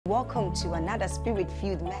Welcome to another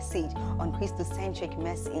spirit-filled message on Christocentric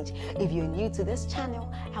Message. If you're new to this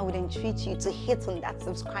channel, I would entreat you to hit on that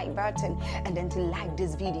subscribe button and then to like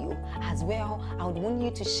this video. As well, I would want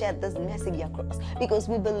you to share this message across, because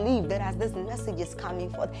we believe that as this message is coming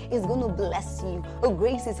forth, it's going to bless you.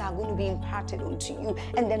 Graces are going to be imparted unto you,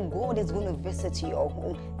 and then God is going to visit your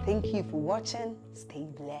home. Thank you for watching. Stay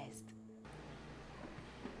blessed.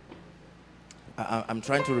 I'm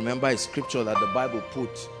trying to remember a scripture that the Bible put.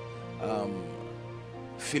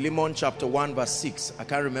 Philemon chapter 1 verse 6. I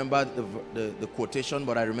can't remember the quotation,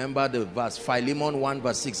 but I remember the verse. Philemon 1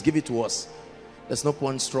 verse 6. Give it to us. There's no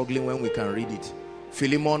point struggling when we can read it.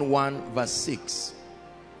 Philemon 1 verse 6.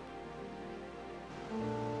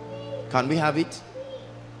 Can we have it?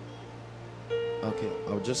 Okay,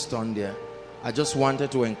 I'll just turn there. I just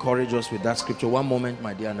wanted to encourage us with that scripture. One moment,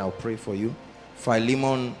 my dear, and I'll pray for you.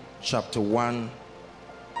 Philemon chapter 1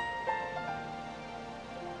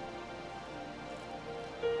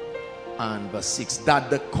 and verse 6.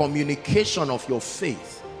 That the communication of your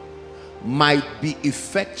faith might be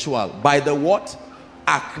effectual by the what?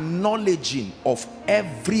 Acknowledging of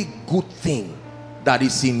every good thing that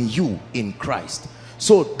is in you in Christ.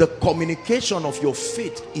 So the communication of your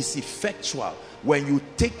faith is effectual when you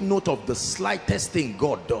take note of the slightest thing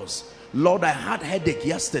God does. Lord, I had headache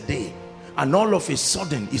yesterday, and all of a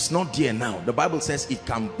sudden it's not there now. The Bible says it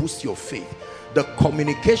can boost your faith. The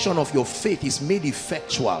communication of your faith is made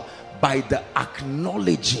effectual by the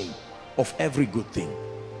acknowledging of every good thing.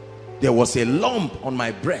 There was a lump on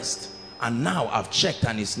my breast, and now I've checked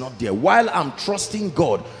and it's not there. While I'm trusting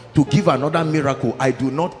God to give another miracle, I do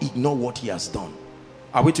not ignore what he has done.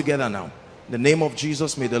 Are we together now? In the name of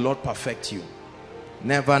Jesus, may the Lord perfect you.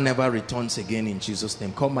 Never returns again in Jesus'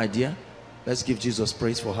 name. Come, my dear, let's give Jesus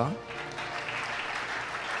praise for her.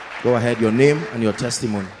 Go ahead, your name and your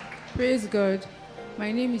testimony. Praise God.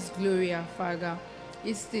 My name is Gloria Faga.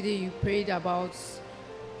 Yesterday you prayed about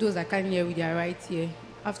those that can't hear with their right ear.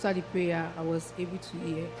 After the prayer, I was able to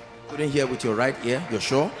hear. Couldn't hear with your right ear? You're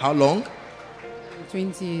sure? How long?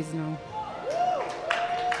 20 years now.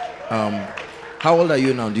 How old are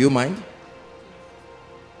you now? Do you mind?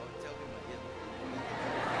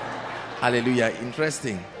 Hallelujah.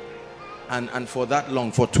 Interesting. And for that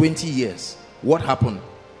long, for 20 years, what happened?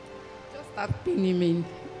 Just start pinning me.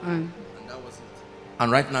 And that was it.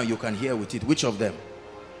 And right now you can hear with it. Which of them?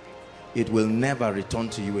 It will never return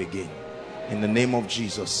to you again. In the name of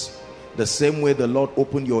Jesus. The same way the Lord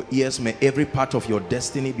opened your ears, may every part of your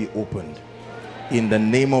destiny be opened. In the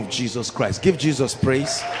name of Jesus Christ. Give Jesus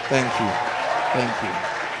praise. Thank you. Thank you.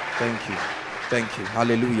 Thank you. Thank you.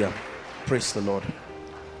 Hallelujah. Praise the Lord.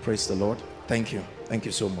 Praise the Lord. Thank you. Thank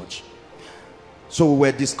you so much. So we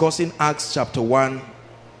were discussing Acts chapter 1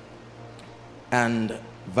 and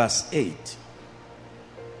verse 8.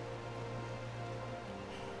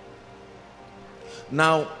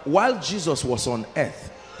 Now, while Jesus was on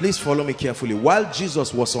earth, please follow me carefully. While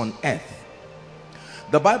Jesus was on earth,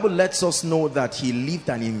 the Bible lets us know that he lived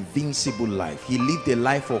an invincible life. He lived a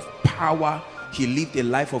life of power. He lived a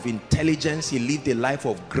life of intelligence. He lived a life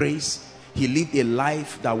of grace. He lived a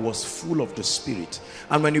life that was full of the Spirit.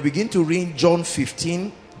 And when you begin to read John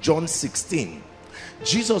 15, John 16,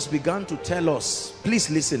 Jesus began to tell us, please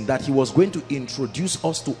listen, that he was going to introduce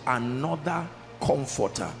us to another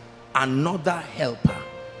comforter, another helper.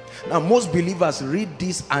 Now most believers read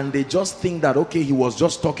this and they just think that, okay, he was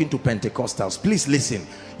just talking to Pentecostals. Please listen,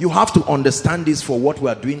 you have to understand this for what we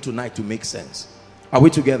are doing tonight to make sense. Are we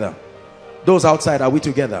together? Those outside, are we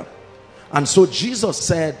together? And so Jesus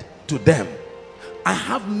said to them, I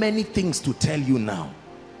have many things to tell you now,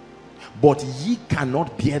 but ye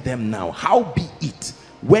cannot bear them now. How be it,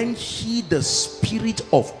 when he, the Spirit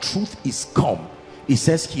of truth, is come, he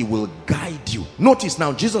says he will guide you. Notice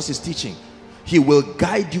now, Jesus is teaching. He will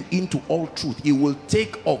guide you into all truth. He will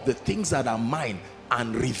take of the things that are mine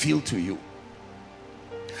and reveal to you.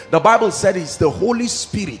 The Bible said it's the Holy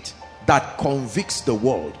Spirit that convicts the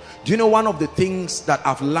world. Do you know one of the things that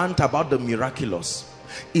I've learned about the miraculous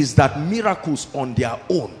is that miracles on their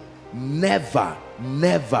own never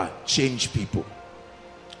change people.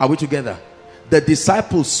 Are we together? The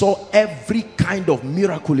disciples saw every kind of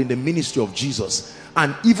miracle in the ministry of Jesus,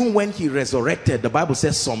 and even when he resurrected, the Bible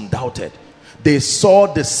says some doubted. They saw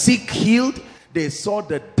the sick healed, they saw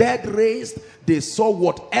the dead raised, they saw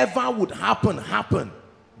whatever would happen,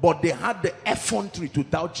 but they had the effrontery to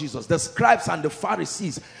doubt Jesus. The scribes and the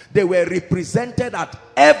Pharisees, they were represented at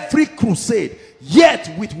every crusade, yet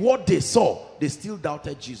with what they saw, they still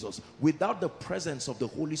doubted Jesus. Without the presence of the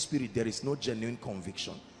Holy Spirit, there is no genuine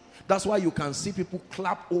conviction. That's why you can see people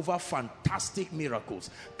clap over fantastic miracles,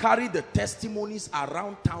 carry the testimonies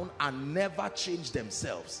around town and never change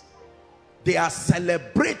themselves. They are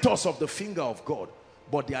celebrators of the finger of God,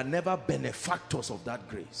 but they are never benefactors of that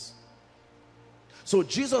grace. So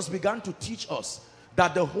Jesus began to teach us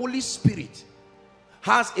that the Holy Spirit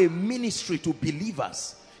has a ministry to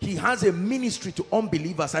believers. He has a ministry to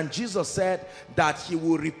unbelievers. And Jesus said that he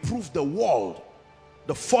will reprove the world,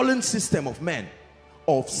 the fallen system of men,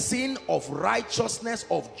 of sin, of righteousness,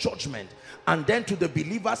 of judgment. And then to the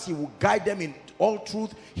believers, he will guide them in all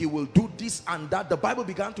truth. He will do this and that. The Bible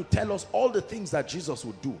began to tell us all the things that Jesus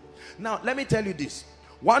would do. Now, let me tell you this.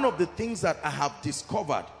 One of the things that I have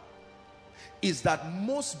discovered is that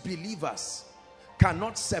most believers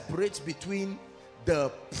cannot separate between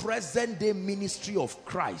the present day ministry of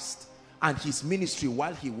Christ and his ministry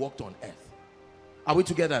while he walked on earth. Are we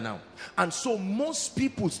together now? And so most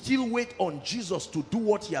people still wait on Jesus to do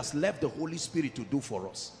what he has left the Holy Spirit to do for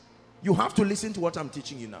us. You have to listen to what I'm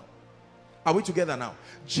teaching you now. Are we together now?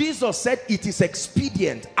 Jesus said it is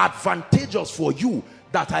expedient, advantageous for you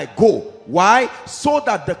that I go. Why? So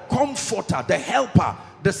that the comforter, the helper,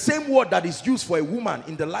 the same word that is used for a woman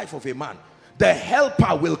in the life of a man, the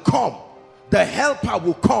helper will come. The helper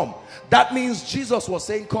will come. That means Jesus was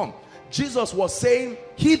saying, come. Jesus was saying,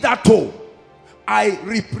 hitherto I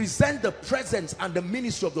represent the presence and the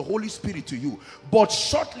ministry of the Holy Spirit to you. But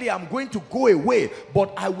shortly I'm going to go away,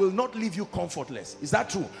 but I will not leave you comfortless. Is that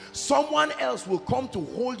true? Someone else will come to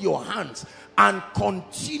hold your hands and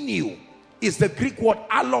continue. Is the Greek word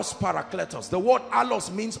allos parakletos. The word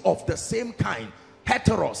allos means of the same kind.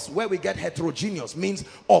 Heteros, where we get heterogeneous, means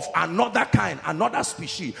of another kind, another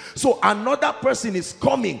species. So another person is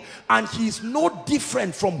coming and he's no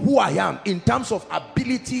different from who I am in terms of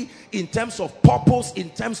ability, in terms of purpose,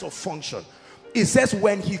 in terms of function. It says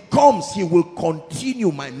when he comes, he will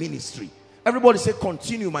continue my ministry. Everybody say,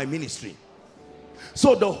 continue my ministry.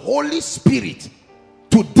 So the Holy Spirit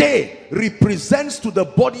today represents to the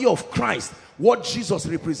body of Christ what Jesus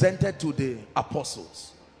represented to the apostles.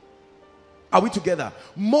 Are we together?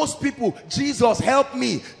 Most people, Jesus help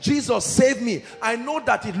me, Jesus save me. I know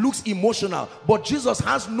that it looks emotional, but Jesus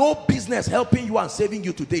has no business helping you and saving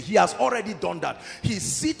you today. He has already done that. He's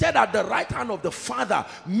seated at the right hand of the Father,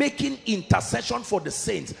 making intercession for the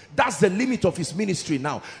saints. That's the limit of his ministry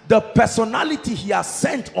now. The personality he has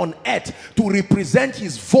sent on earth to represent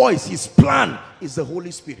his voice, his plan, is the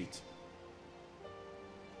Holy Spirit.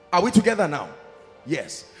 Are we together now?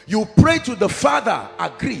 Yes. You pray to the Father,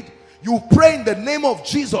 agreed. You pray in the name of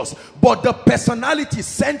Jesus, but the personality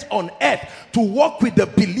sent on earth to walk with the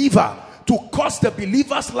believer, to cause the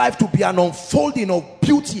believer's life to be an unfolding of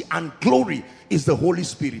beauty and glory, is the Holy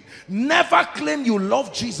Spirit. Never claim you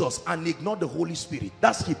love Jesus and ignore the Holy Spirit.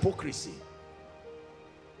 That's hypocrisy.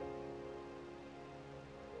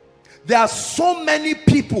 There are so many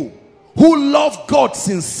people who love God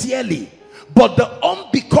sincerely, but the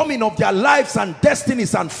unbecoming of their lives and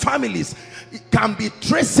destinies and families, it can be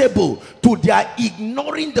traceable to their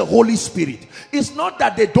ignoring the Holy Spirit. It's not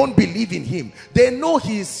that they don't believe in him. They know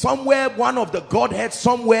he's somewhere, one of the Godhead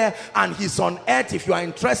somewhere, and he's on earth. If you are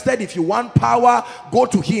interested, if you want power, go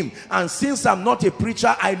to him. And since I'm not a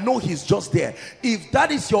preacher, I know he's just there. If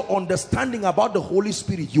that is your understanding about the Holy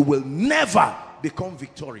Spirit, you will never become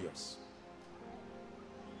victorious.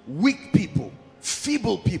 Weak people,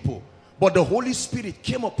 feeble people, but the Holy Spirit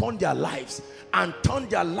came upon their lives and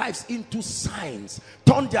turned their lives into signs,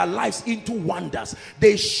 turned their lives into wonders.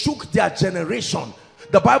 They shook their generation.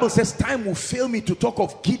 The Bible says time will fail me to talk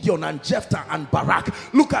of Gideon and Jephthah and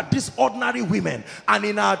Barak. Look at these ordinary women. And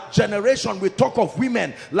in our generation, we talk of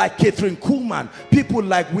women like Catherine Kuhlman, people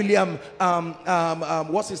like William,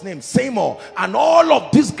 what's his name, Seymour, and all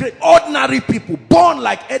of these great ordinary people, born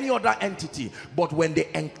like any other entity. But when they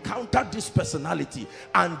encountered this personality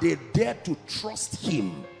and they dared to trust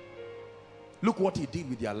him, look what he did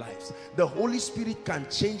with their lives. The Holy Spirit can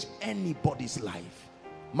change anybody's life.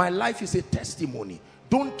 My life is a testimony.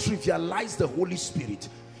 Don't trivialize the Holy Spirit.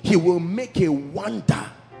 He will make a wonder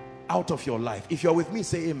out of your life. If you're with me,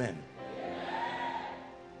 say amen. Amen.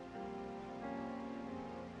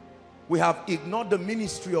 We have ignored the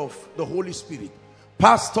ministry of the Holy Spirit.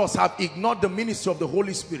 Pastors have ignored the ministry of the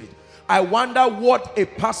Holy Spirit. I wonder what a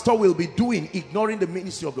pastor will be doing ignoring the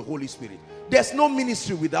ministry of the Holy Spirit. There's no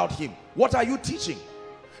ministry without him. What are you teaching?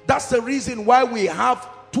 That's the reason why we have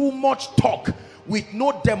too much talk. with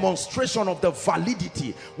no demonstration of the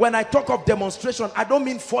validity. When I talk of demonstration, I don't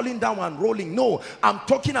mean falling down and rolling. No, I'm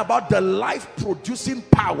talking about the life-producing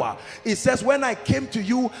power. It says, when I came to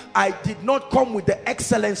you, I did not come with the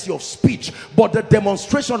excellency of speech, but the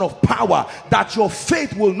demonstration of power, that your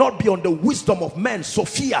faith will not be on the wisdom of men,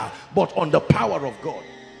 Sophia, but on the power of God.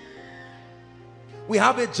 We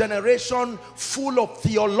have a generation full of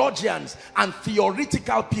theologians and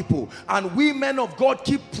theoretical people, and we men of God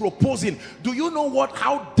keep proposing. Do you know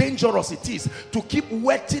how dangerous it is to keep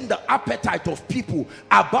whetting the appetite of people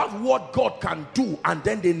about what God can do, and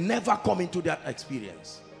then they never come into that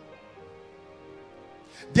experience?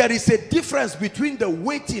 There is a difference between the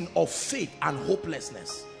waiting of faith and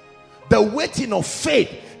hopelessness. The waiting of faith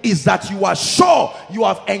is that you are sure you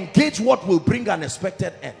have engaged what will bring an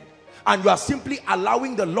expected end, and you are simply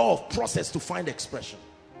allowing the law of process to find expression.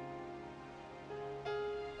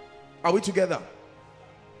 Are we together?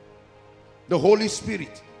 The Holy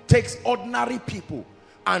Spirit takes ordinary people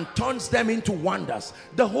and turns them into wonders.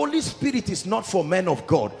 The Holy Spirit is not for men of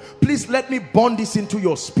God. Please let me bond this into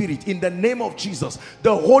your spirit in the name of Jesus.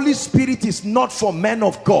 The Holy Spirit is not for men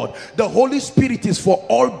of God. The Holy Spirit is for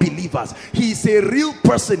all believers. He is a real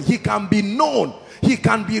person. He can be known. He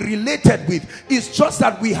can be related with. It's just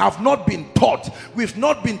that we have not been taught. We've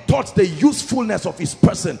not been taught the usefulness of his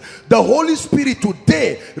person. The Holy Spirit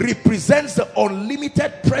today represents the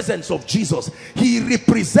unlimited presence of Jesus. He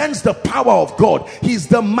represents the power of God. He's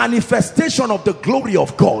the manifestation of the glory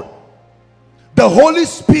of God. The Holy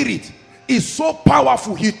Spirit is so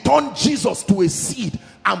powerful, he turned Jesus to a seed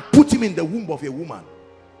and put him in the womb of a woman.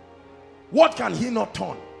 What can he not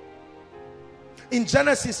turn? In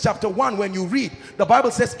Genesis chapter 1, when you read, the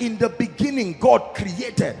Bible says, in the beginning God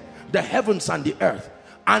created the heavens and the earth.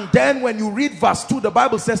 And then when you read verse 2, the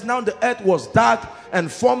Bible says, now the earth was dark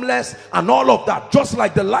and formless and all of that, just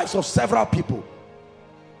like the lives of several people.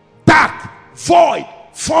 Dark, void,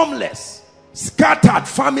 formless, scattered,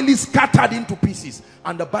 families scattered into pieces.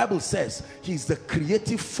 And the Bible says he's the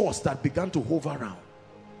creative force that began to hover around.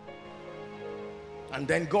 And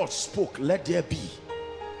then God spoke, let there be.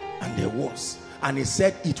 And there was. And he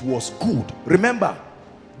said it was good. Remember,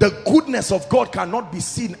 the goodness of God cannot be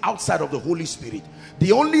seen outside of the Holy Spirit.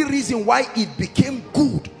 The only reason why it became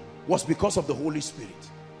good was because of the Holy Spirit.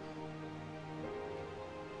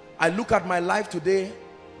 I look at my life today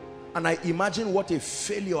and I imagine what a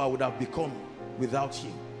failure I would have become without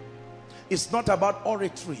him. It's not about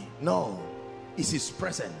oratory. No, it's his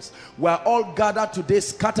presence. We're all gathered today,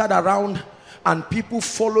 scattered around, and people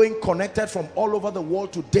following, connected from all over the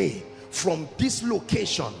world today, from this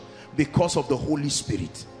location, because of the Holy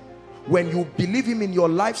Spirit. When you believe him in your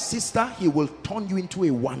life, sister, he will turn you into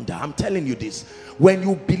a wonder. I'm telling you this. When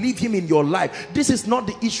you believe him in your life, this is not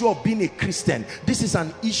the issue of being a Christian. This is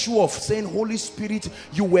an issue of saying, Holy Spirit,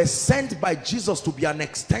 you were sent by Jesus to be an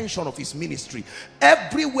extension of his ministry.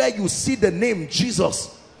 Everywhere you see the name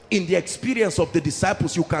Jesus in the experience of the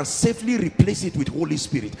disciples, you can safely replace it with Holy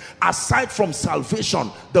Spirit. Aside from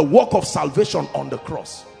salvation, the work of salvation on the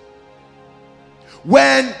cross.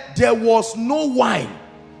 When there was no wine,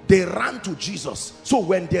 they ran to Jesus. So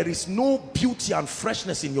when there is no beauty and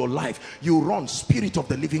freshness in your life, you run, Spirit of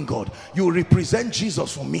the living God. You represent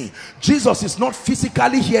Jesus for me. Jesus is not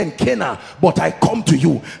physically here in Cana, but I come to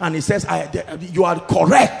you. And he says, you are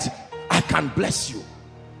correct. I can bless you.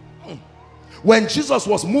 When Jesus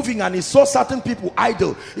was moving and he saw certain people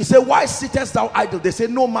idle, he said, why sittest thou idle? They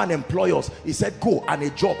said, no man employ us. He said, go, and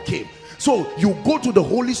a job came. So you go to the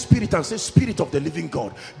Holy Spirit and say, Spirit of the living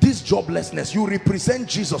God, this joblessness, you represent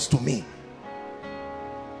Jesus to me.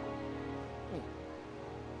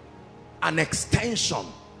 An extension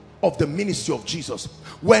of the ministry of Jesus.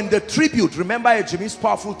 When the tribute, remember Jimmy's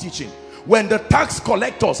powerful teaching, when the tax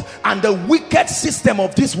collectors and the wicked system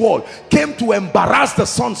of this world came to embarrass the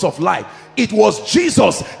sons of light, it was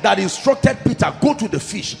Jesus that instructed Peter, go to the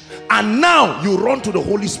fish. And now you run to the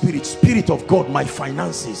Holy Spirit. Spirit of God, my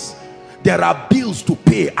finances, there are bills to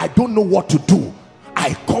pay, I don't know what to do,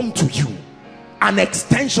 I come to you. An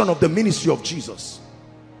extension of the ministry of Jesus.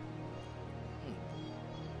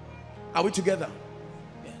 Are we together?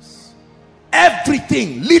 Yes.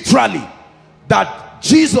 Everything literally that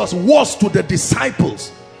Jesus was to the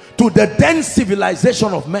disciples, to the then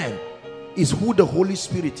civilization of man, is who the Holy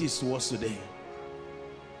Spirit is to us today.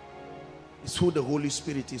 It's who the Holy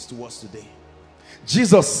Spirit is to us today.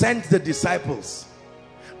 Jesus sent the disciples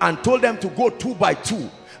and told them to go 2 by 2,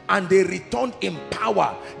 and they returned in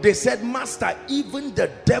power. They said, Master, even the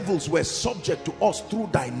devils were subject to us through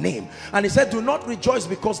thy name. And he said, do not rejoice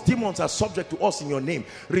because demons are subject to us in your name.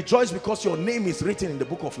 Rejoice because your name is written in the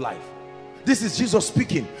book of life. This is Jesus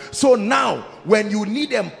speaking. So now, when you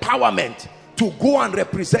need empowerment to go and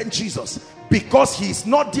represent Jesus, because he is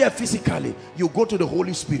not there physically, you go to the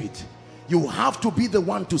Holy Spirit. You have to be the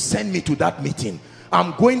one to send me to that meeting.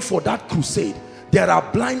 I'm going for that crusade. There are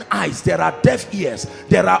blind eyes, there are deaf ears,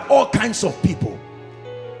 there are all kinds of people.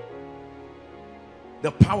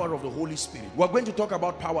 The power of the Holy Spirit. We're going to talk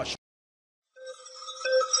about power.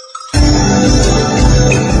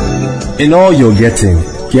 In all you're getting,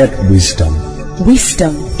 get wisdom.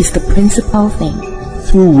 Wisdom is the principal thing.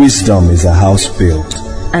 Through wisdom is a house built,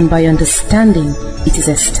 and by understanding it is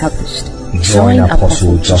established. Join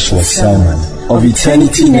Apostle Joshua Selman of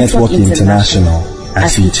Eternity Network International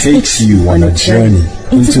as he takes you on a journey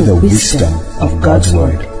into the wisdom of God's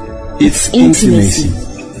Word. It's intimacy,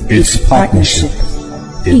 it's partnership,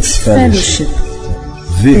 it's fellowship.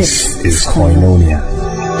 This is Koinonia.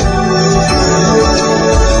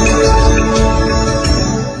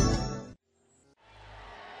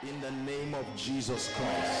 In the name of Jesus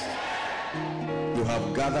Christ, you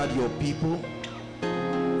have gathered your people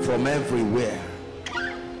from everywhere.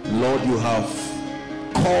 Lord, you have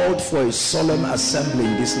called for a solemn assembly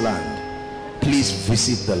in this land. Please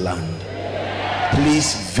visit the land.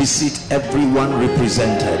 Please visit everyone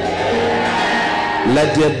represented.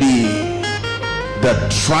 Let there be the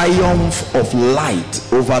triumph of light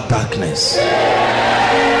over darkness.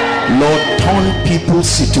 Lord, turn people's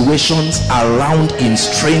situations around in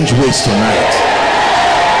strange ways tonight.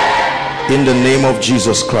 In the name of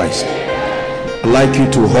Jesus Christ. I'd like you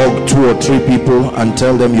to hug 2 or 3 people and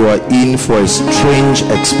tell them you are in for a strange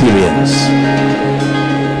experience.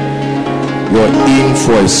 You're in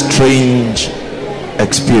for a strange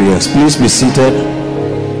experience. Please be seated.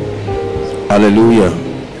 Hallelujah.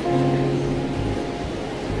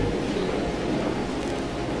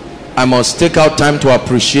 I must take out time to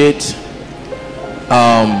appreciate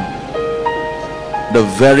the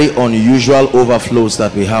very unusual overflows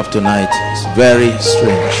that we have tonight. It's very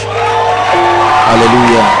strange.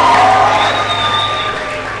 Hallelujah.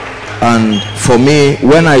 And for me,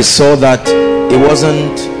 when I saw that, it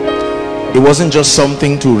wasn't just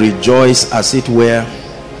something to rejoice as it were,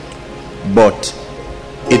 but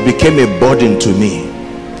it became a burden to me.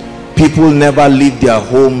 People never leave their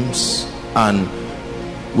homes, and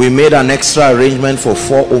we made an extra arrangement for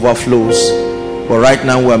 4 overflows, but right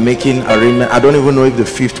now we're making arrangement. I don't even know if the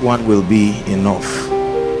 5th one will be enough.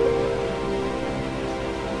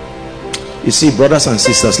 You see, brothers and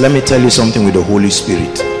sisters, let me tell you something with the Holy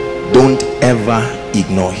Spirit. Don't ever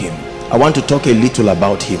ignore him. I want to talk a little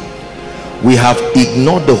about him. We have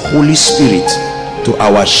ignored the Holy Spirit to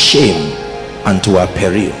our shame and to our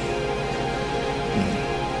peril.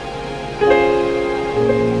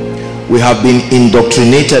 We have been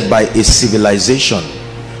indoctrinated by a civilization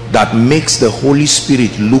that makes the Holy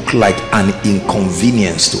Spirit look like an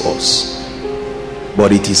inconvenience to us.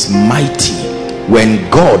 But it is mighty. When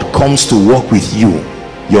God comes to walk with you,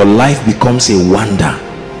 your life becomes a wonder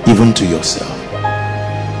even to yourself.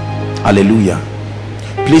 Hallelujah.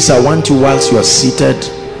 Please, I want you, whilst you are seated,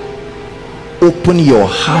 open your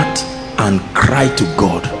heart and cry to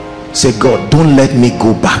God. Say, God, don't let me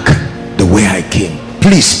go back the way I came.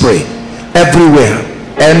 Please pray. Everywhere,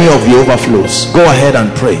 any of the overflows, go ahead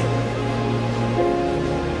and pray.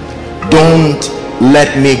 Don't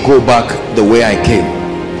let me go back the way I came.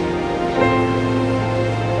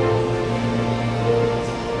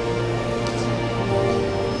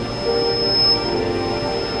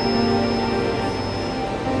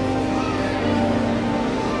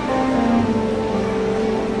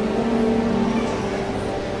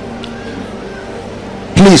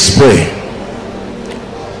 Please pray.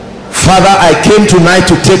 Father, I came tonight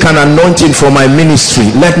to take an anointing for my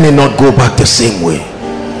ministry. Let me not go back the same way.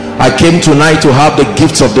 I came tonight to have the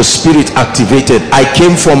gifts of the Spirit activated. I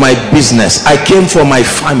came for my business. I came for my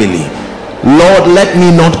family. Lord, let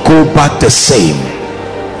me not go back the same.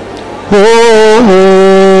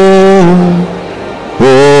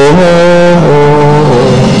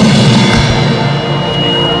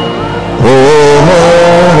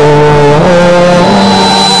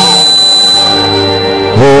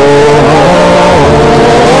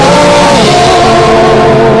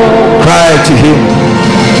 To him.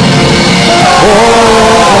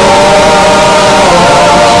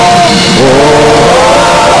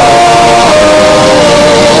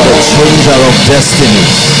 The changer of destiny,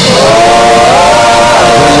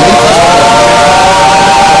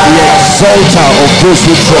 the exalter of those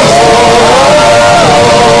who trust.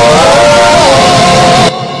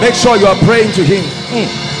 Make sure you are praying to him.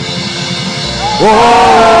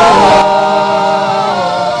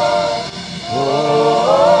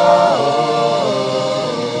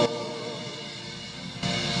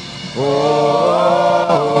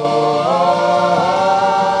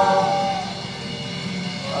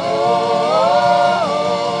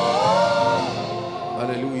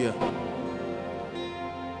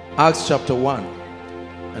 Acts chapter 1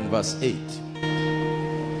 and verse 8.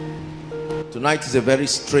 Tonight is a very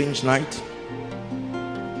strange night.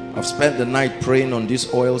 I've spent the night praying on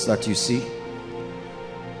these oils that you see,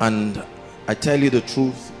 and I tell you the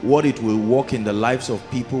truth, what it will work in the lives of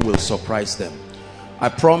people will surprise them. I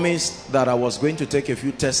promised that I was going to take a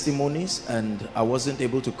few testimonies, and I wasn't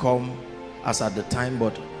able to come as at the time,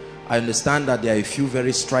 but I understand that there are a few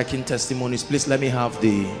very striking testimonies. Please let me have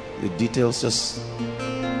the details. Just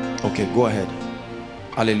okay, go ahead.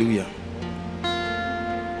 Hallelujah.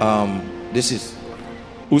 This is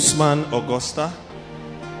Usman Augusta.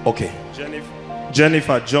 Okay.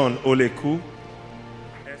 Jennifer John Oleku.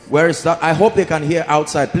 Where is that? I hope they can hear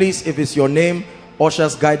outside. Please, if it's your name,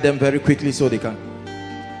 ushers guide them very quickly so they can.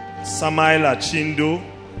 Samaila Chindo.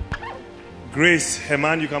 Grace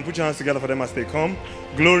Heman. You can put your hands together for them as they come.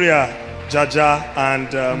 Gloria Jaja and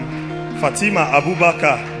Fatima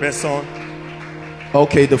Abubakar Besson.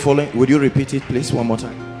 Okay, the following. Would you repeat it, please, one more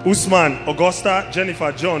time? Usman Augusta,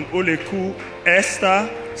 Jennifer John Oleku, Esther,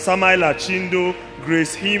 Samaila Chindo,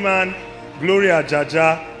 Grace Heman, Gloria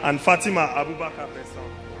Jaja, and Fatima Abubakar Besson.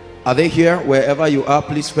 Are they here? Wherever you are,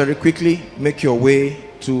 please very quickly make your way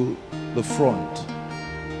to the front.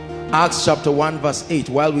 Acts chapter 1 verse 8.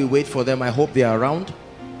 While we wait for them, I hope they are around.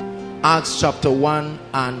 Acts chapter 1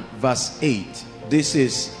 and verse 8. This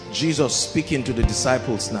is Jesus speaking to the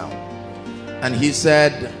disciples now. And he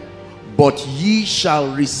said, "But ye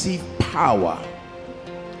shall receive power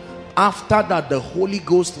after that the Holy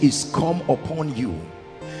Ghost is come upon you."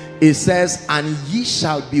 It says, "And ye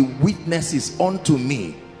shall be witnesses unto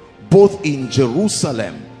me, both in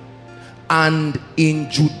Jerusalem and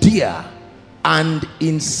in Judea and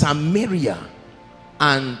in Samaria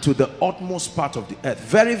and to the utmost part of the earth."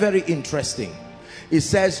 Very, very interesting. It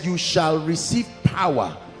says, "You shall receive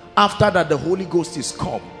power after that the Holy Ghost is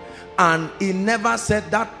come." And he never said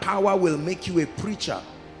that power will make you a preacher.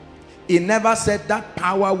 He never said that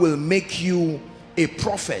power will make you a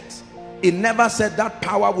prophet. He never said that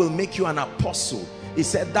power will make you an apostle. He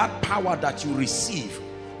said that power that you receive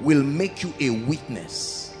will make you a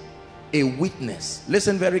witness. A witness.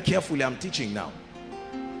 Listen very carefully. I'm teaching now.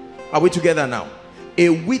 Are we together now? A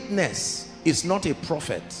witness is not a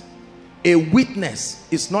prophet. A witness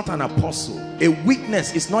is not an apostle. A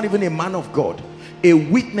witness is not even a man of God. A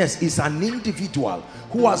witness is an individual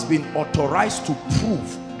who has been authorized to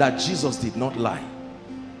prove that Jesus did not lie.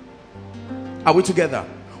 Are we together?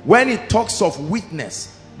 When it talks of witness,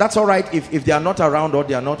 that's all right. If they are not around or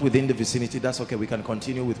they are not within the vicinity, that's okay. We can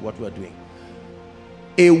continue with what we are doing.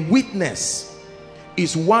 A witness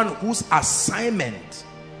is one whose assignment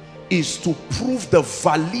is to prove the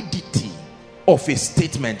validity of a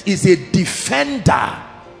statement. Is a defender.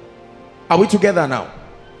 Are we together now?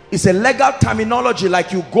 It's a legal terminology,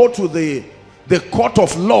 like you go to the court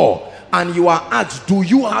of law and you are asked, do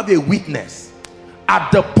you have a witness?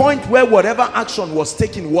 At the point where whatever action was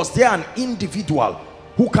taken, was there an individual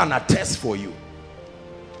who can attest for you?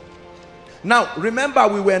 Now remember,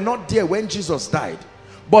 we were not there when Jesus died,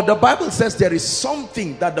 but the Bible says there is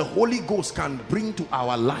something that the Holy Ghost can bring to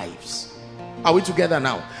our lives. Are we together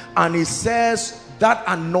now? And it says that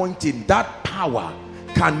anointing, that power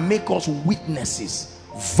can make us witnesses,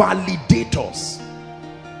 validators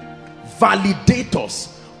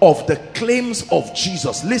of the claims of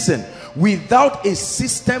Jesus. Listen, without a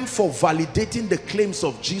system for validating the claims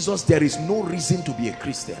of Jesus, there is no reason to be a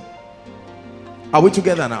Christian. Are we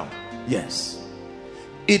together now? Yes.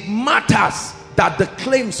 It matters that the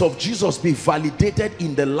claims of Jesus be validated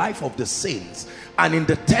in the life of the saints and in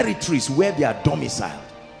the territories where they are domiciled.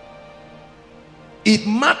 It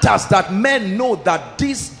matters that men know that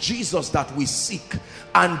this Jesus that we seek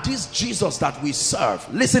and this Jesus that we serve,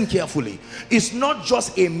 listen carefully, is not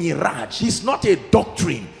just a mirage. He's not a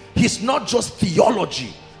doctrine. He's not just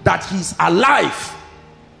theology. That he's alive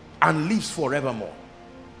and lives forevermore.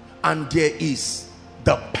 And there is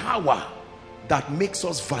the power that makes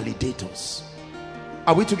us validators.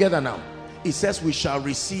 Are we together now? It says we shall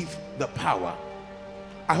receive the power.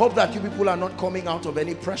 I hope that you people are not coming out of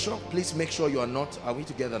any pressure. Please make sure you are not. Are we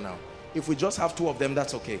together now? If we just have two of them,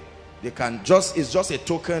 that's okay. They can just, it's just a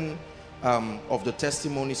token of the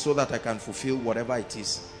testimony so that I can fulfill whatever it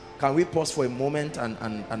is. Can we pause for a moment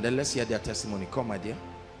and then let's hear their testimony? Come, my dear.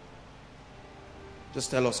 Just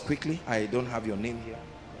tell us quickly. I don't have your name here.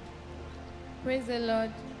 Praise the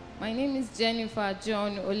Lord. My name is Jennifer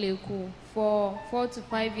John Oleku. For 4 to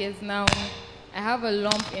 5 years now, I have a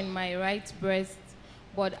lump in my right breast.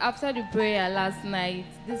 But after the prayer last night,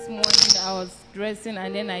 this morning I was dressing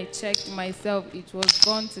and then I checked myself. It was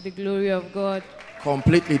gone, to the glory of God.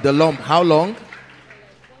 Completely, the lump. How long?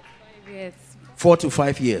 5 years. 4 to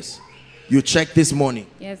 5 years. You checked this morning.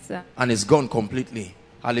 Yes, sir. And it's gone completely.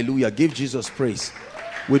 Hallelujah. Give Jesus praise.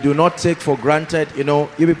 We do not take for granted, you know,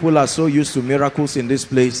 you people are so used to miracles in this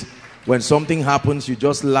place. When something happens, you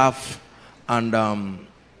just laugh and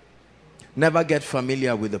never get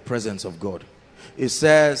familiar with the presence of God. It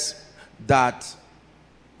says that,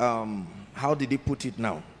 how did he put it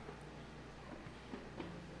now?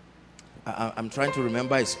 I'm trying to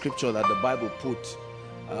remember a scripture that the Bible put.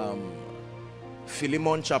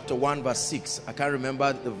 Philemon chapter 1 verse 6. I can't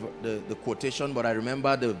remember the quotation, but I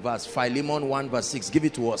remember the verse. Philemon 1 verse 6. Give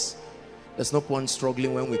it to us. There's no point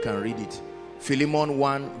struggling when we can read it. Philemon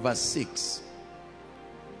 1 verse 6.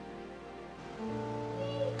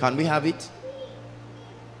 Can we have it?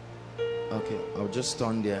 Okay, I'll just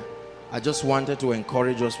turn there. I just wanted to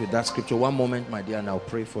encourage us with that scripture. One moment, my dear, and I'll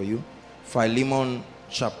pray for you. Philemon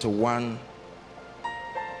chapter 1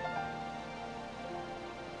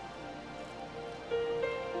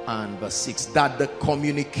 and verse 6. That the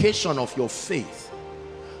communication of your faith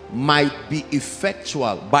might be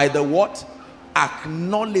effectual by the what?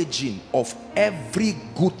 Acknowledging of every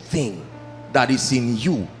good thing that is in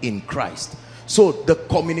you in Christ. So the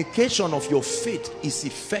communication of your faith is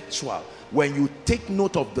effectual when you take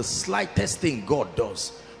note of the slightest thing God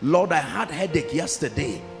does. Lord, I had headache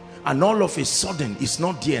yesterday, and all of a sudden it's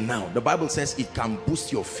not there now. The Bible says it can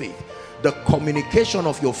boost your faith. The communication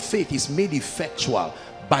of your faith is made effectual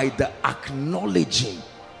by the acknowledging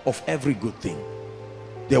of every good thing.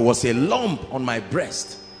 There was a lump on my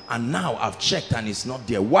breast, and now I've checked and it's not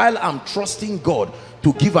there. While I'm trusting God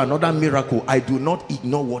to give another miracle, I do not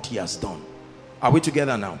ignore what he has done. Are we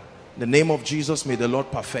together now? In the name of Jesus, may the Lord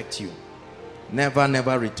perfect you.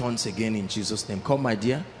 Never returns again in Jesus' name. Come, my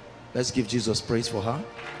dear. Let's give Jesus praise for her.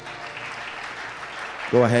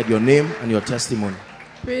 Go ahead, your name and your testimony.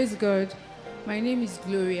 Praise God. My name is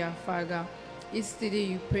Gloria Faga. Yesterday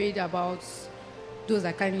you prayed about those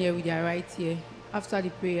that can't hear with their right ear. After the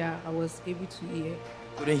prayer, I was able to hear.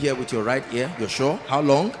 Couldn't hear with your right ear? You're sure? How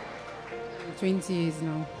long? 20 years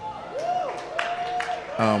now.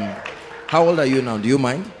 How old are you now? Do you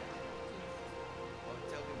mind?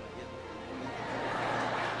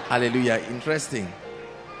 Hallelujah. Interesting.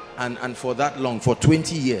 And for that long, for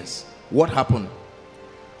 20 years, what happened?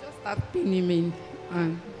 Just start pinning me.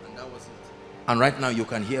 And that was it. And right now you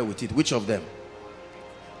can hear with it. Which of them?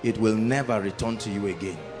 It will never return to you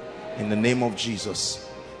again. In the name of Jesus.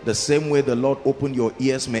 The same way the Lord opened your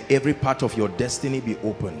ears, may every part of your destiny be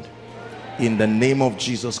opened. In the name of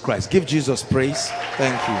Jesus Christ. Give Jesus praise.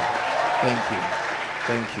 Thank you. Thank you.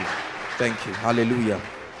 Thank you. Thank you. Hallelujah.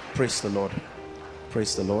 Praise the Lord.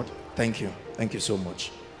 Praise the Lord. Thank you. Thank you so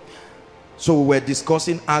much. So we're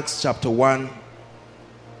discussing Acts chapter 1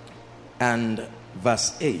 and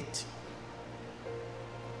verse 8.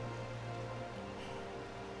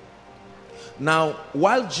 Now,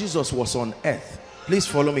 while Jesus was on earth, please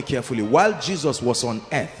follow me carefully. While Jesus was on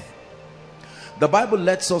earth, the Bible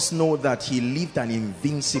lets us know that he lived an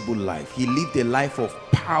invincible life. He lived a life of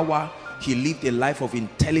power. He lived a life of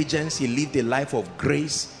intelligence. He lived a life of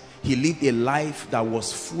grace. He lived a life that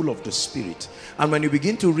was full of the Spirit. And when you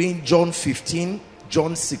begin to read John 15,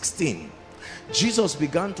 John 16, Jesus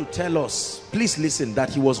began to tell us, please listen,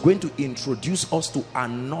 that he was going to introduce us to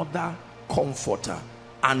another comforter,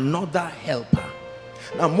 another helper.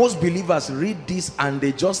 Now most believers read this and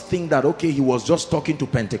they just think that, okay, he was just talking to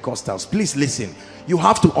Pentecostals. Please listen, you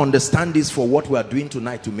have to understand this for what we are doing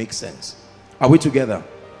tonight to make sense. Are we together?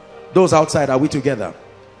 Those outside, are we together?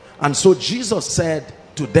 And so Jesus said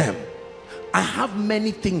to them, I have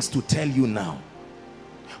many things to tell you now,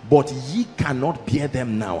 but ye cannot bear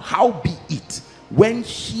them now. Howbeit, when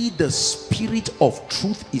he, the Spirit of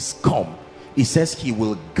truth, is come, he says he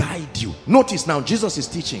will guide you. Notice now, Jesus is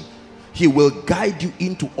teaching. He will guide you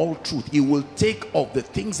into all truth. He will take of the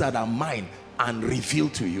things that are mine and reveal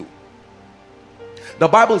to you. The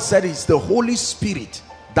Bible said it's the Holy Spirit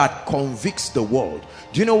that convicts the world.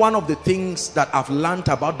 Do you know one of the things that I've learned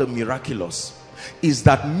about the miraculous is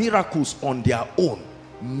that miracles on their own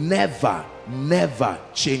never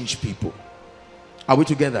change people. Are we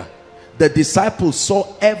together? The disciples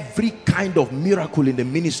saw every kind of miracle in the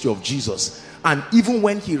ministry of Jesus, and even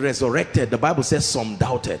when he resurrected, the Bible says some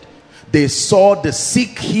doubted. They saw the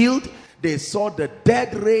sick healed, they saw the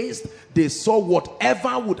dead raised, they saw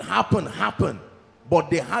whatever would happen, but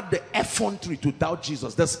they had the effrontery to doubt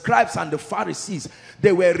Jesus. The scribes and the Pharisees,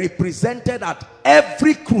 they were represented at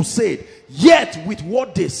every crusade, yet with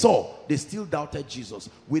what they saw, they still doubted Jesus.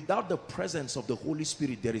 Without the presence of the Holy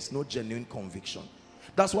Spirit, there is no genuine conviction.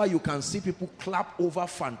 That's why you can see people clap over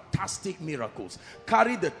fantastic miracles,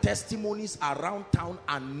 carry the testimonies around town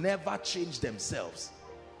and never change themselves.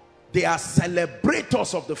 They are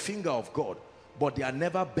celebrators of the finger of God, but they are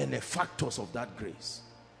never benefactors of that grace.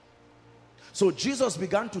 So Jesus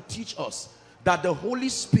began to teach us that the Holy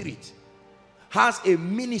Spirit has a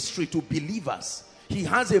ministry to believers. He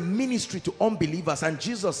has a ministry to unbelievers. And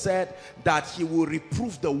Jesus said that he will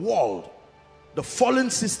reprove the world, the fallen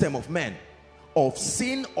system of men, of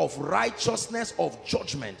sin, of righteousness, of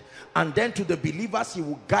judgment. And then to the believers, he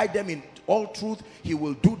will guide them in all truth. He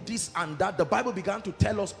will do this and that. The Bible began to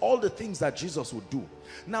tell us all the things that Jesus would do.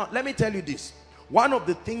 Now, let me tell you this. One of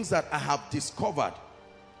the things that I have discovered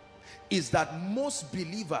is that most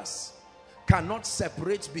believers cannot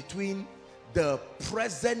separate between the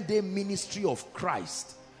present day ministry of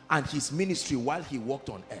Christ and his ministry while he walked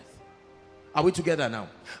on earth. Are we together now?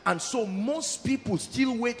 And so most people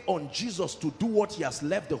still wait on Jesus to do what he has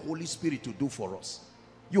left the Holy Spirit to do for us.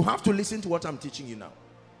 You have to listen to what I'm teaching you now.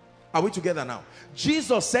 Are we together now?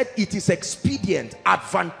 Jesus said it is expedient,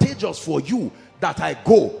 advantageous for you that I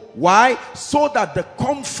go. Why? So that the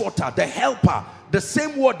comforter, the helper, the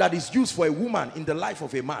same word that is used for a woman in the life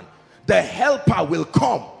of a man, the helper will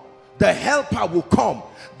come. The helper will come.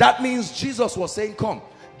 That means Jesus was saying, come.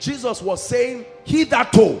 Jesus was saying,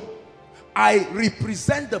 hitherto I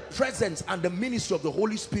represent the presence and the ministry of the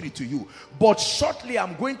Holy Spirit to you, but shortly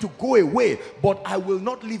I'm going to go away, but I will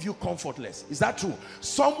not leave you comfortless. Is that true?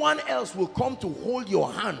 Someone else will come to hold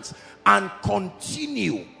your hands and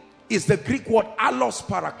continue. Is the Greek word allos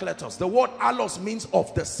parakletos. The word allos means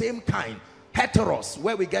of the same kind. Heteros,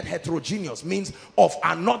 where we get heterogeneous, means of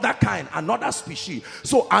another kind, another species.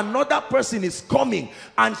 So another person is coming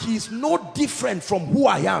and he's no different from who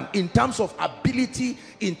I am in terms of ability,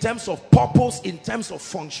 in terms of purpose, in terms of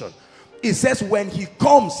function. It says when he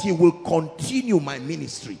comes, he will continue my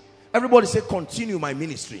ministry. Everybody say, continue my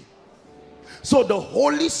ministry. So the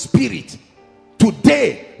Holy Spirit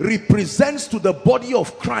today represents to the body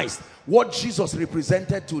of Christ what Jesus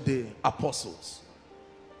represented to the apostles.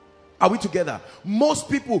 Are we together? Most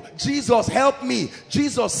people, Jesus help me,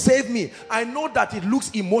 Jesus save me. I know that it looks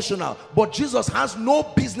emotional, but Jesus has no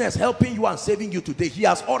business helping you and saving you today. He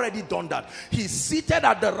has already done that. He's seated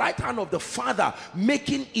at the right hand of the Father,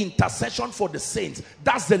 making intercession for the saints.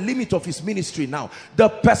 That's the limit of his ministry now. The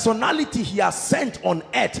personality he has sent on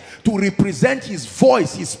earth to represent his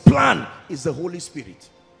voice, his plan, is the Holy Spirit.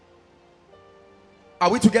 Are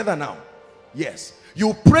we together now? Yes.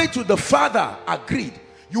 You pray to the Father, agreed.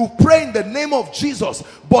 You pray in the name of Jesus,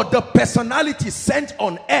 but the personality sent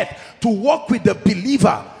on earth to walk with the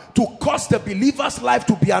believer, to cause the believer's life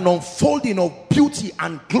to be an unfolding of beauty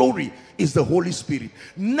and glory, is the Holy Spirit.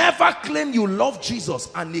 Never claim you love Jesus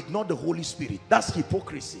and ignore the Holy Spirit. That's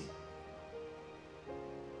hypocrisy.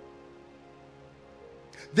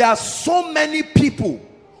 There are so many people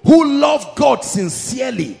who love God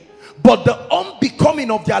sincerely, but the unbecoming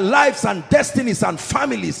of their lives and destinies and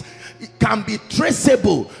families, it can be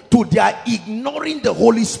traceable to their ignoring the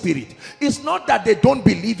Holy Spirit. It's not that they don't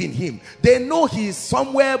believe in him. They know he is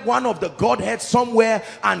somewhere, one of the Godhead somewhere,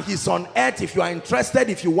 and he's on earth. If you are interested,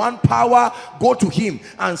 if you want power, go to him.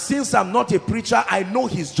 And since I'm not a preacher, I know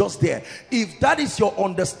he's just there. If that is your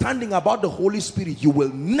understanding about the Holy Spirit, you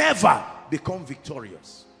will never become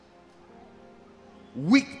victorious.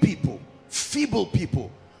 Weak people, feeble people,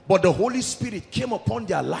 but the Holy Spirit came upon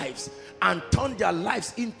their lives and turned their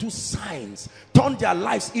lives into signs, turned their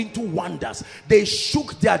lives into wonders. They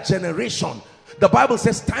shook their generation. The Bible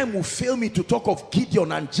says time will fail me to talk of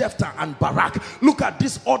Gideon and Jephthah and Barak. Look at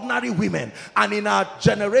these ordinary women. And in our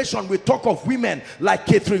generation, we talk of women like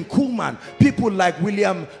Catherine Kuhlman, people like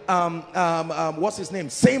William, what's his name,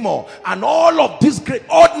 Seymour, and all of these great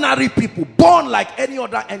ordinary people, born like any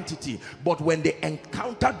other entity. But when they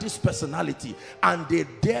encountered this personality and they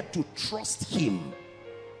dared to trust him,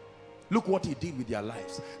 look what he did with their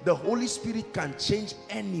lives. The Holy Spirit can change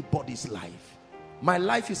anybody's life. My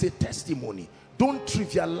life is a testimony. Don't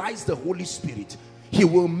trivialize the Holy Spirit. He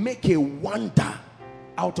will make a wonder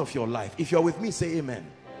out of your life. If you're with me, say amen.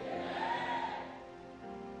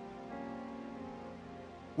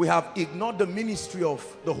 We have ignored the ministry of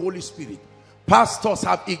the Holy Spirit. Pastors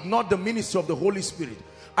have ignored the ministry of the Holy Spirit.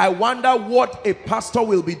 I wonder what a pastor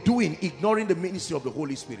will be doing ignoring the ministry of the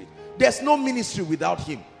Holy Spirit. There's no ministry without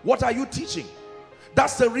him. What are you teaching?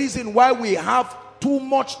 That's the reason why we have too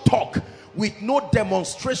much talk. with no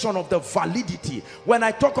demonstration of the validity. When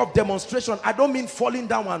I talk of demonstration, I don't mean falling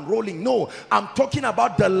down and rolling. No, I'm talking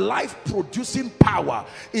about the life-producing power.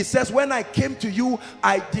 It says, when I came to you,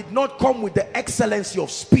 I did not come with the excellency of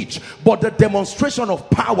speech, but the demonstration of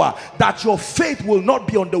power, that your faith will not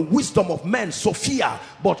be on the wisdom of men, Sophia,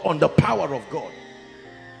 but on the power of God.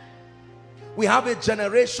 We have a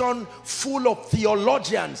generation full of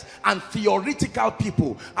theologians and theoretical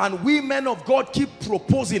people, and we men of God keep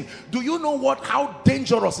proposing. Do you know how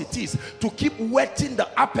dangerous it is to keep whetting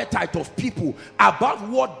the appetite of people about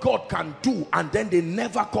what God can do, and then they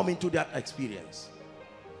never come into that experience?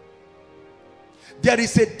 There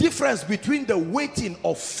is a difference between the waiting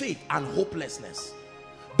of faith and hopelessness.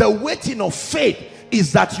 The waiting of faith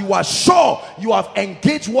is that you are sure you have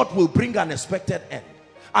engaged what will bring an expected end,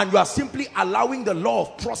 and you are simply allowing the law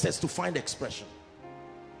of process to find expression.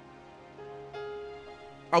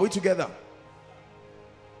 Are we together?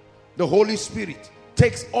 The Holy Spirit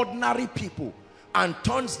takes ordinary people and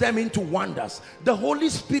turns them into wonders. The Holy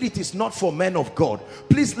Spirit is not for men of God.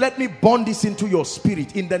 Please let me bond this into your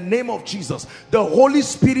spirit in the name of Jesus. The Holy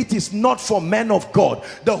Spirit is not for men of God.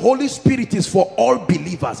 The Holy Spirit is for all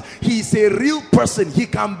believers. He is a real person. He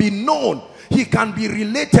can be known. He can be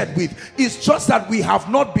related with. It's just that we have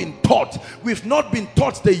not been taught. We've not been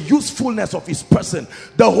taught the usefulness of his person.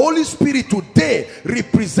 The Holy Spirit today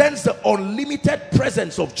represents the unlimited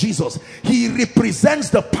presence of Jesus. He represents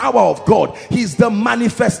the power of God. He's the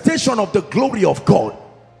manifestation of the glory of God.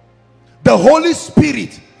 The Holy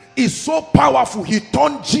Spirit is so powerful, he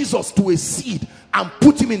turned Jesus to a seed and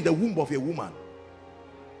put him in the womb of a woman.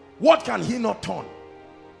 What can he not turn?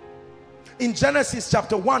 In Genesis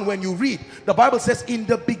chapter 1, when you read, the Bible says, in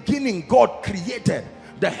the beginning God created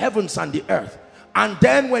the heavens and the earth. And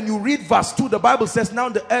then when you read verse 2, the Bible says, now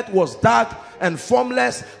the earth was dark and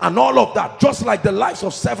formless and all of that, just like the lives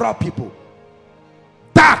of several people.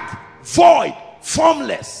 Dark, void,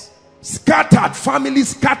 formless, scattered,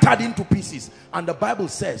 families scattered into pieces. And the Bible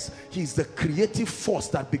says he's the creative force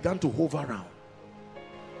that began to hover around.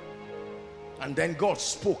 And then God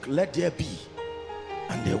spoke, let there be,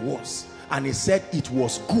 and there was. And he said it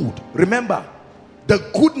was good. Remember, the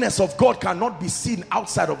goodness of God cannot be seen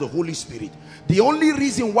outside of the Holy Spirit. The only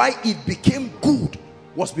reason why it became good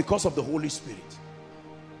was because of the Holy Spirit.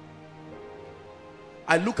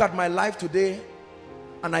 I look at my life today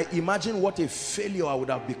and I imagine what a failure I would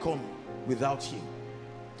have become without him.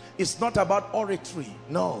 It's not about oratory.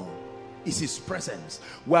 No, it's his presence.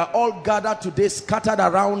 We're all gathered today, scattered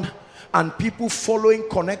around, and people following,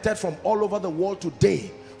 connected from all over the world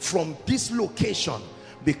today, from this location,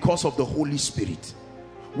 because of the Holy Spirit.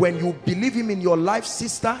 When you believe him in your life,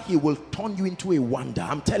 sister, he will turn you into a wonder.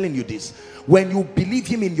 I'm telling you this. When you believe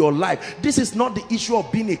him in your life, this is not the issue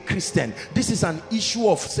of being a Christian. This is an issue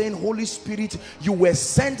of saying, Holy Spirit, you were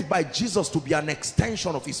sent by Jesus to be an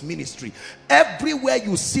extension of his ministry. Everywhere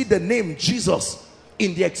you see the name Jesus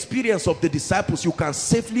in the experience of the disciples, you can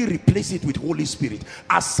safely replace it with Holy Spirit.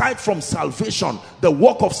 Aside from salvation, the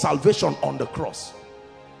work of salvation on the cross.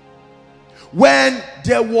 When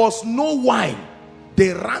there was no wine, they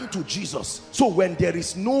ran to Jesus. So when there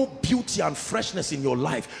is no beauty and freshness in your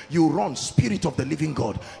life, you run, Spirit of the living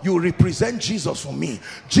God, you represent Jesus for me.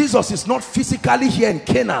 Jesus is not physically here in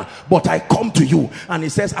Cana, but I come to you. And he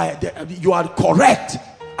says, you are correct,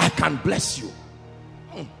 I can bless you.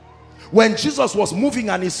 When Jesus was moving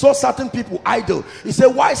and he saw certain people idle, he said,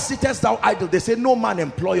 why sittest thou idle? They said, no man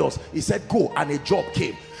employ us. He said, go, and a job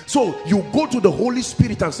came. So you go to the Holy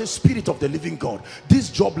Spirit and say, Spirit of the living God, this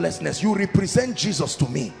joblessness, you represent Jesus to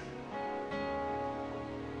me.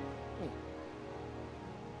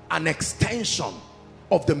 An extension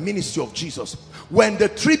of the ministry of Jesus. When the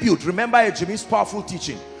tribute, remember Jimmy's powerful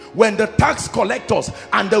teaching, when the tax collectors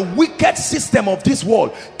and the wicked system of this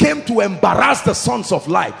world came to embarrass the sons of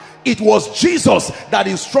light, it was Jesus that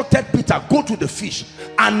instructed Peter, go to the fish.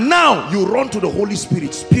 And now you run to the Holy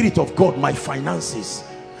Spirit. Spirit of God, my finances,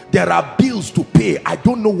 there are bills to pay, I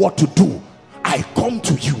don't know what to do, I come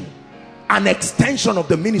to you. An extension of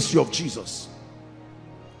the ministry of Jesus.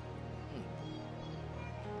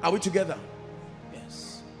 Are we together?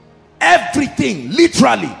 Yes. Everything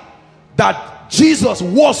literally that Jesus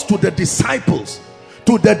was to the disciples,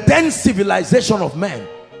 to the then civilization of man,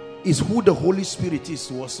 is who the Holy Spirit is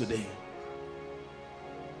to us today.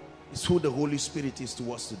 It's who the Holy Spirit is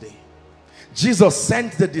to us today. Jesus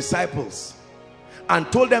sent the disciples and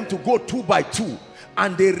told them to go 2 by 2,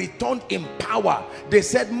 and they returned in power. They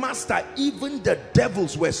said, Master, even the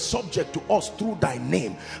devils were subject to us through thy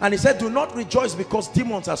name. And he said, do not rejoice because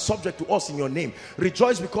demons are subject to us in your name.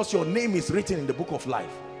 Rejoice because your name is written in the book of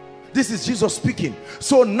life. This is Jesus speaking.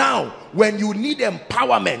 So now, when you need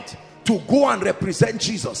empowerment to go and represent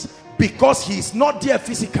Jesus, because he is not there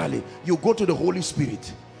physically, you go to the Holy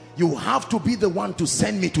Spirit. You have to be the one to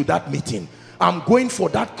send me to that meeting. I'm going for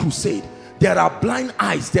that crusade. There are blind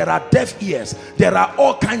eyes, there are deaf ears, there are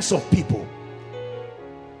all kinds of people.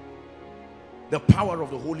 The power of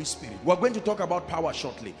the Holy Spirit. We're going to talk about power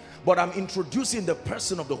shortly, but I'm introducing the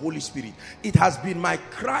person of the Holy Spirit. It has been my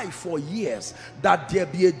cry for years that there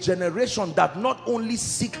be a generation that not only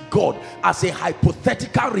seek God as a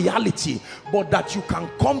hypothetical reality, but that you can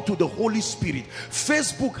come to the Holy Spirit.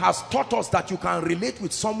 Facebook has taught us that you can relate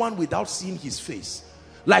with someone without seeing his face.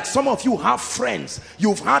 Like some of you have friends,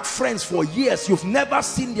 you've had friends for years, you've never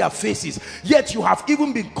seen their faces, yet you have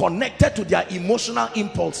even been connected to their emotional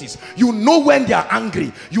impulses. You know when they are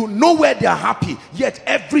angry, you know where they are happy, yet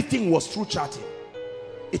everything was through chatting.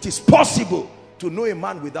 It is possible to know a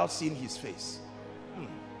man without seeing his face.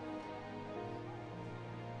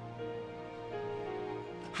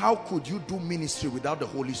 How could you do ministry without the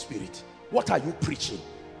Holy Spirit? What are you preaching?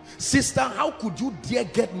 Sister, how could you dare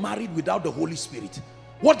get married without the Holy Spirit?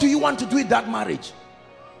 What do you want to do in that marriage?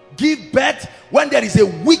 Give birth when there is a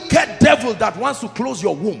wicked devil that wants to close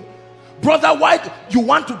your womb. Brother, why you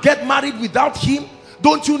want to get married without him?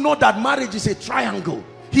 Don't you know that marriage is a triangle?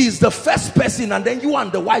 He is the first person, and then you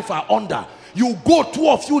and the wife are under. You go, two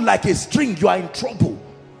of you like a string, you are in trouble.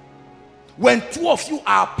 When two of you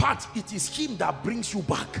are apart, it is him that brings you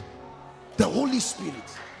back. The Holy Spirit.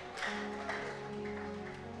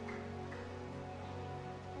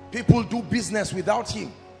 People do business without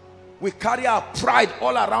him. We carry our pride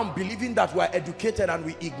all around, believing that we are educated, and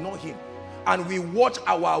we ignore him. And we watch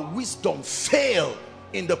our wisdom fail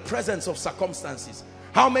in the presence of circumstances.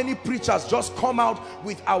 How many preachers just come out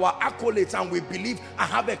with our accolades and we believe, I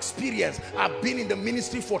have experience, I've been in the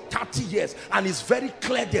ministry for 30 years, and it's very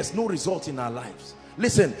clear there's no result in our lives.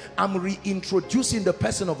 Listen, I'm reintroducing the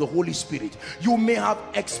person of the Holy Spirit. You may have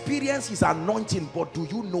experienced his anointing, but do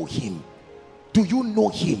you know him? Do you know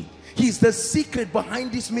him? He's the secret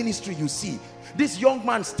behind this ministry. You see, this young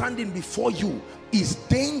man standing before you is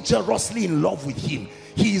dangerously in love with him.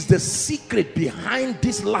 He is the secret behind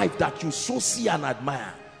this life that you so see and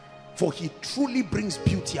admire, for he truly brings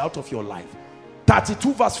beauty out of your life.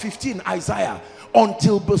 32 verse 15, Isaiah,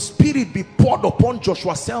 until the Spirit be poured upon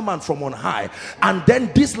Joshua Selman from on high, and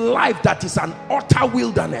then this life that is an utter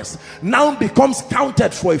wilderness now becomes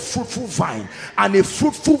counted for a fruitful vine, and a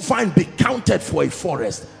fruitful vine be counted for a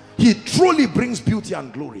forest. He truly brings beauty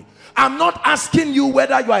and glory. I'm not asking you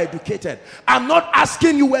whether you are educated. I'm not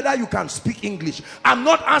asking you whether you can speak English. I'm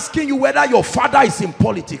not asking you whether your father is in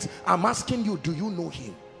politics. I'm asking you, do you know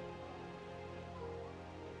him?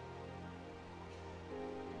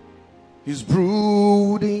 He's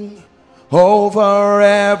brooding over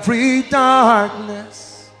every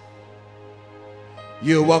darkness.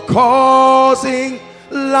 You are causing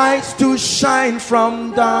lights to shine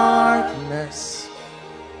from darkness.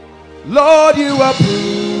 Lord, you are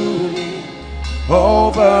brooding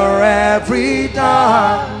over every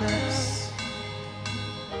darkness.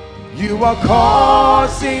 You are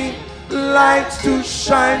causing lights to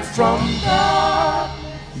shine from darkness.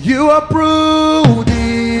 You are brooding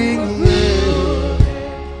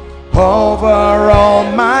over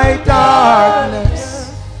all my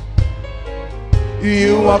darkness.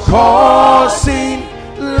 You are causing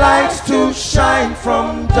lights to shine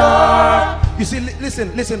from dark. You see,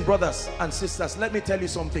 listen brothers and sisters, let me tell you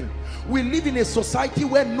something. We live in a society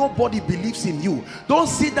where nobody believes in you. Don't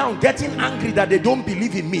sit down getting angry that they don't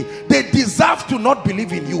believe in me. They deserve to not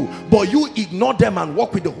believe in you, but you ignore them and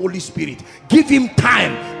walk with the Holy Spirit. Give him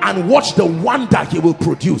time and watch the wonder he will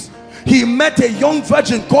produce. He met a young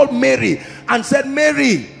virgin called Mary and said,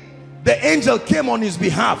 Mary, the angel came on his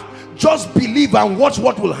behalf. Just believe and watch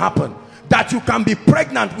what will happen. That you can be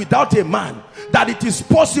pregnant without a man. That it is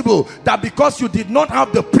possible that because you did not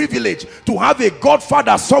have the privilege to have a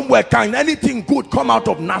godfather somewhere, can anything good come out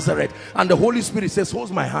of Nazareth? And the Holy Spirit says,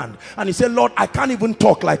 hold my hand. And he said, Lord, I can't even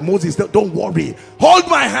talk like Moses. Don't worry. Hold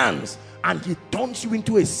my hands. And he turns you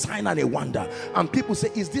into a sign and a wonder. And people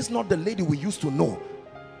say, is this not the lady we used to know?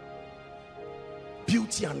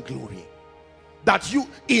 Beauty and glory. That you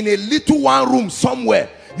in a little one room somewhere,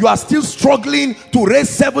 you are still struggling to raise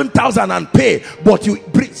 7,000 and pay, but you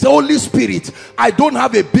bring the Holy Spirit. I don't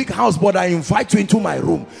have a big house, but I invite you into my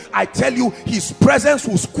room. I tell you, his presence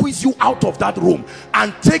will squeeze you out of that room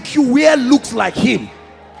and take you where looks like him.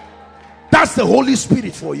 That's the Holy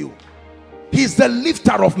Spirit for you. He's the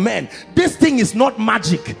lifter of men. This thing is not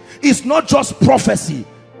magic. It's not just prophecy.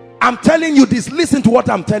 I'm telling you this. Listen to what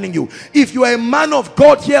I'm telling you. If you are a man of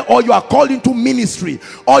God here, or you are called into ministry,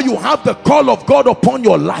 or you have the call of God upon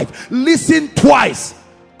your life, listen twice.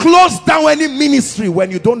 Close down any ministry when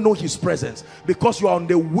you don't know his presence, because you are on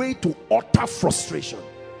the way to utter frustration.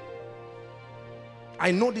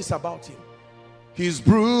 I know this about him. He's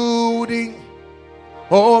brooding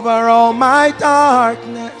over all my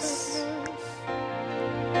darkness.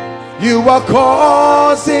 You are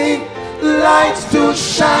causing lights to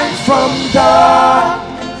shine from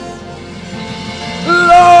darkness.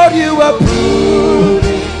 Lord, you are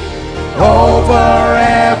brooding over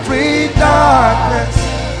every darkness.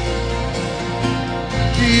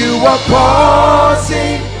 You are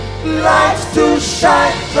causing lights to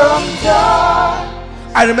shine from dark.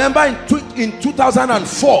 I remember in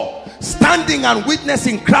 2004 standing and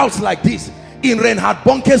witnessing crowds like this in Reinhard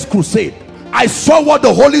Bonnke's crusade. I saw what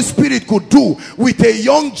the Holy Spirit could do with a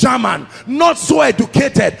young German, not so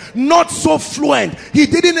educated, not so fluent. He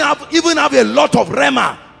didn't even have a lot of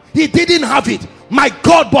rhema. He didn't have it. My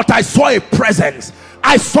God, but I saw a presence.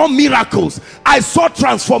 I saw miracles. I saw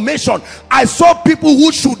transformation. I saw people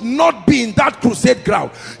who should not be in that crusade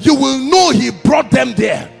ground. You will know he brought them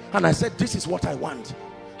there. And I said, this is what I want.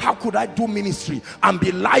 How could I do ministry and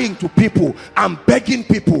be lying to people and begging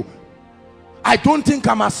people? I don't think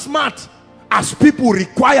I'm as smart as people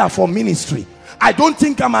require for ministry. I don't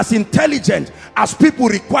think I'm as intelligent as people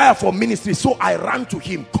require for ministry. So I ran to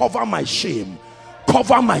him. Cover my shame.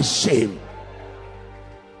 Cover my shame.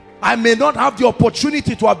 I may not have the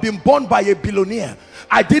opportunity to have been born by a billionaire.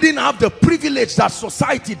 I didn't have the privilege that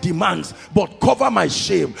society demands, but cover my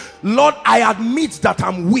shame. Lord, I admit that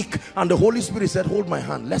I'm weak. And the Holy Spirit said, hold my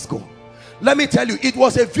hand, let's go. Let me tell you, it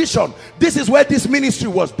was a vision. This is where this ministry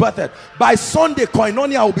was birthed. By Sunday,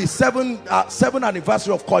 Koinonia will be 7th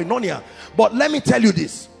anniversary of Koinonia. But let me tell you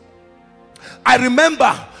this. I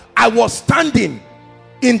remember I was standing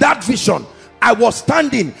in that vision. I was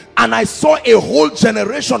standing and I saw a whole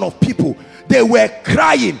generation of people. They were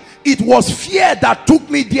crying. It was fear that took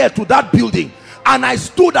me there to that building. And I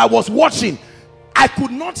stood, I was watching. I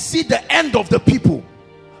could not see the end of the people.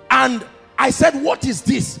 And I said, what is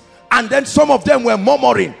this? And then some of them were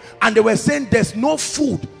murmuring and they were saying there's no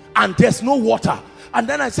food and there's no water. And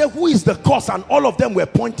then I said, who is the cause? And all of them were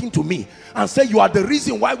pointing to me and said, you are the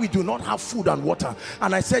reason why we do not have food and water.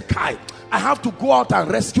 And I said, Kai, I have to go out and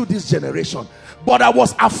rescue this generation. But I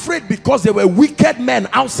was afraid because there were wicked men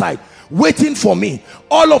outside waiting for me.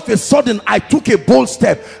 All of a sudden I took a bold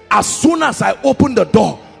step. As soon as I opened the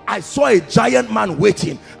door, I saw a giant man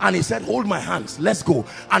waiting and he said, hold my hands, let's go.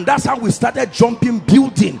 And that's how we started jumping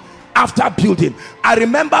building after building. I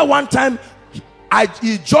remember one time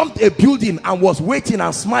he jumped a building and was waiting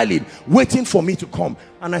and smiling, waiting for me to come.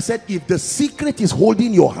 And I said, if the secret is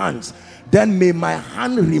holding your hands, then may my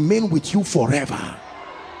hand remain with you forever.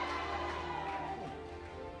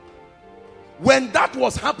 When that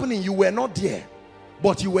was happening, you were not there,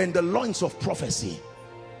 but you were in the loins of prophecy.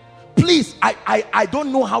 Please, I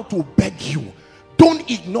don't know how to beg you. Don't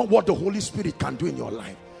ignore what the Holy Spirit can do in your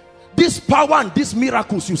life. This power and these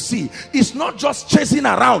miracles you see is not just chasing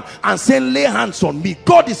around and saying, lay hands on me.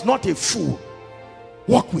 God is not a fool.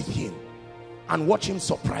 Walk with him and watch him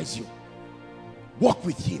surprise you. Walk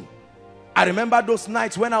with him. I remember those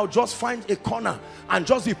nights when I would just find a corner and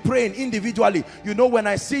just be praying individually. You know, when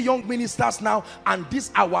I see young ministers now and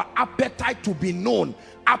this our appetite to be known,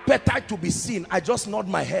 appetite to be seen, I just nod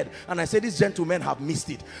my head and I say, these gentlemen have missed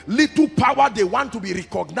it. Little power, they want to be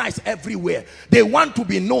recognized everywhere. They want to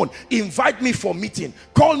be known. Invite me for meeting.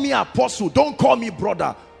 Call me apostle. Don't call me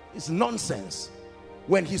brother. It's nonsense.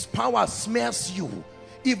 When his power smears you,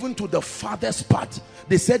 even to the farthest part,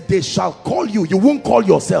 they said they shall call you. You won't call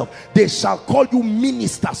yourself. They shall call you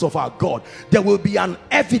ministers of our God. There will be an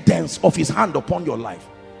evidence of his hand upon your life.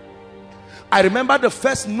 I remember the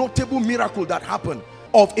first notable miracle that happened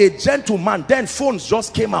of a gentleman. Then phones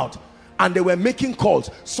just came out and they were making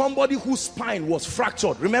calls. Somebody whose spine was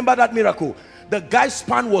fractured. Remember that miracle? The guy's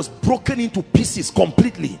spine was broken into pieces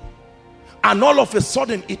completely. And all of a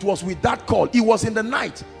sudden it was with that call. It was in the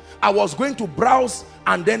night. I was going to browse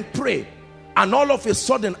and then pray. And all of a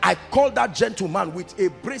sudden I called that gentleman with a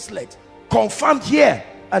bracelet confirmed here.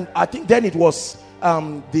 And I think then it was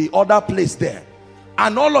the other place there.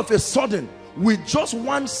 And all of a sudden, with just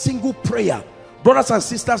one single prayer, brothers and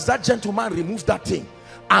sisters, that gentleman removed that thing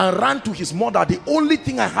and ran to his mother. The only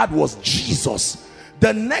thing I had was Jesus.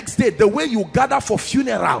 The next day, the way you gather for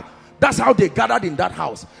funeral, that's how they gathered in that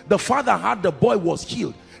house. The father had, the boy was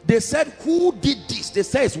healed. They said, who did this? They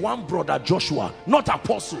said it's one brother, Joshua, not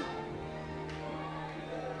apostle.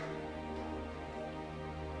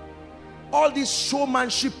 All these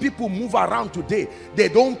showmanship people move around today. They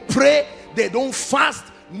don't pray, they don't fast,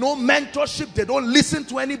 no mentorship, they don't listen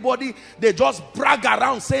to anybody. They just brag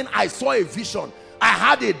around saying, I saw a vision, I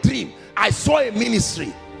had a dream, I saw a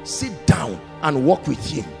ministry. Sit down and walk with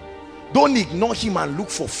him. Don't ignore him and look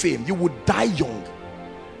for fame. You would die young.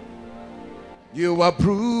 You are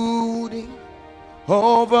brooding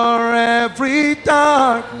over every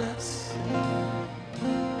darkness.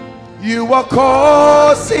 You are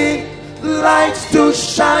causing lights to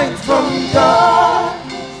shine from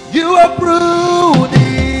darkness. You are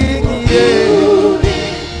brooding, yeah,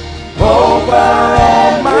 over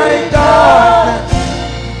all my darkness.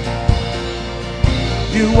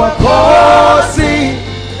 You are causing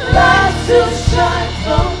lights to shine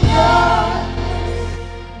from darkness.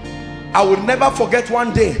 I will never forget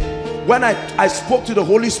one day when I spoke to the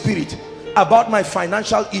Holy Spirit about my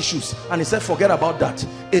financial issues, and he said, forget about that.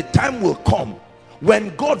 A time will come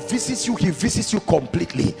when God visits you, he visits you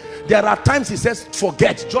completely. There are times he says,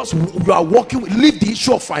 forget, just you are walking, leave the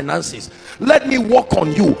issue of finances, let me work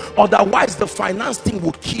on you, otherwise the finance thing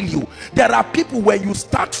will kill you. There are people, when you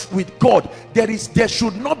start with God, there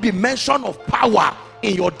should not be mention of power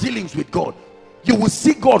in your dealings with God. You will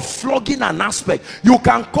see God flogging an aspect. You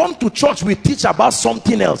can come to church, we teach about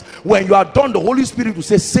something else. When you are done, the Holy Spirit will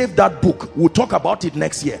say, save that book, we'll talk about it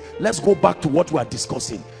next year. Let's go back to what we are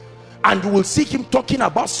discussing. And you will see him talking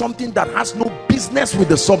about something that has no business with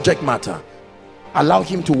the subject matter. Allow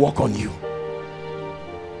him to work on you.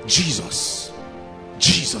 Jesus,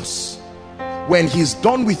 when he's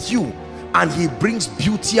done with you and he brings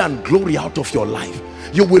beauty and glory out of your life,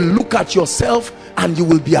 you will look at yourself and you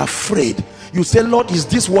will be afraid. You say, Lord, is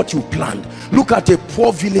this what you planned? Look at a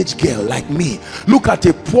poor village girl like me, look at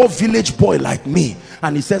a poor village boy like me.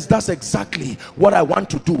 And he says, that's exactly what I want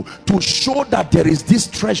to do, to show that there is this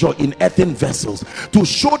treasure in earthen vessels, to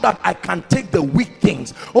show that I can take the weak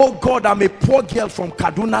things. Oh God, I'm a poor girl from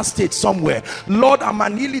Kaduna State somewhere. Lord, I'm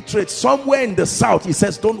an illiterate somewhere in the south. He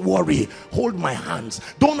says, don't worry, hold my hands.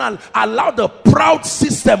 Don't allow the proud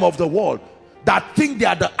system of the world that think they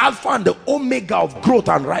are the alpha and the omega of growth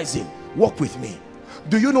and rising. Walk with me.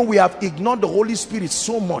 Do you know we have ignored the Holy Spirit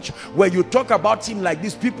so much? When you talk about him like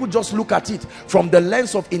this, people just look at it from the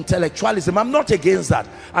lens of intellectualism. I'm not against that.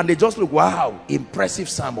 And they just look, wow, impressive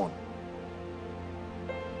sermon.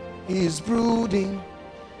 He's brooding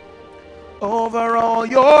over all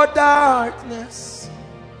your darkness.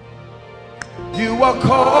 You are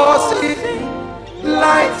causing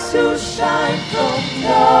lights to shine from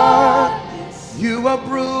darkness. You are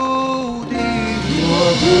brooding. You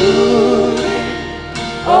are brooding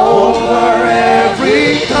over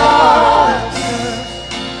every darkness.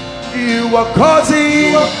 You are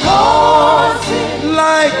causing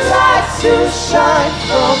lights to shine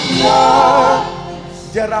from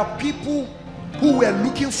darkness. There are people who were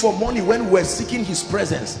looking for money when we were seeking his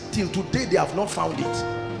presence. Till today they have not found it.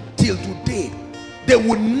 Till today they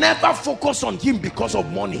would never focus on him because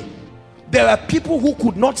of money. There are people who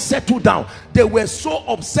could not settle down. They were so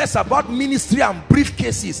obsessed about ministry and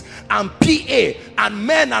briefcases and PA and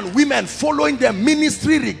men and women following their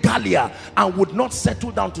ministry regalia, and would not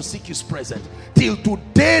settle down to seek his presence. Till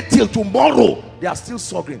today, till tomorrow, they are still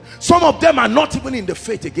struggling. Some of them are not even in the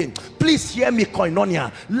faith again. Please hear me,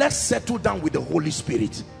 Koinonia. Let's settle down with the Holy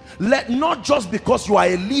Spirit. Not just because you are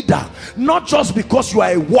a leader, not just because you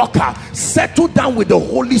are a worker, settle down with the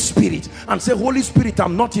Holy Spirit and say, Holy Spirit,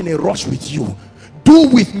 I'm not in a rush with you. Do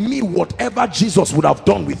with me whatever Jesus would have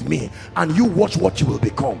done with me, and you watch what you will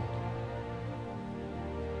become.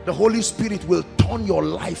 The Holy Spirit will turn your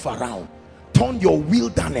life around, turn your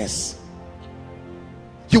wilderness.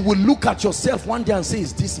 You will look at yourself one day and say,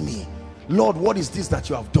 is this me? Lord, what is this that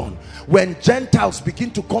you have done? When Gentiles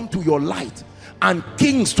begin to come to your light and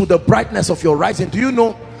kings to the brightness of your rising, do you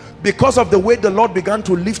know, because of the way the Lord began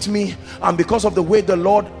to lift me, and because of the way the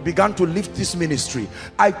Lord began to lift this ministry,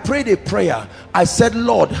 I prayed a prayer. I said,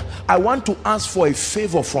 Lord, I want to ask for a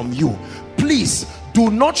favor from you. Please do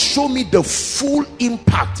not show me the full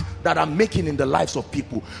impact that I'm making in the lives of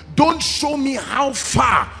people. Don't show me how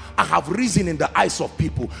far I have risen in the eyes of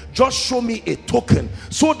people. Just show me a token,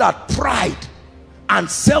 so that pride and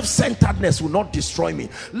self-centeredness will not destroy me.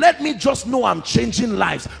 Let me just know I'm changing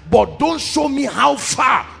lives, but don't show me how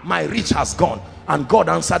far my reach has gone. And God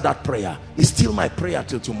answered that prayer. It's still my prayer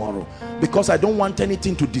till tomorrow, because I don't want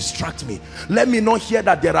anything to distract me. Let me not hear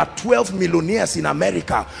that there are 12 millionaires in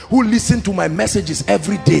America who listen to my messages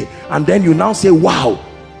every day, and then you now say, wow,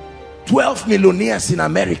 12 millionaires in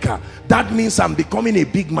America, that means I'm becoming a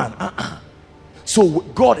big man. So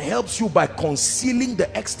God helps you by concealing the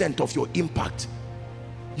extent of your impact.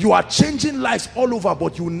 You are changing lives all over,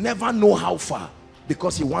 but you never know how far,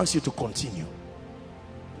 because he wants you to continue.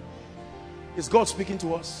 Is God speaking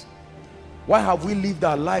to us? Why have we lived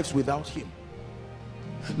our lives without him?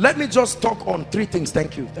 Let me just talk on three things.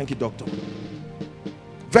 Thank you, doctor.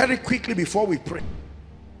 Very quickly before we pray.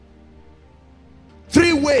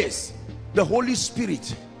 3 ways the Holy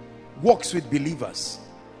Spirit works with believers.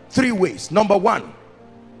 3 ways. Number 1,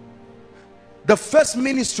 the first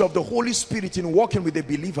ministry of the Holy Spirit in working with a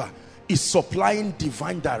believer is supplying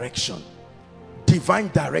divine direction. Divine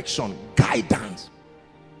direction, guidance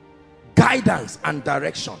and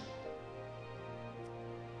direction.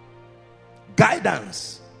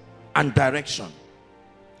 Guidance and direction.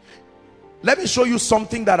 Let me show you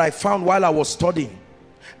something that I found while I was studying.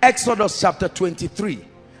 Exodus chapter 23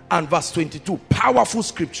 and verse 22. Powerful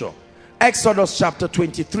scripture. Exodus chapter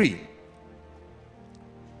 23.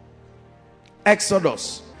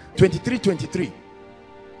 Exodus 23:23.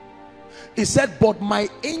 He said, but my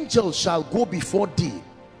angel shall go before thee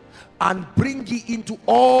and bring ye into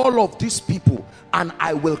all of these people, and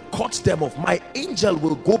I will cut them off. My angel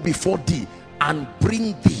will go before thee and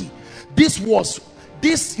bring thee.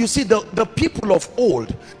 You see, the people of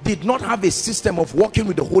old did not have a system of working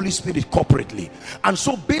with the Holy Spirit corporately, and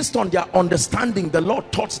so based on their understanding, the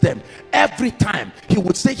Lord taught them. Every time he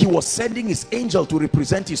would say he was sending his angel to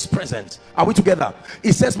represent his presence. Are we together?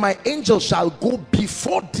 He says, my angel shall go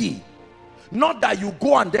before thee. Not that you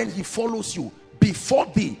go and then he follows you. Before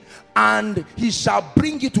thee, and he shall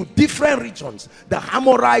bring you to different regions, the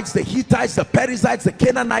Amorites, the Hittites, the Perizzites, the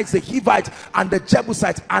Canaanites, the Hivites, and the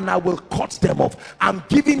Jebusites, and I will cut them off. I'm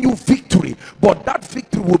giving you victory, but that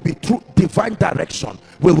victory will be through divine direction.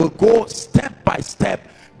 We will go step by step,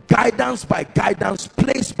 guidance by guidance,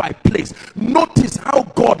 place by place. Notice how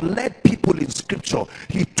God led people in scripture.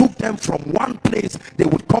 He took them from one place, they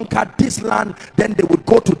would conquer this land, then they would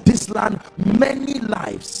go to this land. Many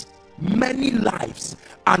lives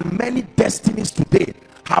and many destinies today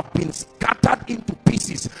have been scattered into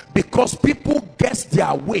pieces because people guess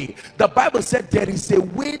their way. The Bible said there is a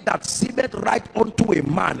way that seemeth right unto a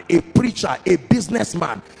man, a preacher, a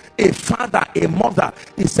businessman, a father, a mother.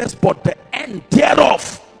 It says, but the end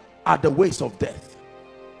thereof are the ways of death.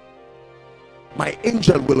 My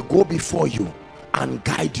angel will go before you and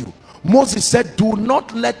guide you. Moses said, we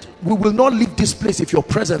will not leave this place if your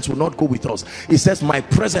presence will not go with us. He says, my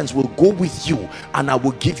presence will go with you and I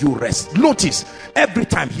will give you rest. Notice, every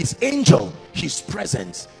time his angel, his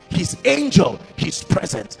presence, his angel, his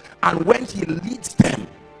presence. And when he leads them,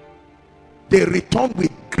 they return with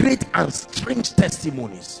great and strange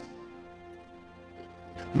testimonies.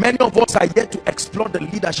 Many of us are yet to explore the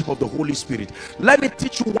leadership of the Holy Spirit. Let me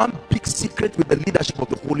teach you one big secret with the leadership of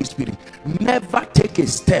the Holy Spirit. Never take a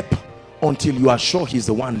step until you are sure he's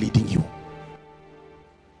the one leading you.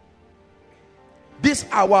 This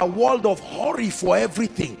our world of hurry for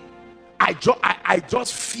everything. I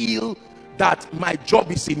just feel that my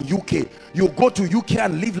job is in UK. You go to UK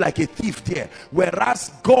and live like a thief there, whereas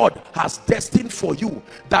God has destined for you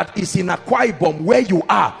that is in Akwa Ibom, where you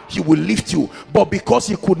are, he will lift you. But because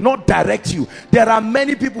he could not direct you, there are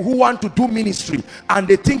many people who want to do ministry and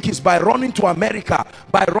they think it's by running to America,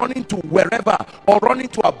 by running to wherever, or running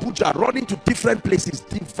to Abuja, running to different places.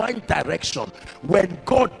 Divine direction. When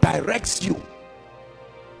God directs you,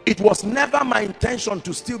 it was never my intention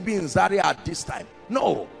to still be in Zaria at this time.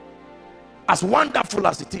 No. As wonderful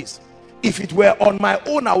as it is, if it were on my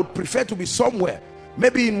own, I would prefer to be somewhere,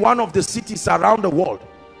 maybe in one of the cities around the world.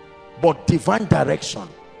 But divine direction,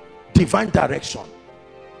 divine direction.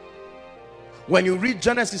 When you read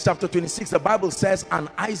Genesis chapter 26, the Bible says, and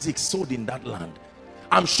Isaac sowed in that land.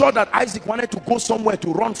 I'm sure that Isaac wanted to go somewhere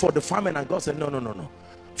to run for the famine, and God said, no.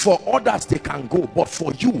 For others they can go, but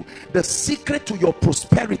for you, the secret to your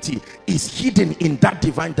prosperity is hidden in that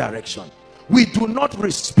divine direction. We do not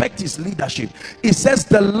respect his leadership. It says,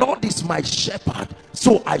 the Lord is my shepherd,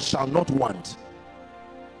 so I shall not want.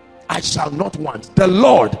 I shall not want. The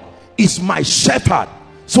Lord is my shepherd,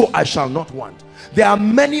 so I shall not want. There are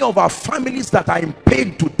many of our families that are in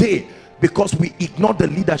pain today because we ignore the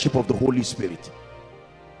leadership of the Holy Spirit.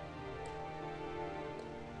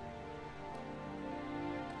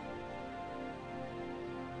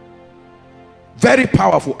 Very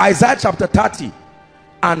powerful. Isaiah chapter 30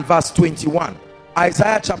 and verse 21.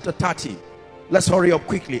 Isaiah chapter 30. Let's hurry up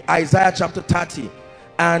quickly. Isaiah chapter 30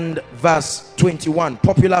 and verse 21.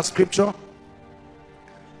 Popular scripture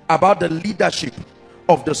about the leadership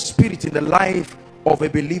of the Spirit in the life of a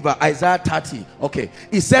believer. Isaiah 30. Okay.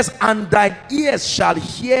 It says, and thine ears shall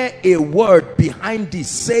hear a word behind thee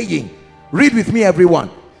saying, read with me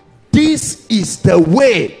everyone, this is the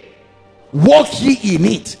way, walk ye in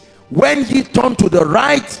it, when ye turn to the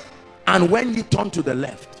right and when ye turn to the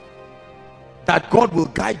left. That God will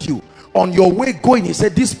guide you on your way going. He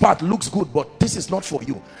said, this path looks good, but this is not for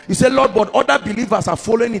you. He said, Lord, but other believers are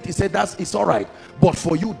following it. He said, it's all right, but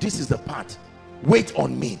for you, this is the path. Wait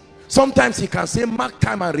on me. Sometimes he can say, mark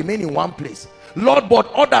time and remain in one place. Lord,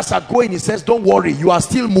 but others are going. He says, don't worry, you are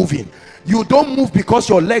still moving. You don't move because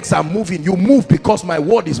your legs are moving. You move because my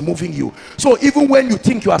word is moving you. So even when you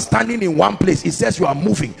think you are standing in one place, it says you are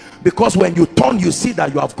moving, because when you turn, you see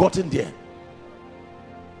that you have gotten there.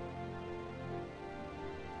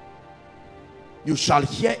 You shall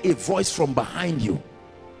hear a voice from behind you.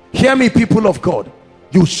 Hear me, people of God.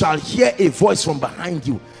 You shall hear a voice from behind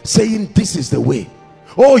you saying, this is the way.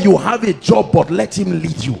 Oh, you have a job, but let him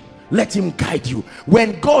lead you. Let him guide you.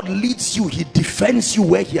 When God leads you, he defends you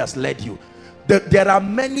where he has led you. There are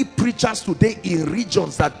many preachers today in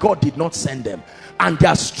regions that God did not send them, and they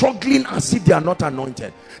are struggling as if they are not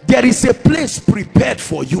anointed. There is a place prepared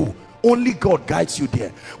for you. Only God guides you there.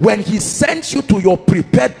 When he sends you to your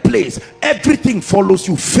prepared place, everything follows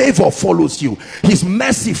you. Favor follows you. His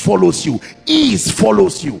mercy follows you. Ease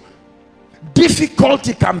follows you.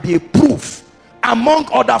 Difficulty can be a proof, among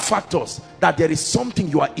other factors, that there is something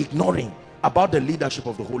you are ignoring about the leadership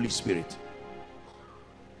of the Holy Spirit.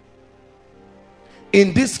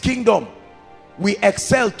 In this kingdom, we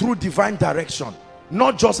excel through divine direction,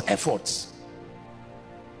 not just efforts.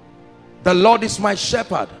 The Lord is my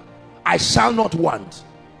shepherd, I shall not want.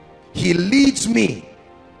 He leads me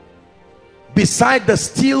beside the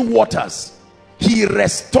still waters. He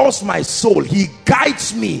restores my soul. He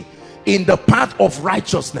guides me in the path of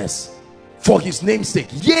righteousness for his name's sake.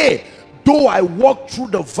 Yea, though I walk through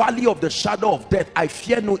the valley of the shadow of death, I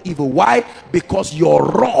fear no evil. Why? Because your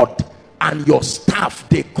rod and your staff,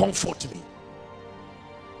 they comfort me.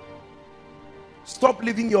 Stop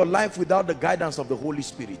living your life without the guidance of the Holy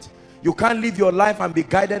Spirit. You can't live your life and be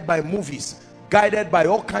guided by movies, guided by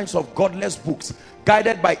all kinds of godless books,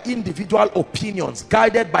 guided by individual opinions,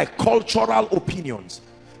 guided by cultural opinions.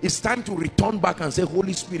 It's time to return back and say,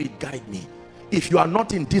 Holy Spirit, guide me. If you are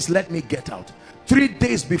not in this, let me get out. 3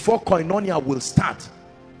 days before Koinonia will start,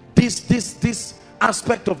 this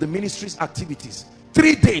aspect of the ministry's activities,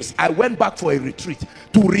 3 days, I went back for a retreat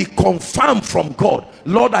to reconfirm from God,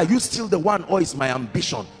 Lord, are you still the one, or is my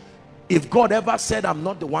ambition? If God ever said I'm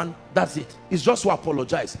not the one, that's it. It's just to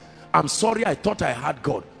apologize. I'm sorry, I thought I had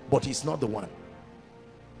God, but he's not the one.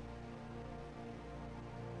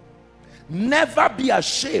 Never be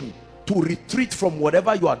ashamed to retreat from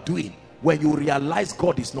whatever you are doing when you realize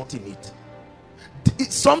God is not in it.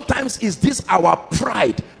 Sometimes is this our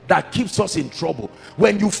pride that keeps us in trouble.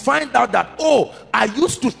 When you find out that, oh, I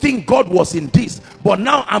used to think God was in this, but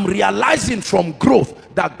now I'm realizing from growth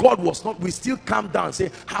that God was not, we still calm down and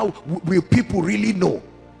say, how will people really know?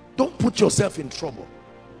 Don't put yourself in trouble.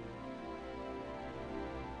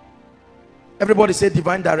 Everybody say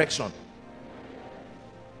divine direction.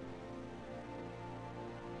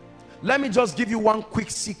 Let me just give you one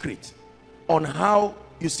quick secret on how,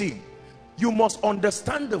 you see, you must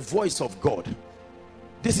understand the voice of God.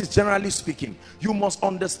 This is generally speaking. You must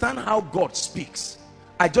understand how God speaks.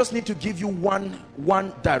 I just need to give you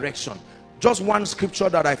one direction. Just one scripture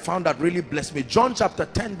that I found that really blessed me. John chapter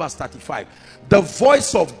 10 verse 35. The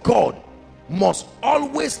voice of God must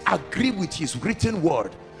always agree with his written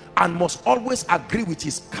word, and must always agree with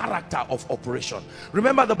his character of operation.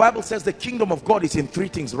 Remember, the Bible says the kingdom of God is in 3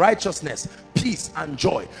 things: righteousness, peace, and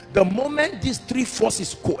joy. The moment these 3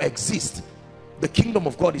 forces coexist, the kingdom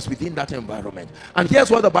of God is within that environment. And here's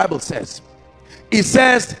what the Bible says. It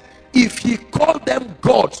says, if he called them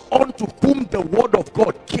gods unto whom the word of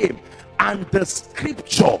God came, and the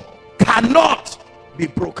scripture cannot be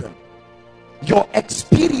broken. Your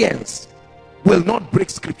experience will not break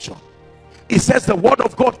scripture. It says the word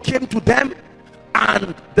of God came to them,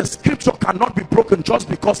 and the scripture cannot be broken just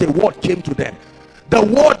because a word came to them. The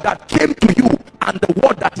word that came to you and the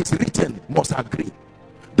word that is written must agree.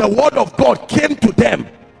 The word of God came to them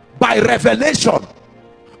by revelation,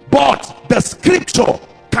 but the scripture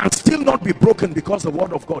can still not be broken because the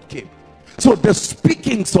word of God came. So the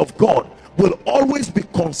speakings of God will always be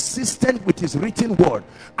consistent with his written word,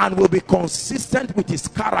 and will be consistent with his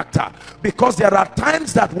character, because there are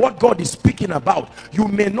times that what God is speaking about, you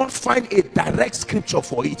may not find a direct scripture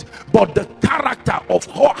for it, but the character of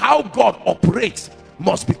how God operates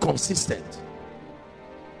must be consistent.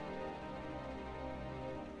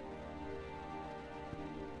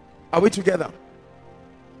 Are we together?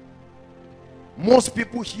 Most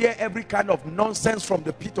people hear every kind of nonsense from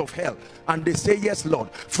the pit of hell and they say, yes, Lord.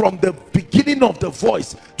 From the beginning of the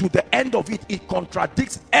voice to the end of it, it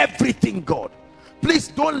contradicts everything, God. Please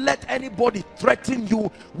don't let anybody threaten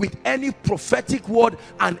you with any prophetic word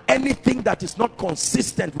and anything that is not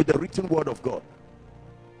consistent with the written word of God.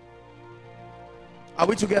 Are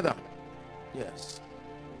we together? Yes.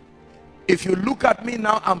 If you look at me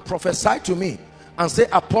now and prophesy to me and say,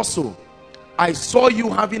 Apostle, I saw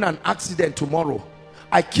you having an accident tomorrow.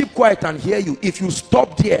 I keep quiet and hear you. If you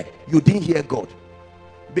stop there, you didn't hear God.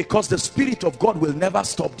 Because the Spirit of God will never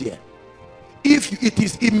stop there. If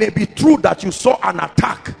it may be true that you saw an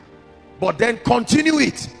attack, but then continue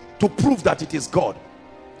it to prove that it is God.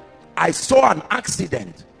 I saw an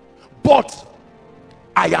accident, but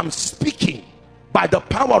I am speaking by the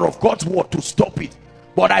power of God's word to stop it.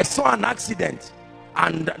 But I saw an accident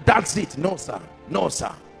and that's it. No, sir. No,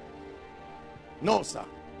 sir. No, sir.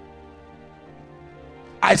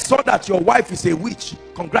 I saw that your wife is a witch.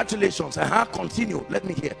 Congratulations. Continue. Let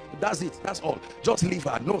me hear. That's it. That's all. Just leave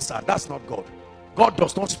her. No, sir. That's not God. God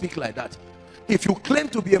does not speak like that. If you claim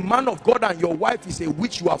to be a man of God and your wife is a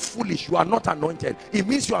witch, you are foolish. You are not anointed. It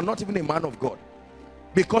means you are not even a man of God.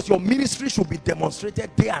 Because your ministry should be demonstrated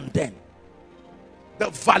there and then. The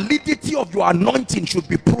validity of your anointing should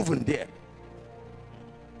be proven there.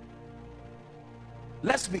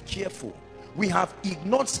 Let's be careful. We have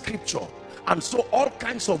ignored scripture, and so all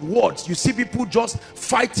kinds of words, you see people just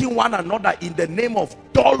fighting one another in the name of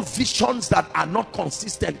dull visions that are not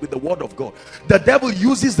consistent with the word of God. The devil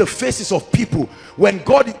uses the faces of people. When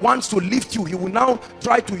God wants to lift you, he will now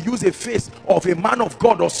try to use a face of a man of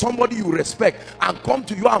God or somebody you respect and come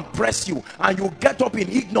to you and press you, and you get up in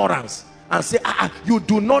ignorance and say, you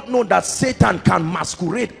do not know that Satan can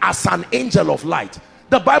masquerade as an angel of light.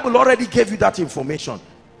 The Bible already gave you that information.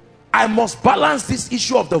 I must balance this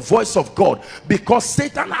issue of the voice of God, because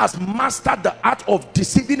Satan has mastered the art of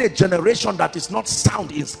deceiving a generation that is not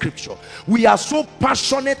sound in scripture. We are so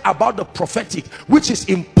passionate about the prophetic, which is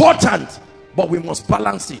important, but we must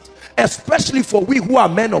balance it, especially for we who are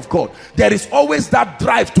men of God. There is always that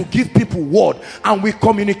drive to give people word, and we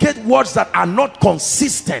communicate words that are not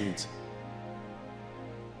consistent.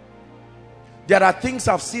 There are things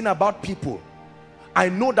I've seen about people. I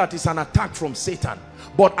know that it's an attack from Satan,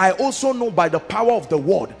 but I also know by the power of the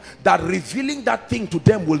word that revealing that thing to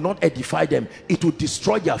them will not edify them. It will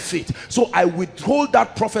destroy their faith. So I withhold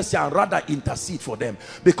that prophecy and rather intercede for them,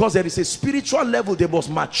 because there is a spiritual level they must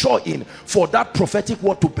mature in for that prophetic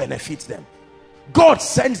word to benefit them. God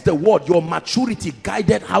sends the word, your maturity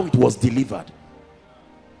guided how it was delivered.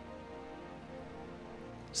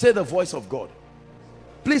 Say the voice of God.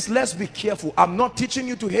 Please, let's be careful. I'm not teaching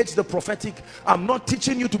you to hate the prophetic. I'm not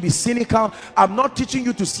teaching you to be cynical. I'm not teaching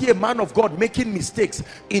you to see a man of God making mistakes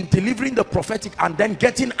in delivering the prophetic and then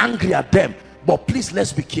getting angry at them. But please,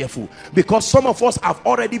 let's be careful, because some of us have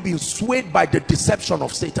already been swayed by the deception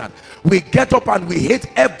of Satan. We get up and we hate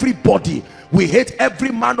everybody. We hate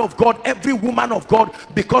every man of God, every woman of God,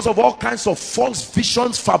 because of all kinds of false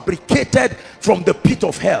visions fabricated from the pit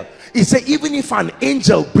of hell. He said, even if an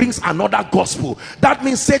angel brings another gospel, that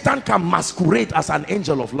means Satan can masquerade as an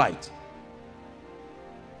angel of light.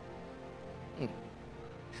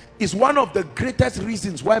 It's one of the greatest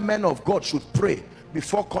reasons why men of God should pray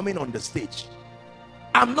before coming on the stage.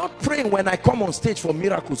 I'm not praying when I come on stage for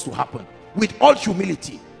miracles to happen. With all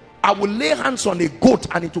humility, I will lay hands on a goat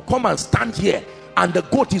and it will come and stand here, and the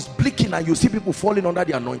goat is blinking and you see people falling under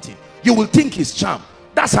the anointing. You will think it's charm.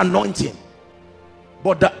 That's anointing.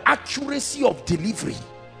 But the accuracy of delivery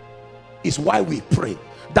is why we pray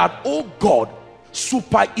that, oh God,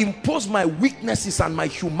 superimpose my weaknesses and my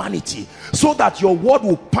humanity, so that your word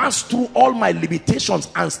will pass through all my limitations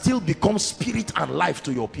and still become spirit and life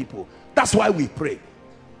to your people. That's why we pray.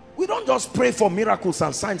 We don't just pray for miracles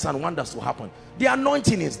and signs and wonders to happen. The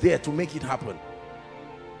anointing is there to make it happen.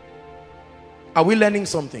 Are we learning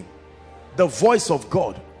something? The voice of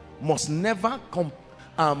God must never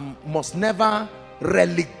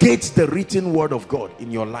relegate the written word of God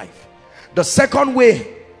in your life. The second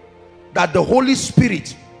way that the Holy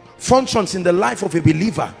Spirit functions in the life of a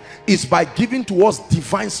believer is by giving to us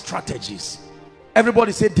divine strategies.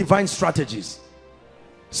 Everybody say divine strategies.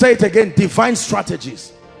 Say it again, divine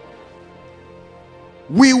strategies.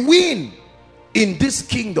 We win in this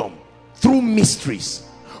kingdom through mysteries,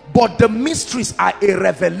 but the mysteries are a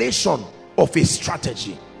revelation of a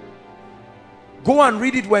strategy. Go and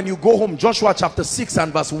read it when you go home. Joshua chapter 6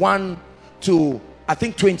 and verse 1 to I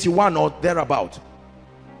think 21 or thereabout.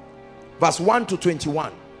 Verse 1 to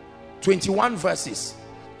 21. 21 verses.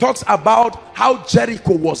 Talks about how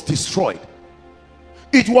Jericho was destroyed.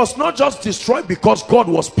 It was not just destroyed because God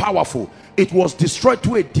was powerful. It was destroyed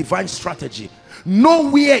through a divine strategy.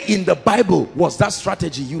 Nowhere in the Bible was that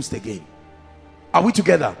strategy used again. Are we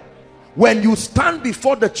together? When you stand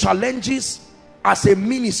before the challenges as a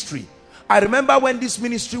ministry, I remember when this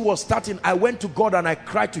ministry was starting, I went to God and I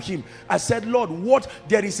cried to him. I said, Lord,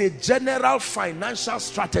 there is a general financial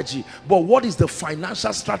strategy, but what is the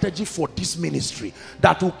financial strategy for this ministry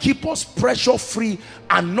that will keep us pressure free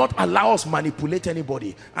and not allow us manipulate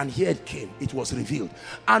anybody? And here it came. It was revealed.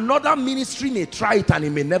 Another ministry may try it and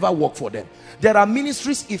it may never work for them. There are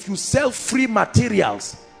ministries, if you sell free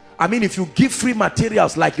materials, if you give free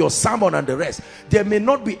materials like your sermon and the rest, there may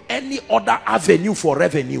not be any other avenue for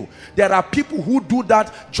revenue. There are people who do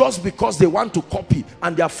that just because they want to copy,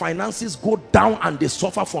 and their finances go down and they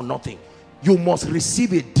suffer for nothing. You must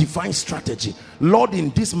receive a divine strategy. Lord,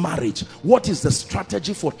 in this marriage, what is the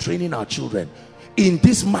strategy for training our children? In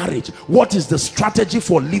this marriage, what is the strategy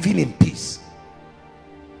for living in peace?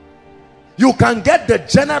 You can get the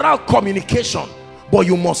general communication, but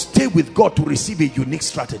you must stay with God to receive a unique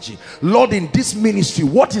strategy. Lord, in this ministry,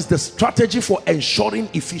 what is the strategy for ensuring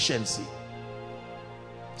efficiency?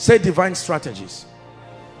 Say divine strategies.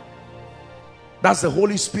 That's the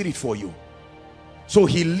Holy Spirit for you. So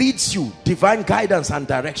he leads you, divine guidance and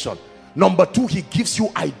direction. Number two, he gives you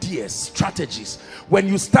ideas, strategies. When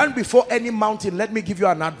you stand before any mountain, let me give you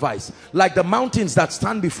an advice. Like the mountains that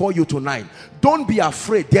stand before you tonight, don't be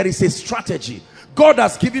afraid. There is a strategy. God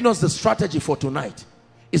has given us the strategy for tonight.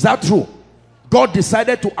 Is that true? God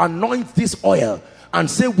decided to anoint this oil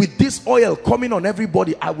and say, with this oil coming on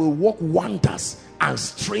everybody, I will work wonders and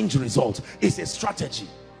strange results. It's a strategy.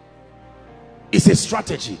 It's a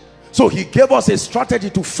strategy. So he gave us a strategy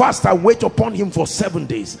to fast and wait upon him for 7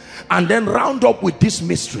 days and then round up with this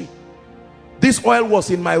mystery. This oil was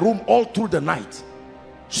in my room all through the night,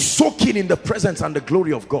 soaking in the presence and the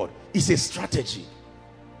glory of God. It's a strategy.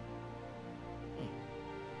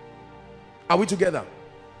 Are we together?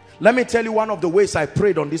 Let me tell you one of the ways I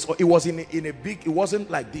prayed on this. It was in a big, it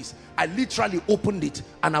wasn't like this. I literally opened it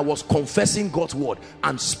and I was confessing God's word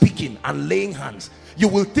and speaking and laying hands. You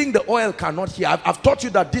will think the oil cannot hear. I've taught you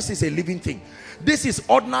that this is a living thing. This is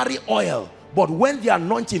ordinary oil, but when the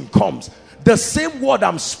anointing comes, the same word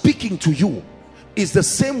I'm speaking to you is the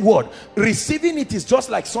same word. Receiving it is just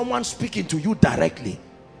like someone speaking to you directly.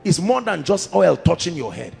 It's more than just oil touching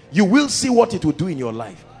your head. You will see what it will do in your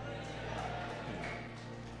life.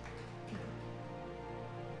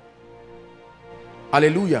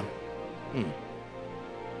 Hallelujah.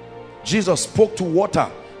 Jesus spoke to water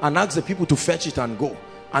and asked the people to fetch it and go,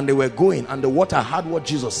 and they were going, and the water heard what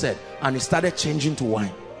Jesus said and it started changing to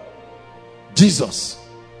wine. Jesus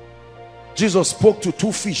spoke to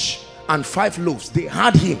 2 fish and 5 loaves. They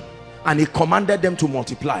heard him and he commanded them to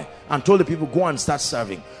multiply and told the people, go and start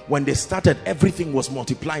serving. When they started, everything was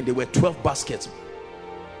multiplying. There were 12 baskets.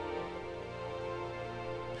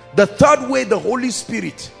 The third way the Holy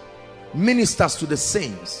Spirit ministers to the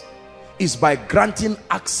saints is by granting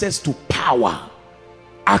access to power,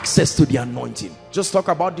 access to the anointing. Just talk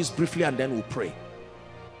about this briefly and then we'll pray.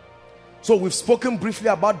 So we've spoken briefly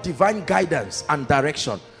about divine guidance and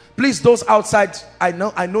direction. Please, those outside, I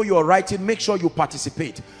know you're writing, make sure you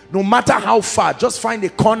participate. No matter how far, just find a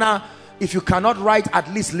corner. If you cannot write,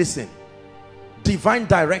 at least listen. Divine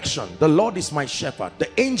direction. The Lord is my shepherd.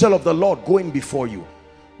 The angel of the Lord going before you.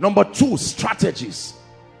 Number 2, strategies.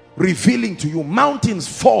 Revealing to you. Mountains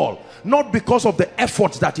fall not because of the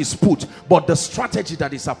effort that is put, but the strategy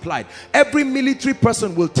that is applied. Every military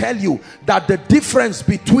person will tell you that the difference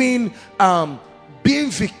between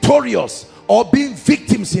being victorious or being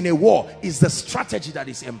victims in a war is the strategy that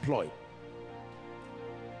is employed.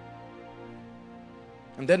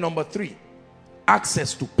 And then number 3,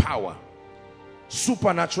 access to power,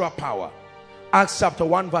 supernatural power. Acts chapter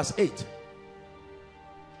 1 verse 8.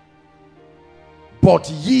 But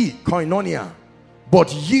ye, koinonia,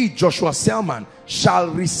 but ye, Joshua Selman, shall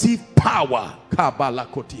receive power.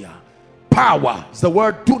 Kabalakotia. Power is the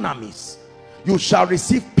word dunamis. You shall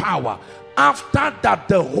receive power after that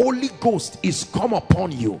the Holy Ghost is come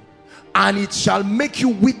upon you, and it shall make you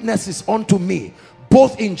witnesses unto me,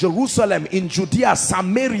 both in Jerusalem, in Judea,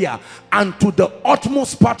 Samaria, and to the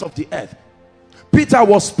utmost part of the earth. Peter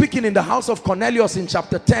was speaking in the house of Cornelius in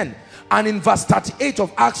chapter 10. And in verse 38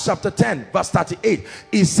 of Acts chapter 10, verse 38,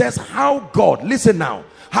 it says how God, listen now,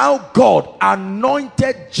 how God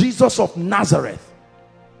anointed Jesus of Nazareth,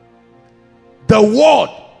 the word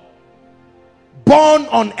born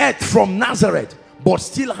on earth from Nazareth, but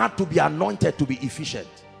still had to be anointed to be efficient.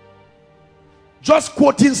 Just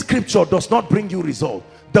quoting scripture does not bring you result.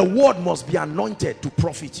 The word must be anointed to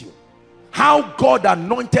profit you. how God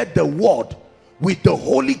anointed the word with the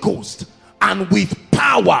Holy Ghost and with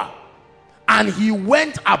power, and he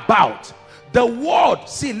went about. The word,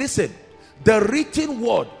 see, listen, the written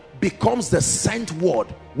word becomes the sent word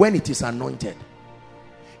when it is anointed.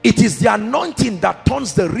 It is the anointing that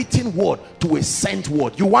turns the written word to a sent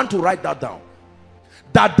word. You want to write that down,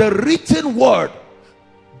 that the written word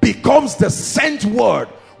becomes the sent word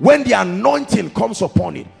when the anointing comes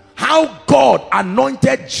upon it. How God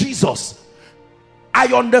anointed Jesus. I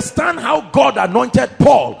understand how God anointed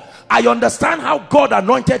Paul. I understand how God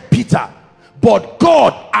anointed Peter. But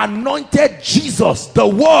God anointed Jesus, the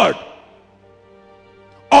word.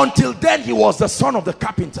 Until then he was the son of the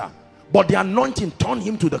carpenter, but the anointing turned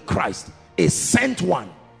him to the Christ, a sent one.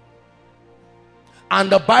 And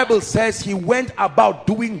the Bible says he went about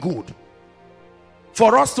doing good.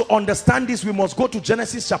 For us to understand this, we must go to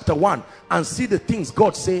Genesis chapter 1 and see the things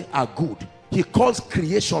God say are good. He calls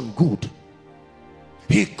creation good.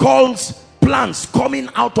 He calls plants coming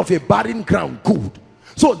out of a barren ground good.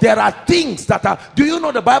 So there are things that are, do you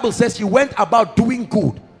know the Bible says he went about doing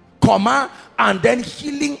good, comma, and then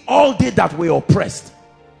healing all they that were oppressed.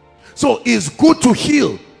 So it's good to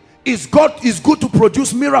heal. It's good to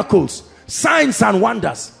produce miracles, signs and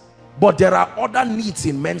wonders. But there are other needs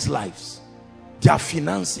in men's lives. Their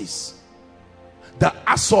finances, the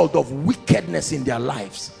assault of wickedness in their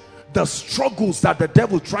lives, the struggles that the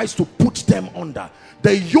devil tries to put them under,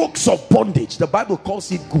 the yokes of bondage. The Bible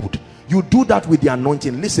calls it good. You do that with the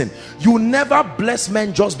anointing. Listen, you never bless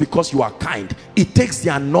men just because you are kind. It takes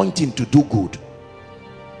the anointing to do good.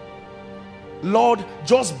 Lord,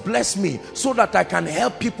 just bless me so that I can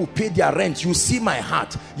help people pay their rent. You see my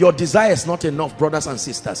heart. Your desire is not enough, brothers and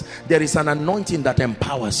sisters. There is an anointing that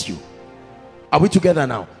empowers you. Are we together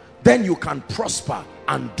now? Then you can prosper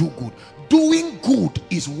and do good. Doing good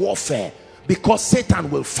is warfare, because Satan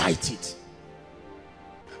will fight it.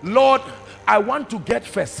 Lord, I want to get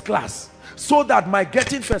first class, so that my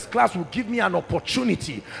getting first class will give me an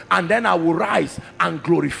opportunity, and then I will rise and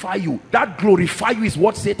glorify you. That glorify you is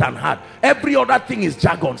what Satan had. Every other thing is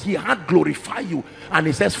jargons. He had glorify you, and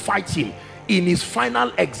he says fight him. In his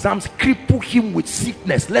final exams, cripple him with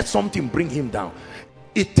sickness. Let something bring him down.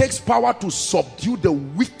 It takes power to subdue the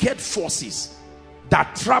wicked forces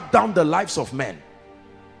that trap down the lives of men.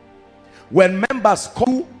 When members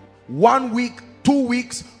come 1 week, 2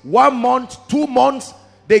 weeks, 1 month, 2 months,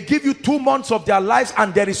 they give you 2 months of their lives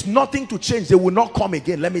and there is nothing to change, they will not come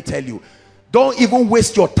again. Let me tell you, don't even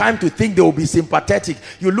waste your time to think they will be sympathetic.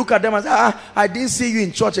 You look at them and say, I didn't see you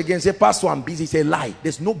in church again. Say, Pastor, I'm busy. Say, lie.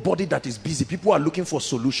 There's nobody that is busy. People are looking for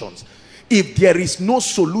solutions. If there is no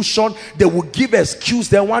solution, they will give excuse.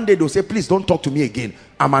 Then one day they'll say, please don't talk to me again.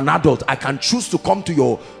 I'm an adult. I can choose to come to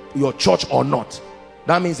your church or not.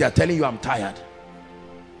 That means they're telling you I'm tired.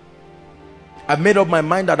 I've made up my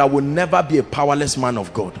mind that I will never be a powerless man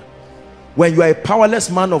of God. When you are a powerless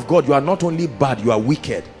man of God, you are not only bad, you are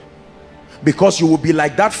wicked. Because you will be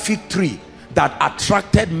like that fig tree that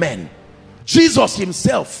attracted men. Jesus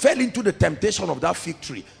himself fell into the temptation of that fig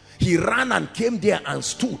tree. He ran and came there and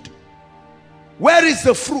stood. Where is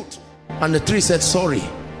the fruit? And the tree said, sorry.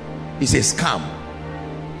 He says, come.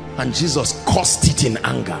 And Jesus cursed it in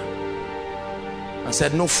anger and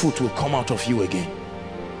said, no fruit will come out of you again.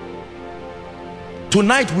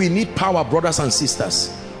 Tonight we need power, brothers and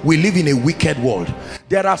sisters. We live in a wicked world.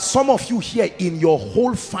 There are some of you here in your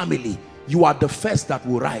whole family. You are the first that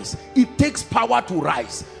will rise. It takes power to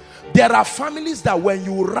rise. There are families that when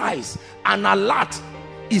you rise, an alert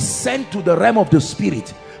is sent to the realm of the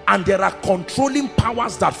spirit. And there are controlling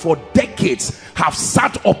powers that for decades have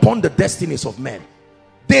sat upon the destinies of men.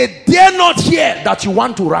 They dare not hear that you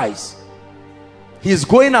want to rise. He's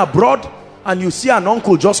going abroad and you see an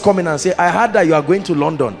uncle just come in and say, I heard that you are going to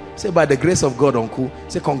London. Say, by the grace of God, uncle.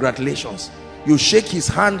 Say, congratulations. You shake his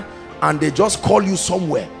hand and they just call you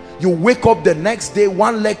somewhere. You wake up the next day,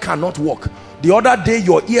 one leg cannot walk. The other day,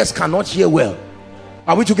 your ears cannot hear well.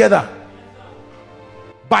 Are we together?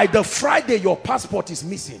 By the Friday, your passport is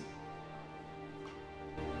missing.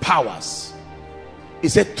 Powers. He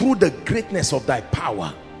said, through the greatness of thy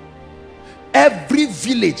power. Every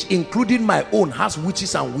village, including my own, has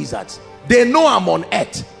witches and wizards. They know I'm on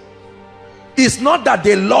earth. It's not that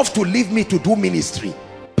they love to leave me to do ministry.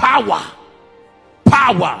 Power.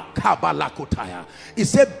 Power. Kabalakotaya. He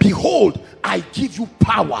said, behold, I give you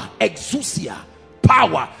power. Exousia.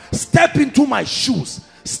 Power. Step into my shoes.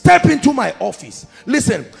 Step into my office.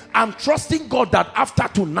 Listen, I'm trusting God that after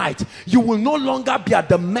tonight, you will no longer be at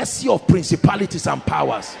the mercy of principalities and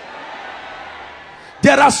powers.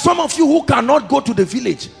 There are some of you who cannot go to the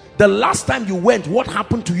village. The last time you went, what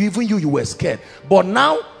happened to you? Even you were scared. But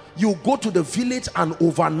now, you go to the village and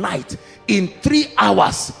overnight, in 3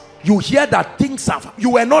 hours, you hear that things have,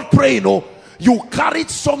 you were not praying, oh, you carried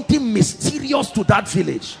something mysterious to that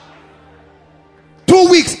village. 2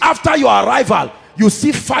 weeks after your arrival, you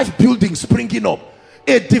see 5 buildings springing up.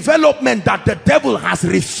 A development that the devil has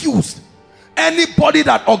refused. Anybody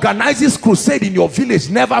that organizes crusade in your village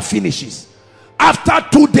never finishes. After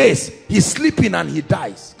 2 days, he's sleeping and he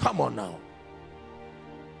dies. Come on now.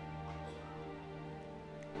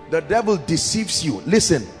 The devil deceives you.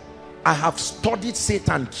 Listen, I have studied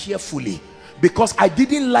Satan carefully because I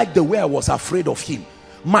didn't like the way I was afraid of him.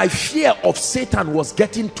 My fear of Satan was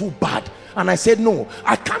getting too bad. And I said, no,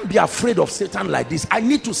 I can't be afraid of Satan like this. I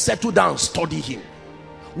need to settle down and study him.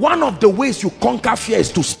 One of the ways you conquer fear is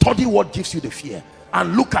to study what gives you the fear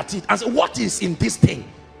and look at it and say, what is in this thing?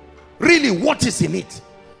 Really, what is in it?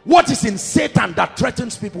 What is in Satan that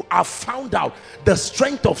threatens people? I've found out the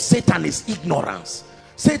strength of Satan is ignorance.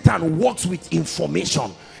 Satan works with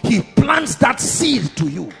information. He plants that seed to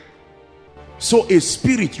you. So a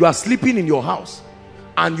spirit, you are sleeping in your house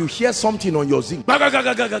and you hear something on your zinc.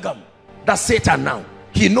 That's Satan now.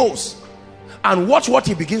 He knows. And watch what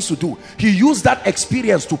he begins to do. He used that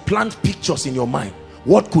experience to plant pictures in your mind.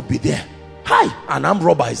 What could be there? Hi, an armed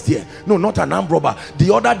robber is there. No, not an armed robber.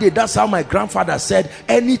 The other day, that's how my grandfather said,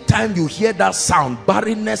 anytime you hear that sound,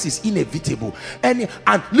 barrenness is inevitable. And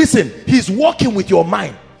listen, he's working with your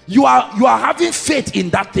mind. You are having faith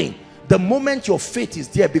in that thing. The moment your faith is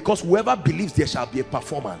there, because whoever believes there shall be a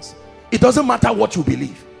performance. It doesn't matter what you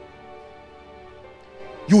believe.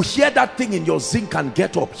 You hear that thing in your zinc and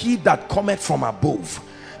get up. He that cometh from above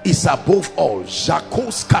is above all. Let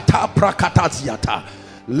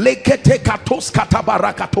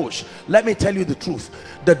me tell you the truth.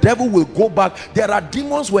 The devil will go back. There are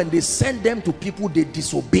demons, when they send them to people, they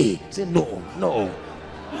disobey. Say no, no,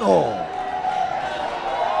 no.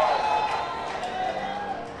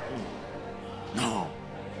 No.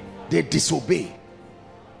 They disobey.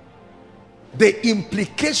 The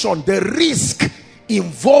implication, the risk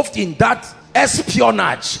involved in that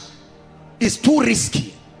espionage is too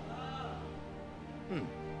risky.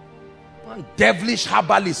 One devilish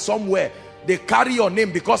herbalist somewhere, they carry your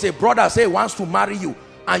name because a brother say wants to marry you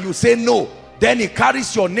and you say no. Then he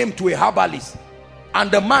carries your name to a herbalist and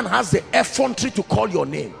the man has the effrontery to call your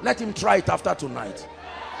name. Let him try it after tonight.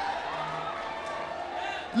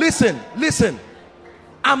 Listen, listen,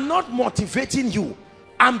 I'm not motivating you.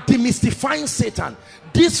 I'm demystifying Satan.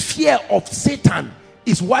 This fear of Satan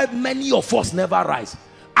is why many of us never rise.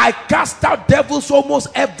 I cast out devils almost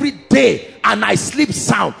every day and I sleep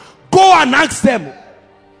sound. Go and ask them.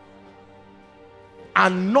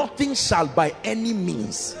 And nothing shall by any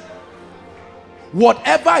means.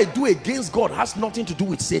 Whatever I do against God has nothing to do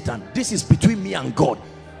with Satan. This is between me and God.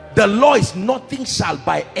 The law is nothing shall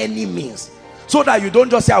by any means. So that you don't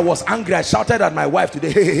just say, I was angry, I shouted at my wife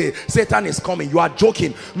today. Hey, hey, hey, Satan is coming. You are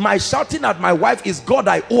joking. My shouting at my wife is God,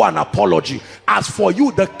 I owe an apology. As for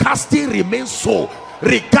you, the casting remains so,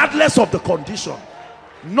 regardless of the condition.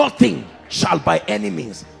 Nothing shall by any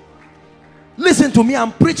means. Listen to me,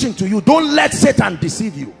 I'm preaching to you. Don't let Satan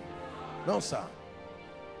deceive you. No, sir.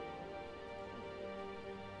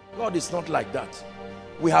 God is not like that.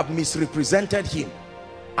 We have misrepresented him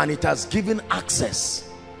and it has given access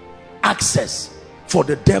for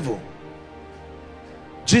the devil.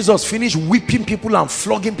 Jesus finished whipping people and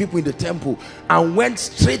flogging people in the temple and went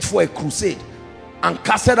straight for a crusade and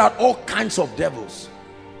casted out all kinds of devils.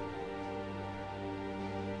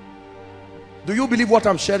 Do you believe what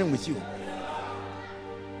I'm sharing with you?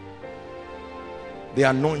 The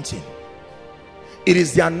anointing. It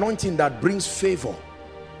is the anointing that brings favor.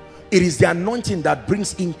 It is the anointing that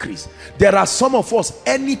brings increase. There are some of us,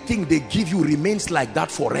 anything they give you remains like that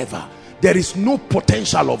forever. There is no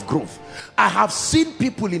potential of growth. I have seen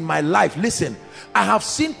people in my life, listen, I have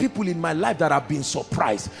seen people in my life that have been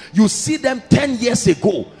surprised. You see them 10 years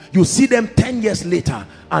ago, you see them 10 years later,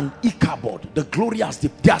 and Ichabod, the glorious,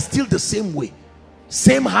 they are still the same way.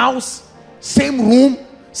 Same house, same room,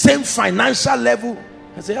 same financial level.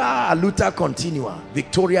 I say, Luta continua,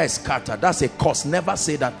 Victoria is scattered. That's a curse. Never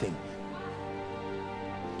say that thing.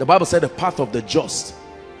 The Bible said the path of the just.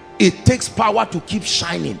 It takes power to keep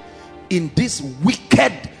shining in this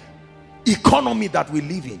wicked economy that we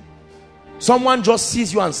live in. Someone just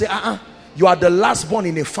sees you and say, you are the last born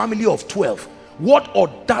in a family of 12. What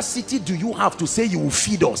audacity do you have to say you will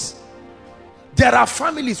feed us? There are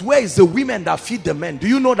families where it's the women that feed the men. Do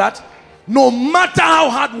you know that? No matter how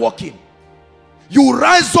hardworking, you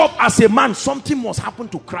rise up as a man, something must happen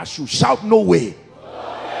to crush you. Shout, no way.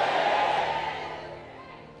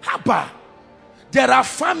 Haba. There are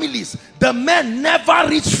families, the men never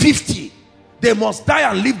reach 50. They must die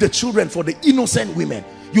and leave the children for the innocent women.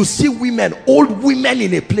 You see women, old women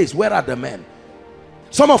in a place. Where are the men?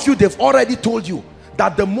 Some of you, they've already told you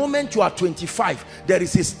that the moment you are 25, there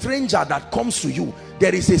is a stranger that comes to you.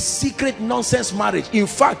 There is a secret nonsense marriage. In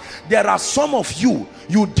fact, there are some of you,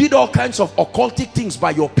 you did all kinds of occultic things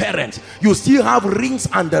by your parents. You still have rings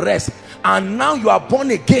and the rest. And now you are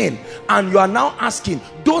born again and you are now asking,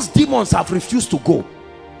 those demons have refused to go.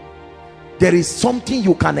 There is something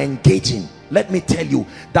you can engage in, let me tell you,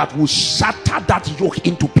 that will shatter that yoke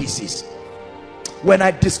into pieces. When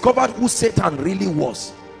I discovered who Satan really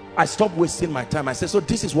was, I stopped wasting my time. I said, so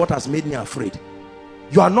this is what has made me afraid.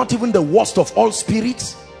 You are not even the worst of all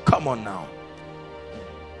spirits. Come on now.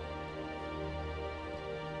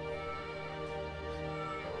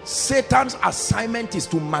 Satan's assignment is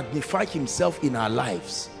to magnify himself in our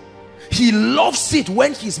lives. He loves it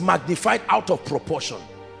when he's magnified out of proportion.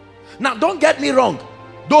 Now, don't get me wrong.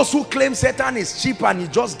 Those who claim Satan is cheap and he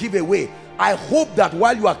just give away, I hope that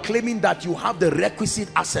while you are claiming that, you have the requisite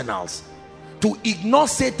arsenals to ignore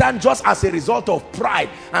Satan just as a result of pride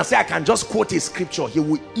and say, I can just quote a scripture. He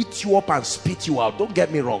will eat you up and spit you out. Don't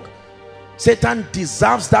get me wrong. Satan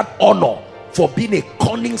deserves that honor for being a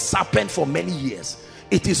cunning serpent for many years.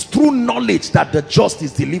 It is through knowledge that the just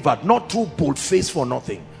is delivered, not through bold face for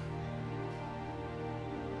nothing.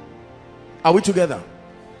 Are we together?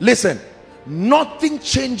 Listen, nothing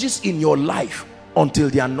changes in your life until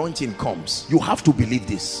the anointing comes. You have to believe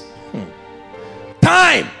this.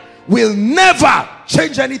 Time will never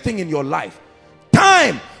change anything in your life.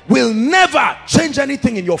 Time will never change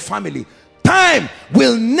anything in your family. Time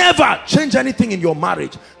will never change anything in your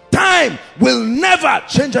marriage. Time will never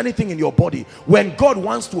change anything in your body. When God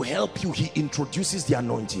wants to help you, he introduces the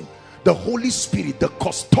anointing. The Holy Spirit, the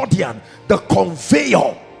custodian, the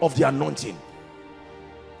conveyor of the anointing.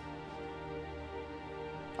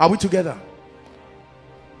 Are we together?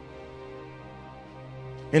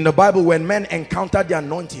 In the Bible, when men encountered the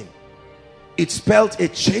anointing, it spelled a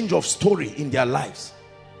change of story in their lives.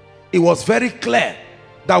 It was very clear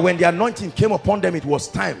that when the anointing came upon them, it was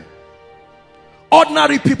time.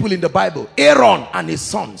 Ordinary people in the Bible, Aaron and his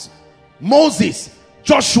sons, Moses,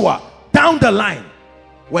 Joshua, down the line,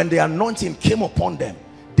 when the anointing came upon them,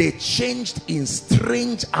 they changed in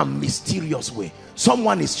strange and mysterious way.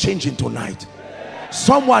 Someone is changing tonight.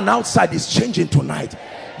 Someone outside is changing tonight.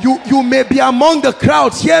 You may be among the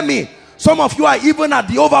crowds, hear me. Some of you are even at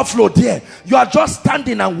the overflow there. You are just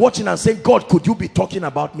standing and watching and saying, God, could you be talking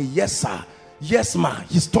about me? Yes, sir. Yes, ma.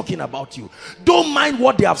 He's talking about you. Don't mind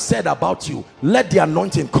what they have said about you. Let the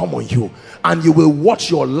anointing come on you, and you will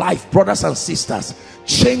watch your life, brothers and sisters,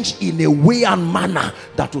 change in a way and manner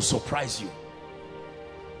that will surprise you.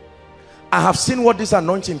 I have seen what this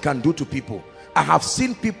anointing can do to people. I have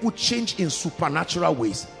seen people change in supernatural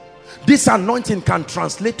ways. This anointing can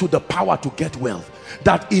translate to the power to get wealth.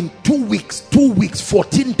 That in 2 weeks,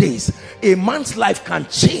 14 days, a man's life can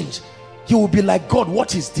change. He will be like, God,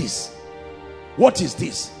 what is this? What is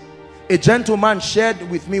this? A gentleman shared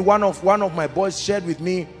with me, one of my boys shared with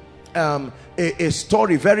me a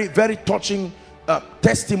story, very, very touching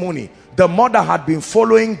testimony. The mother had been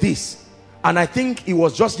following this, and I think it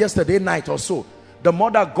was just yesterday night or so. The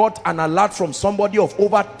mother got an alert from somebody of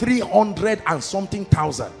over 300 and something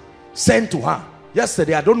thousand sent to her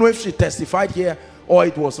yesterday. I don't know if she testified here or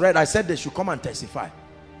it was read. I said they should come and testify.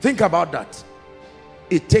 Think about that.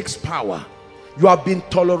 It takes power. You have been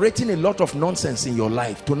tolerating a lot of nonsense in your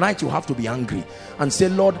life. Tonight you have to be angry and say,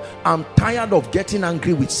 Lord, I'm tired of getting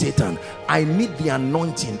angry with Satan. I need the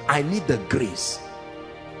anointing. I need the grace.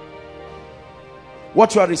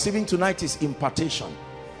 What you are receiving tonight is impartation.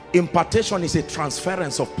 Impartation is a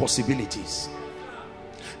transference of possibilities.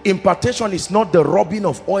 Impartation is not the rubbing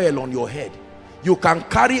of oil on your head. You can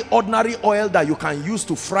carry ordinary oil that you can use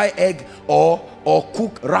to fry egg or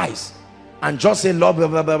cook rice, and just say blah, blah,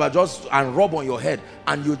 blah, blah, just and rub on your head,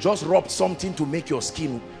 and you just rub something to make your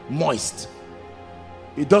skin moist.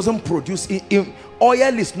 It doesn't produce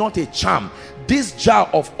oil is not a charm. This jar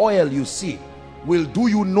of oil you see will do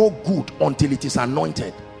you no good until it is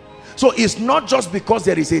anointed. So it's not just because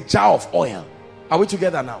there is a jar of oil. Are we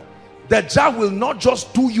together now? The jar will not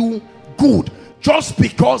just do you good just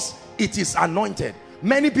because it is anointed.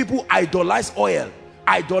 Many people idolize oil,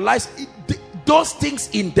 idolize it. Those things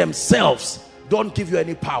in themselves don't give you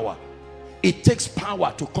any power. It takes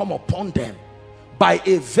power to come upon them by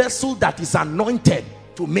a vessel that is anointed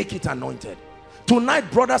to make it anointed. Tonight,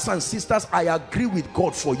 brothers and sisters, I agree with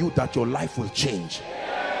God for you that your life will change.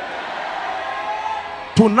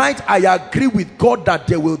 Tonight, I agree with God that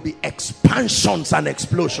there will be expansions and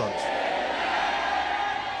explosions.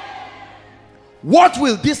 What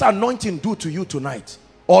will this anointing do to you tonight,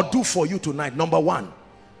 or do for you tonight? Number one,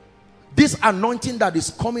 this anointing that is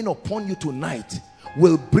coming upon you tonight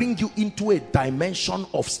will bring you into a dimension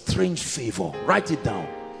of strange favor. Write it down.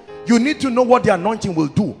 You need to know what the anointing will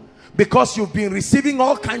do, because you've been receiving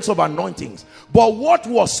all kinds of anointings, but what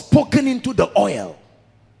was spoken into the oil,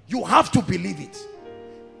 you have to believe it.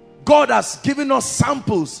 God has given us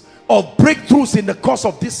samples of breakthroughs in the course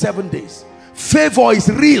of these 7 days. Favor is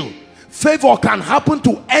real. Favor can happen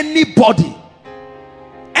to anybody.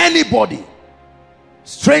 Anybody.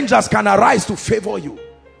 Strangers can arise to favor you.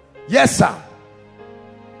 Yes, sir.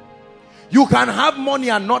 You can have money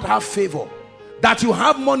and not have favor. That you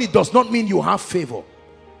have money does not mean you have favor.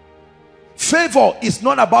 Favor is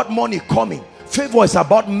not about money coming. Favor is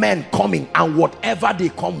about men coming and whatever they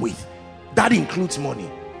come with. That includes money,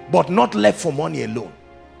 but not left for money alone.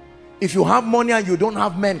 If you have money and you don't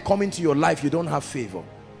have men coming to your life, you don't have favor.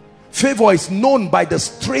 Favor is known by the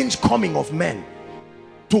strange coming of men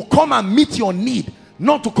to come and meet your need,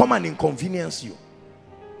 not to come and inconvenience you.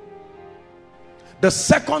 The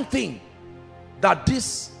second thing that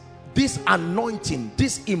this anointing,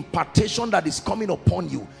 this impartation that is coming upon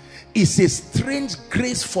you is a strange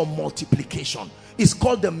grace for multiplication. It's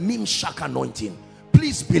called the Mimshak anointing.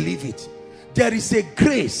 Please believe it. There is a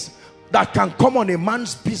grace that can come on a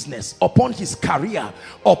man's business, upon his career,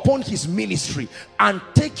 upon his ministry, and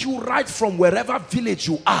take you right from wherever village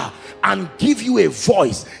you are and give you a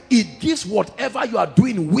voice. It gives whatever you are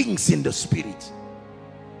doing wings in the spirit.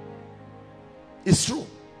 It's true.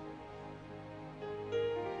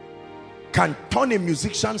 Can turn a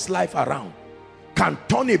musician's life around, can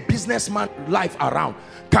turn a businessman's life around,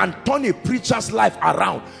 can turn a preacher's life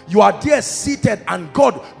around. You are there seated, and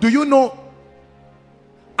God, do you know,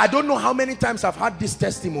 I don't know how many times I've had these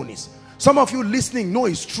testimonies. Some of you listening know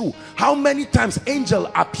it's true. How many times angels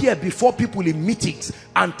appear before people in meetings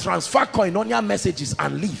and transfer koinonia messages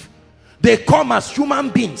and leave. They come as human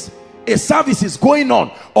beings. A service is going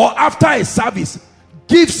on, or after a service,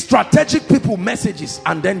 give strategic people messages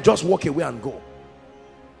and then just walk away and go.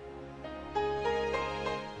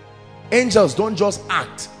 Angels don't just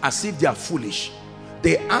act as if they are foolish.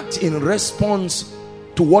 They act in response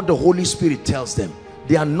to what the Holy Spirit tells them.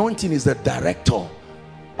 The anointing is the director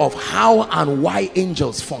of how and why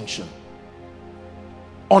angels function.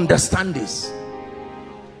 Understand this.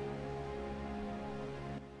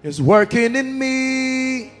 It's working in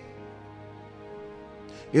me.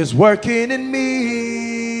 It's working in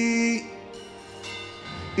me.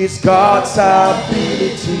 It's God's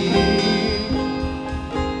ability.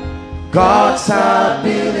 God's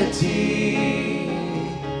ability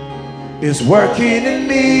is working in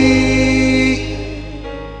me.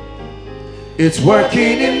 It's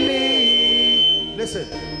working in me. Listen.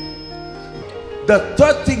 The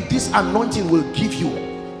third thing this anointing will give you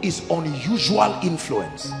is unusual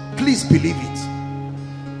influence. Please believe it.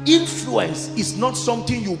 Influence is not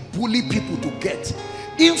something you bully people to get.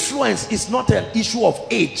 Influence is not an issue of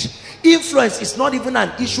age. Influence is not even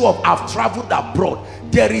an issue of I've traveled abroad.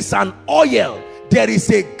 There is an oil. There is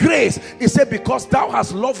a grace. He said, because thou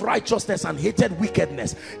hast loved righteousness and hated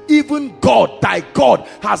wickedness, even God, thy God,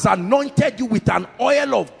 has anointed you with an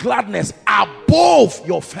oil of gladness above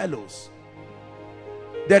your fellows.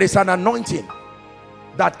 There is an anointing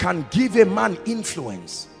that can give a man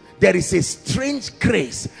influence. There is a strange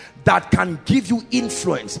grace that can give you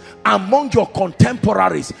influence among your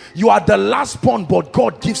contemporaries. You are the last born, but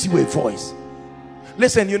God gives you a voice.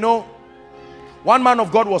 Listen, you know, one man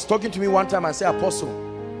of God was talking to me one time and said,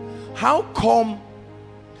 Apostle, how come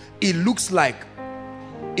it looks like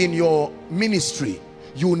in your ministry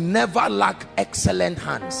you never lack excellent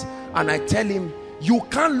hands? And I tell him, you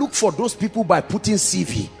can't look for those people by putting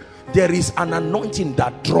CV. There is an anointing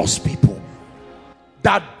that draws people,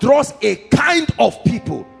 that draws a kind of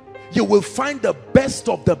people. You will find the best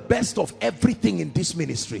of everything in this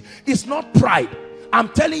ministry. It's not pride. I'm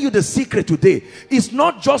telling you the secret today. It's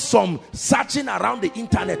not just some searching around the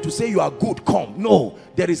internet to say you are good, come. No,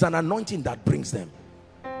 there is an anointing that brings them.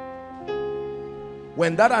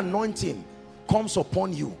 When that anointing comes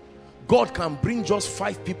upon you, God can bring just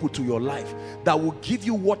 5 people to your life that will give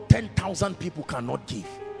you what 10,000 people cannot give.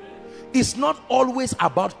 It's not always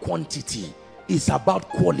about quantity. It's about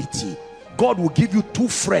quality. God will give you 2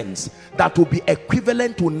 friends that will be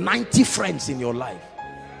equivalent to 90 friends in your life.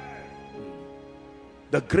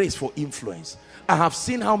 The grace for influence. I have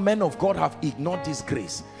seen how men of God have ignored this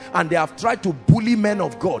grace, and they have tried to bully men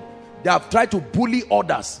of God. They have tried to bully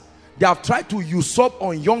others. They have tried to usurp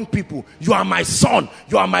on young people. You are my son,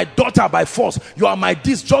 you are my daughter by force, you are my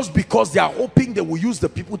this, just because they are hoping they will use the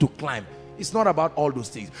people to climb. It's not about all those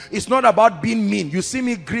things. It's not about being mean. You see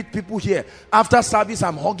me greet people here. After service,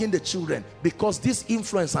 I'm hugging the children, because this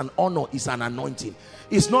influence and honor is an anointing.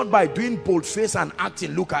 It's not by doing bold face and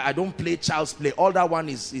acting. Look, I don't play child's play. All that one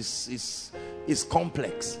is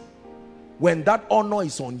complex. When that honor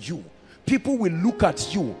is on you, people will look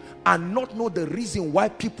at you and not know the reason why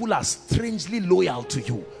people are strangely loyal to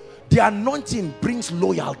you. The anointing brings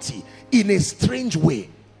loyalty in a strange way.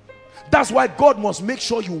 That's why God must make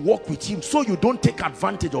sure you walk with him, so you don't take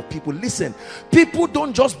advantage of people. Listen, people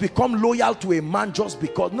don't just become loyal to a man just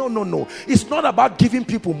because. No. It's not about giving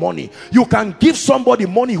people money. You can give somebody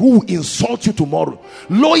money who will insult you tomorrow.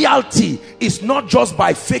 Loyalty is not just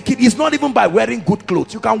by faking. It's not even by wearing good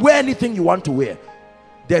clothes. You can wear anything you want to wear.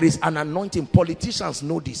 There is an anointing. Politicians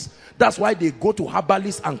know this. That's why they go to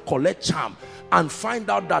herbalists and collect charm and find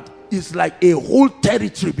out that it's like a whole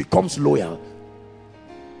territory becomes loyal.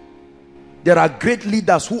 There are great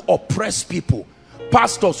leaders who oppress people,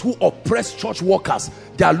 pastors who oppress church workers.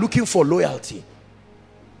 They are looking for loyalty.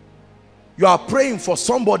 You are praying for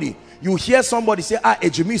somebody, you hear somebody say,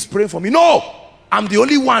 Ejimi is praying for me. No, I'm the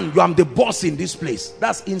only one. I'm the boss in this place.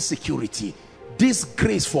 That's insecurity. This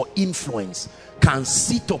grace for influence can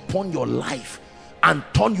sit upon your life and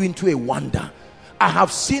turn you into a wonder. I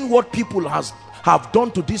have seen what people have done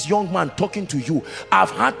to this young man talking to you. I've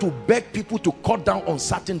had to beg people to cut down on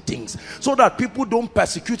certain things so that people don't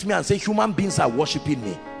persecute me and say human beings are worshiping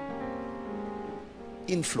me.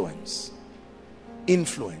 Influence.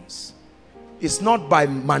 Influence. It's not by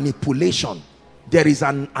manipulation. There is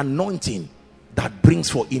an anointing that brings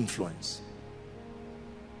for influence.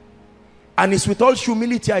 And it's with all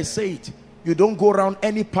humility I say it. You don't go around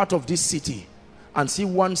any part of this city and see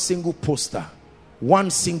one single poster, one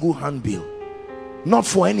single handbill. Not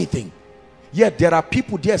for anything. Yet there are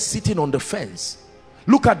people there sitting on the fence.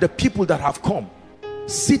 Look at the people that have come,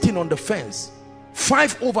 sitting on the fence.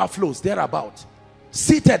 5 overflows thereabout,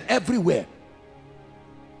 seated everywhere.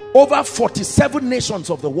 Over 47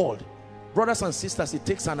 nations of the world. Brothers and sisters, it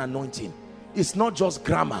takes an anointing. It's not just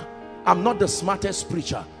grammar. I'm not the smartest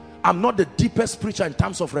preacher. I'm not the deepest preacher in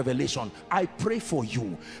terms of revelation. I pray for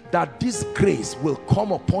you that this grace will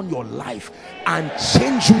come upon your life and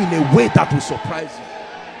change you in a way that will surprise you.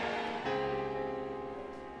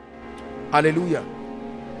 Hallelujah.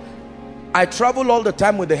 I travel all the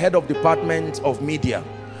time with the head of department of media,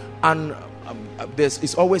 and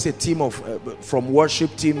it's always a team of from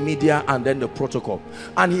worship team, media, and then the protocol.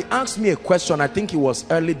 And he asked me a question. I think it was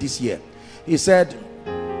early this year. He said,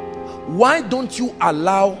 why don't you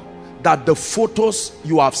allow that the photos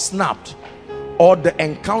you have snapped or the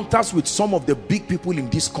encounters with some of the big people in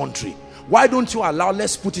this country, why don't you allow,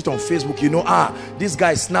 let's put it on Facebook, you know, this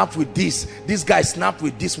guy snapped with this guy snapped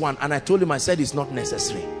with this one. And I told him, I said, it's not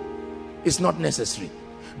necessary. It's not necessary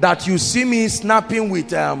that you see me snapping with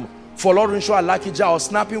Folorunsho Alakija or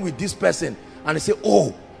snapping with this person and they say,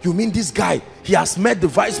 oh, you mean this guy, he has met the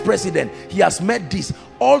vice president, he has met this.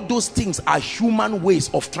 All those things are human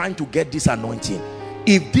ways of trying to get this anointing.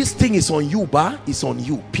 If this thing is on you, it's on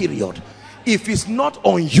you, period. If it's not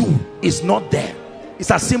on you, it's not there. It's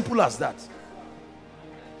as simple as that.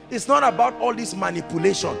 It's not about all this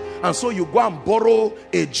manipulation. And so you go and borrow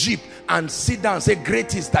a Jeep and sit down and say,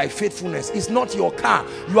 great is thy faithfulness. It's not your car.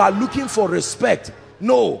 You are looking for respect.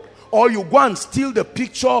 No. Or you go and steal the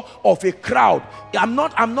picture of a crowd. I'm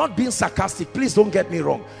not being sarcastic. Please don't get me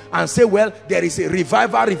wrong. And say, well, there is a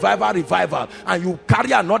revival. And you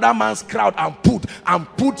carry another man's crowd and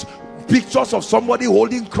put pictures of somebody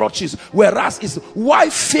holding crutches. Whereas it's, why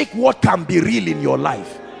fake what can be real in your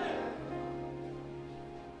life?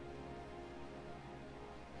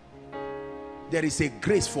 There is a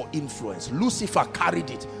grace for influence. Lucifer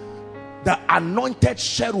carried it. The anointed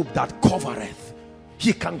cherub that covereth.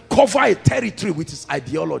 He can cover a territory with his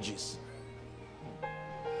ideologies.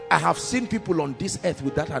 I have seen people on this earth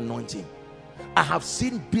with that anointing. I have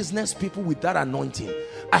seen business people with that anointing.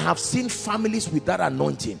 I have seen families with that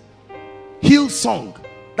anointing. Hillsong,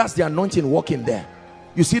 that's the anointing working there.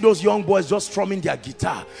 You see those young boys just strumming their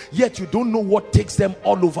guitar, yet you don't know what takes them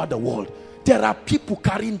all over the world. There are people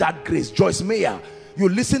carrying that grace. Joyce Meyer, you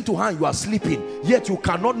listen to her and you are sleeping, yet you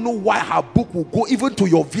cannot know why her book will go even to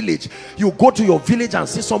your village. You go to your village and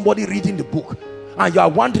see somebody reading the book, and you are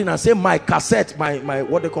wondering and say, my cassette, my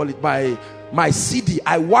what they call it, my CD,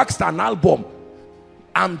 I waxed an album.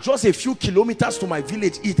 I'm just a few kilometers to my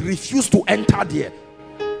village. It refused to enter there.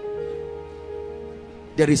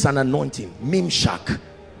 There is an anointing. Mimshak,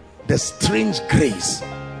 the strange grace.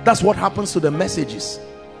 That's what happens to the messages.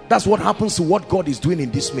 That's what happens to what God is doing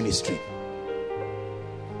in this ministry.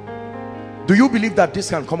 Do you believe that this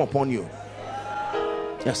can come upon you?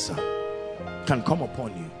 Yes, sir. can come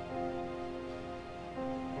upon you.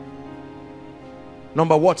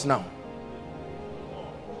 Number what now?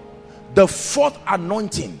 The fourth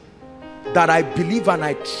anointing that I believe and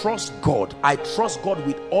I trust God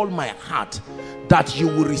with all my heart that you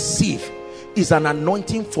will receive is an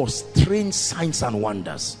anointing for strange signs and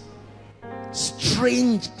wonders.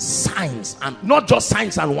 Strange signs, and not just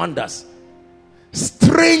signs and wonders,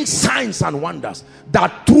 strange signs and wonders,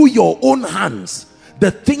 that through your own hands the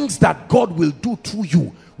things that God will do through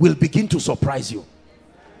you will begin to surprise you.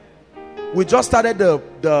 We just started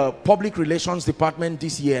the public relations department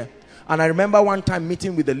this year, and I remember one time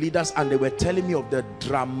meeting with the leaders, and they were telling me of the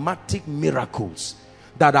dramatic miracles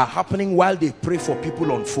that are happening while they pray for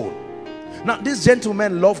people on phone. Now, these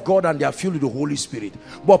gentlemen love God and they are filled with the Holy Spirit,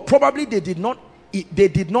 but probably they did not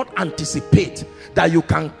anticipate that you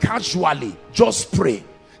can casually just pray.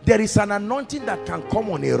 There is an anointing that can come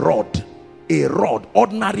on a rod,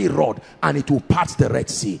 ordinary rod, and it will part the Red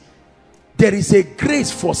Sea. There is a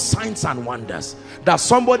grace for signs and wonders, that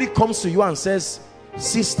somebody comes to you and says,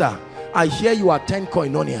 sister, I hear you attend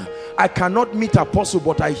Koinonia. I cannot meet Apostle,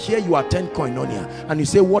 but I hear you attend Koinonia. And you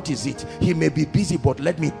say, what is it? He may be busy, but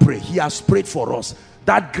let me pray. He has prayed for us.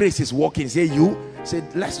 That grace is working. Say, you say,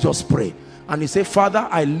 let's just pray. And you say, Father,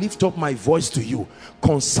 I lift up my voice to you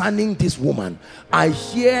concerning this woman. I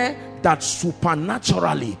hear that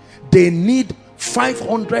supernaturally they need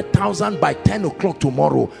 500,000 by 10 o'clock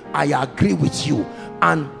tomorrow. I agree with you.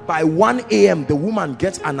 And by 1 a.m. the woman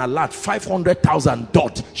gets an alert, 500,000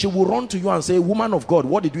 dot. She will run to you and say, woman of God,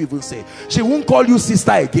 what did you even say? She won't call you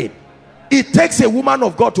sister again. It takes a woman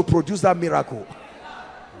of God to produce that miracle.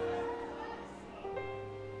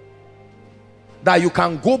 That you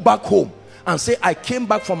can go back home and say, I came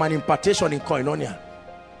back from an impartation in Koinonia.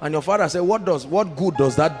 And your father said, what good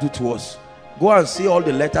does that do to us? Go and see all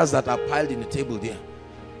the letters that are piled in the table there.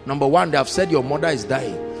 Number one, they have said your mother is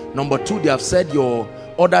dying. Number two, they have said your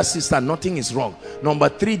other sister, nothing is wrong. Number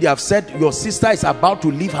three, they have said your sister is about to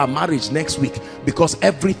leave her marriage next week because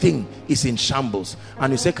everything is in shambles.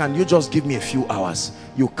 And you say, can you just give me a few hours?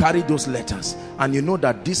 You carry those letters, and you know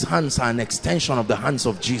that these hands are an extension of the hands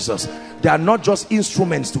of Jesus. They are not just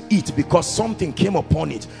instruments to eat because something came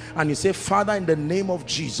upon it. And you say, Father, in the name of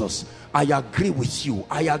Jesus, I agree with you.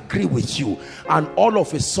 I agree with you. And all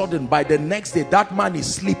of a sudden, by the next day, that man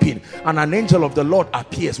is sleeping and an angel of the Lord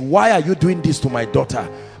appears. Why are you doing this to my daughter?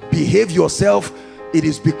 Behave yourself. It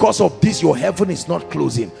is because of this your heaven is not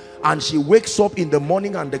closing. And she wakes up in the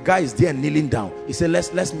morning and the guy is there kneeling down. He said,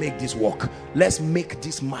 let's make this work. Let's make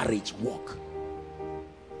this marriage work.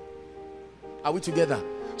 Are we together?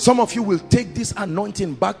 Some of you will take this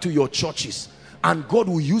anointing back to your churches, and God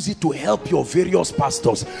will use it to help your various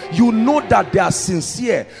pastors. You know that they are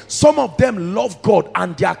sincere. Some of them love God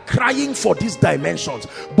and they are crying for these dimensions,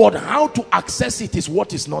 but how to access it is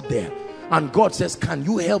what is not there. And God says, can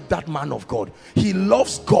you help that man of God? He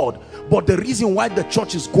loves God, but the reason why the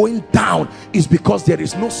church is going down is because there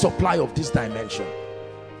is no supply of this dimension.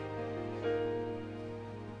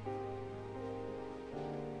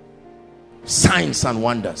 Signs and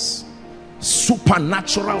wonders.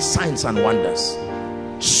 Supernatural signs and wonders.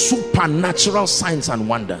 Supernatural signs and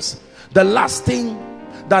wonders. The last thing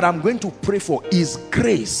that I'm going to pray for is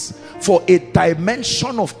grace for a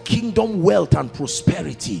dimension of kingdom wealth and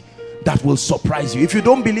prosperity that will surprise you. If you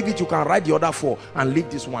don't believe it, you can write the other four and leave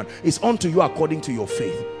this one. It's unto you according to your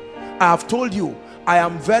faith. I have told you, I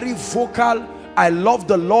am very vocal. I love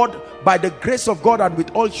the Lord by the grace of God and with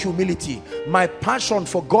all humility. My passion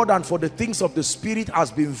for God and for the things of the Spirit has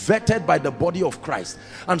been vetted by the body of Christ.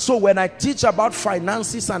 And so when I teach about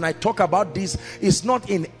finances and I talk about this, it's not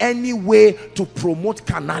in any way to promote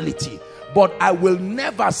carnality. But I will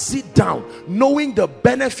never sit down knowing the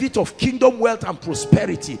benefit of kingdom wealth and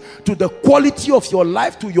prosperity to the quality of your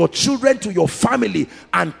life, to your children, to your family,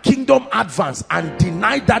 and kingdom advance, and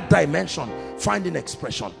deny that dimension. Finding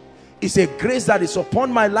expression. It's a grace that is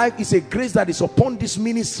upon my life. It's a grace that is upon this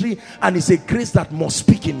ministry, and it's a grace that must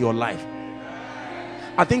speak in your life.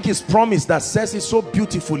 I think his promise that says it so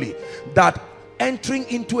beautifully, that entering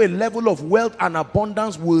into a level of wealth and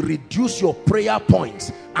abundance will reduce your prayer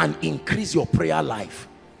points and increase your prayer life.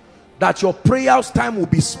 That your prayers time will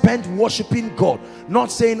be spent worshiping God,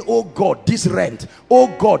 not saying, oh God, this rent, oh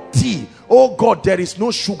God, tea, oh God, there is no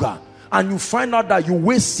sugar. And you find out that you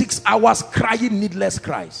waste 6 hours crying needless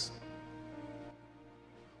cries.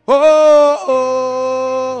 Oh,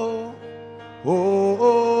 oh, oh, oh,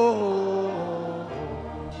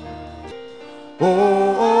 oh,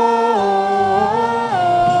 oh.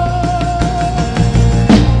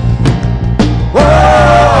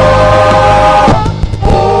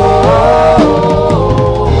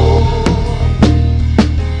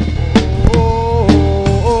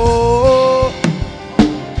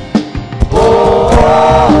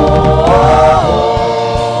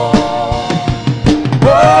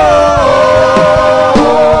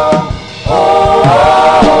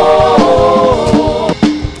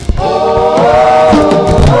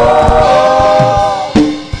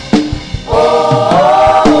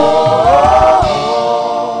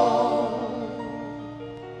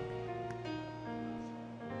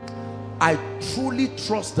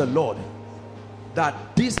 trust the Lord that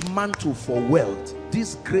this mantle for wealth,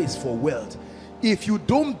 this grace for wealth, if you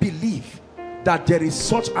don't believe that there is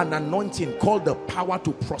such an anointing called the power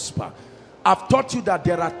to prosper, I've taught you that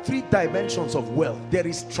there are 3 dimensions of wealth. There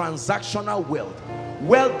is transactional wealth,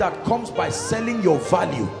 wealth that comes by selling your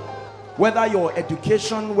value, whether your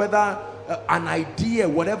education, whether an idea,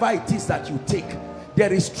 whatever it is that you take.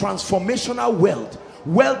 There is transformational wealth,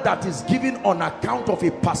 wealth that is given on account of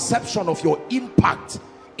a perception of your impact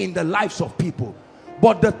in the lives of people.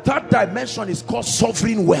 But the 3rd dimension is called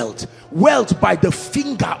sovereign wealth, wealth by the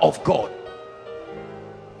finger of God.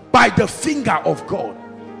 By the finger of God.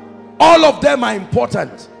 All of them are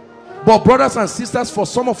important, but brothers and sisters, for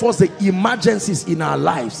some of us, the emergencies in our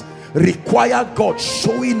lives require God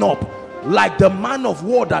showing up like the man of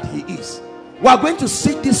war that he is. We are going to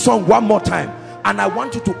sing this song one more time, and I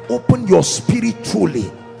want you to open your spirit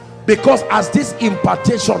truly, because as this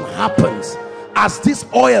impartation happens, as this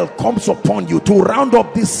oil comes upon you to round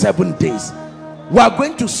up these 7 days, we are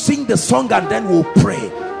going to sing the song and then we'll pray.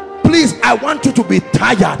 Please, I want you to be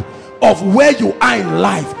tired of where you are in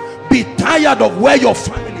life. Be tired of where your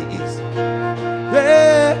family is.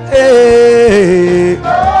 Hey, hey.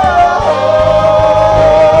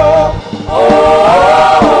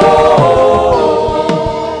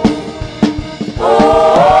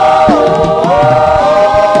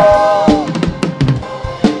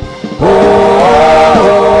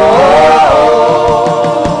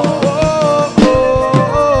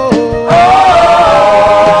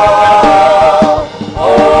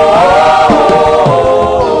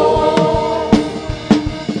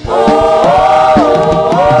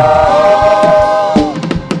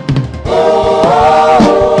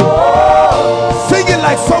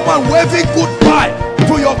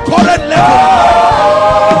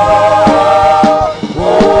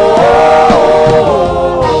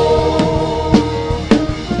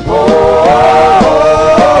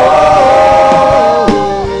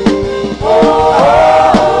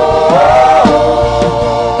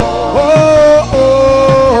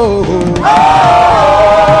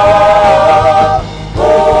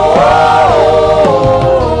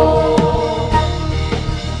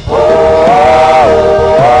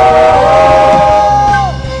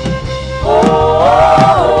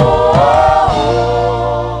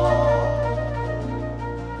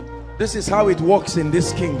 This is how it works in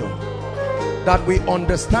this kingdom, that we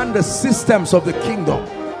understand the systems of the kingdom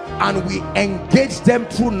and we engage them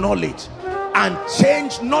through knowledge and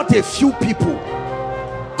change not a few people,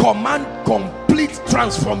 command complete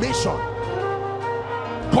transformation.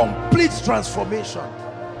 Complete transformation.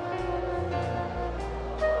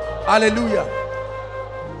 Hallelujah.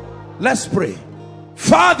 Let's pray.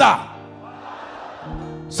 Father,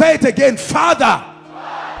 say it again. Father,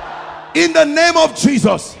 in the name of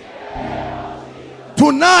Jesus,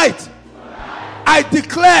 tonight I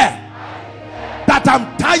declare that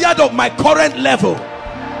I'm tired of my current level.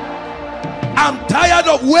 I'm tired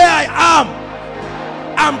of where I am.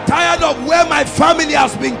 I'm tired of where my family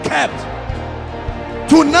has been kept.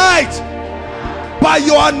 Tonight, by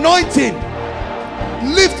your anointing,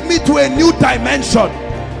 lift me to a new dimension.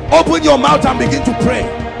 Open your mouth and begin to pray.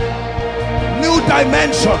 New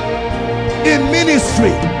dimension in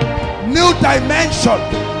ministry, new dimension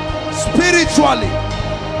spiritually,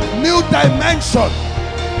 new dimension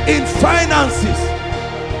in finances.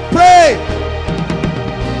 Pray.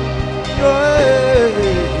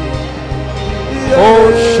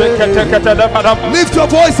 Lift your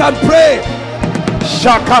voice and pray.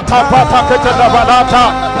 Shakata pataketa dabalata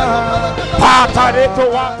patareto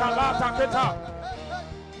watalata keta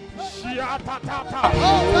shiatatata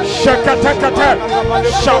shakatakata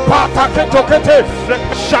shapata ketokete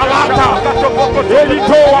shalata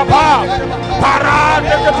elito wapa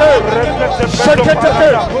paradekete shaketeke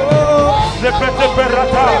zepete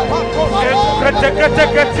berata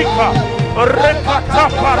ekreteketeketika rekata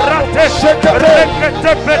parate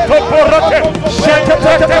rekete betoporate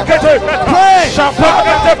shaketeke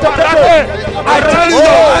shapakete parate I tell you,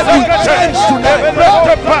 I will change tonight.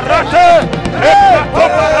 parate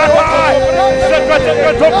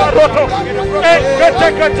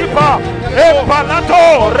Epalato,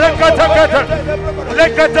 Rekatakata,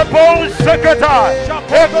 Rekatapol, Sekata,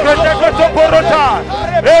 Ekatakaporota,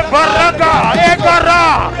 Ebaraga, Egara,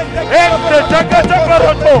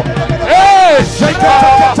 Ekatakaporota,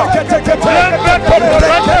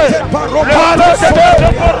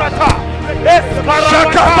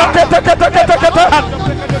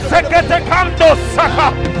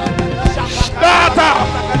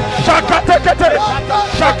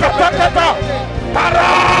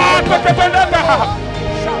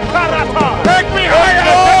 Take me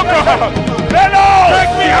higher, oh God.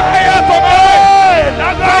 Take me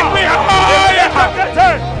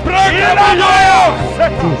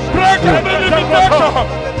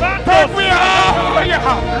Take me higher.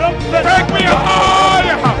 Take me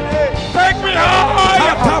higher. Take me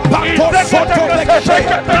higher.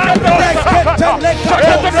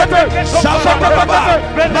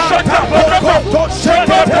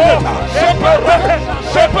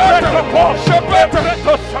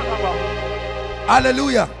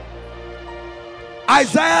 Hallelujah.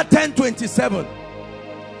 Isaiah 10:27.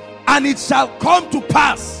 And it shall come to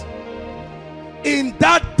pass in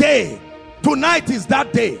that day, tonight is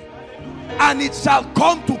that day, and it shall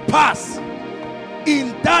come to pass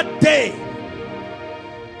in that day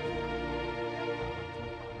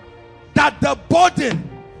that the burden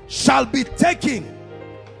shall be taken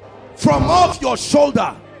from off your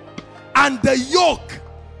shoulder, and the yoke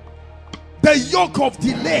of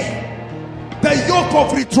delay, the yoke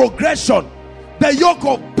of retrogression, the yoke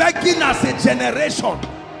of begging as a generation,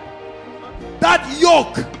 that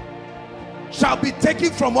yoke shall be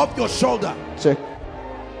taken from off your shoulder. Check.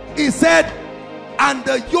 He said, and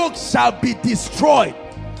the yoke shall be destroyed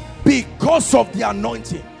because of the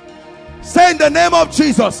anointing. Say, in the name of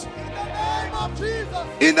Jesus.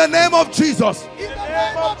 In the name of Jesus. In the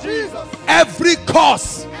name of Jesus. Every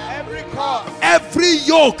curse, every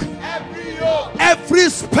yoke, every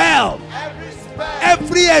spell,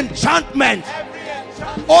 every enchantment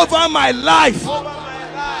over my life,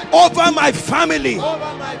 over my family,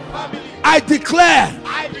 I declare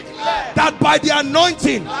that by the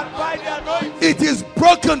anointing it is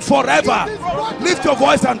broken forever. Lift your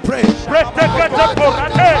voice and pray.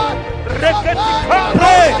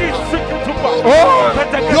 Pray.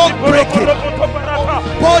 Yoke breaking,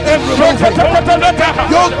 burden removing,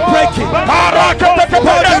 yoke breaking, burden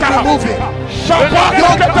removing, yoke breaking,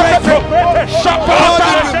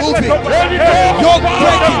 burden removing, yoke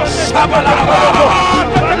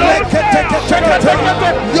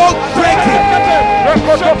breaking, yoke breaking,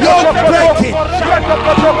 yoke breaking.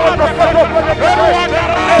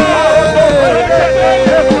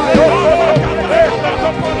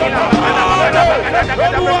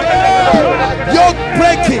 Yoke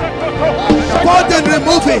breaking, burden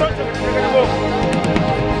removing.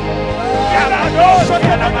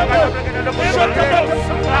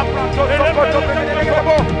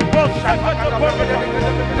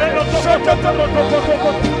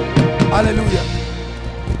 Hallelujah.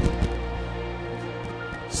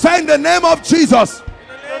 Say, in the name of Jesus,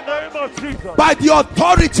 by the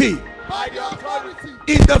authority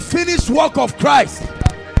in the finished work of Christ,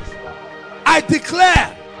 I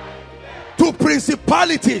declare to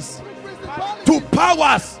principalities, to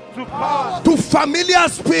powers, to familiar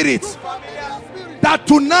spirits, that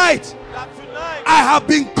tonight I have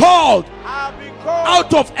been called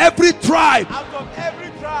out of every tribe,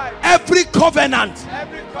 every covenant,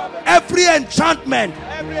 every enchantment.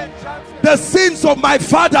 The sins of my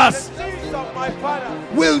fathers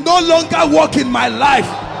will no longer walk in my life.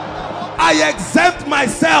 I exempt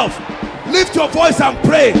myself. Lift your voice and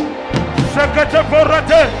pray.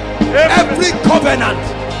 Every covenant,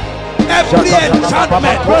 every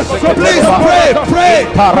enchantment, please pray, pray.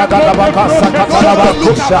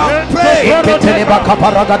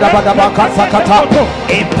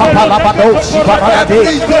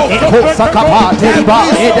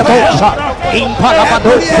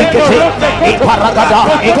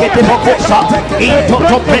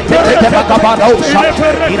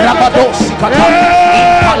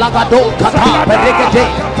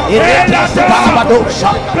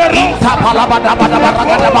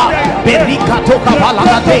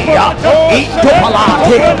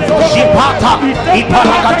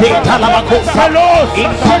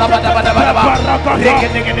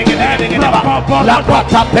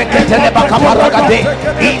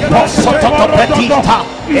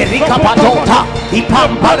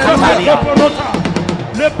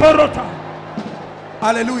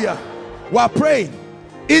 Hallelujah. We are praying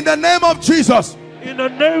in the name of Jesus. In the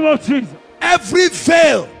name of Jesus. Every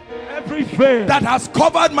veil that has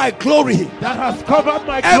covered my glory,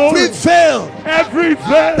 every veil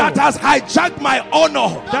that has hijacked my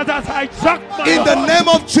honor, in the name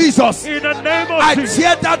of Jesus, I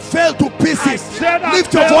tear that veil to pieces.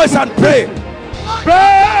 Lift your voice and pray.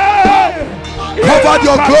 Covered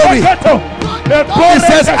your glory. He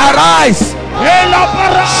says, arise,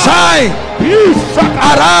 shine,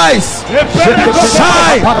 arise,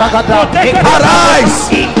 shine, arise,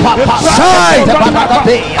 shine,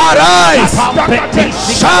 arise,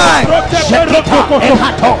 shine.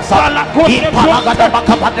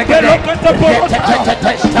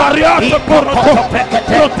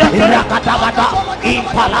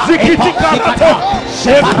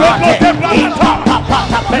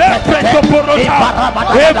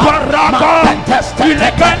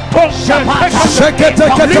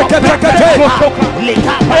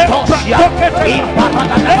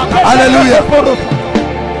 Hallelujah.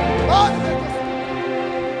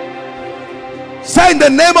 Say in the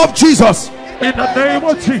name of Jesus. In the name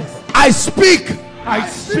of Jesus. I speak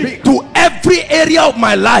to every area of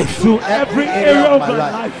my life. To every area of my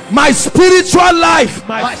life. My spiritual life.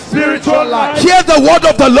 My spiritual life. Hear the word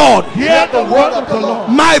of the Lord. Hear the word of the Lord.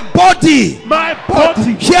 My body. My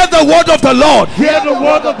body. Hear the word of the Lord. Hear the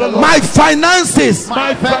word of the Lord. My finances.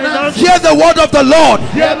 My finances. Hear the word of the Lord.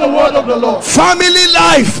 Hear the word of the Lord. Family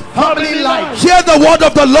life. Family life. Hear the word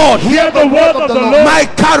of the Lord. Hear the word of the Lord. My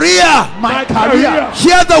career. My career.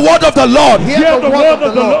 Hear the word of the Lord. Hear the word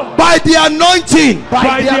of the Lord. By the anointing.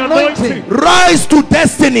 By the anointing. Rise to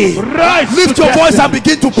destiny. Rise. Lift your voice and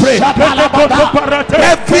begin to pray.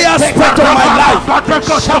 Every aspect of my life.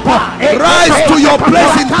 Rise to your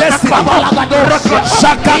place in destiny.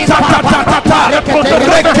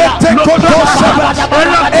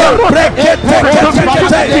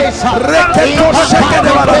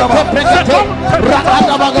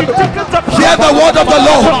 Hear the word of the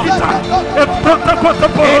Lord.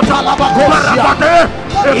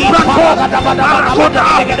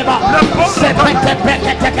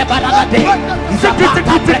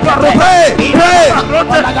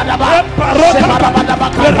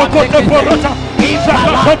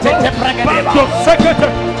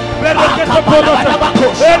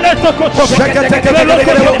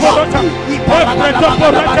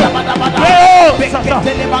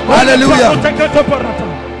 Hallelujah.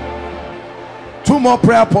 2 more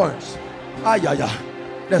prayer points.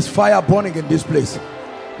 There's fire burning in this place.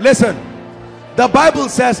 Listen, the Bible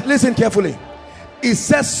says, listen carefully. It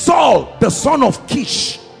says Saul, the son of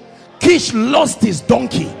Kish, lost his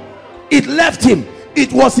donkey. It left him.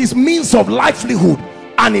 It was his means of livelihood,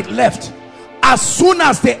 and it left. As soon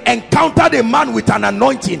as they encountered a man with an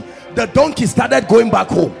anointing, the donkey started going back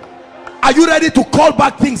home. Are you ready to call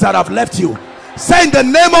back things that have left you? Say in the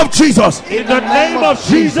name of Jesus. In the name of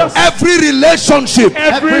Jesus. Every relationship.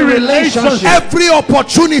 Every relationship. Every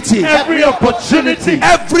opportunity. Every opportunity.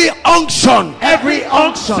 Every unction. Every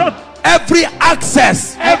unction. Every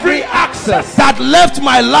access. Every access. That left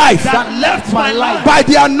my life. That left my life. By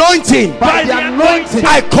the anointing. By the anointing.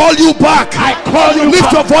 I call you back. I call you Lift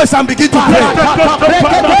back. your voice and begin to pray.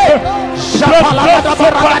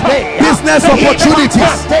 Business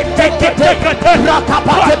opportunities.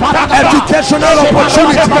 Educational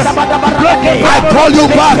opportunities. I call you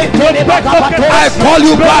back. I call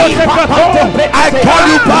you back. I call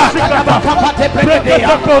you back.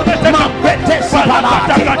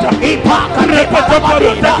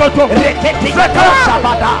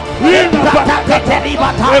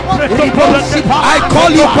 I call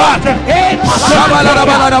you back.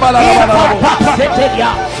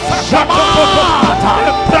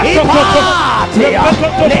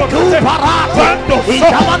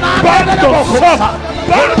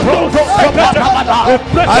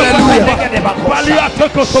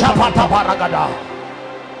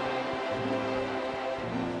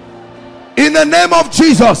 In the name of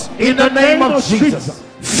Jesus. In the name of Jesus.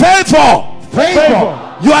 Favor.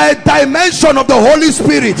 You are a dimension of the Holy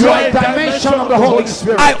Spirit. You are a dimension of the Holy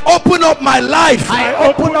Spirit. I open up my life. I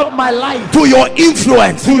open up my life to your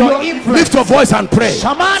influence. To your influence. Lift your voice and pray.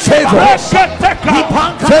 Favor.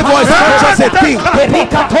 Favor is not just a thing.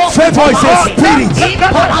 Favor is a spirit.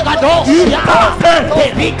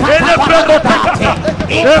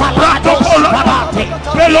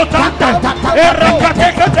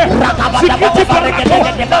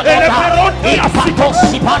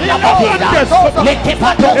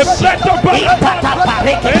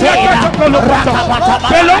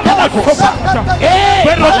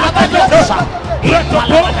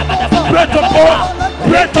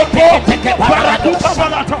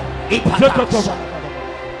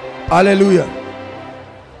 Hallelujah.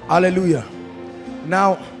 Hallelujah.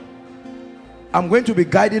 Now I'm going to be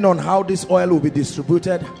guiding on how this oil will be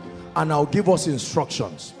distributed, and I'll give us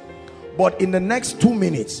instructions. But in the next 2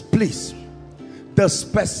 minutes, please, the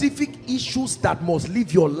specific issues that must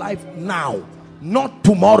live your life now, not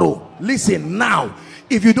tomorrow. Listen, now.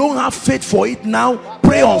 If you don't have faith for it now,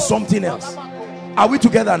 pray on something else. Are we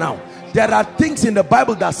together now? There are things in the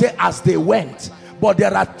Bible that say as they went, but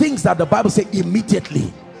there are things that the Bible say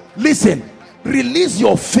immediately. Listen, release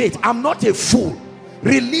your faith. I'm not a fool.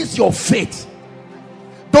 Release your faith.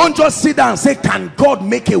 Don't just sit down and say, can God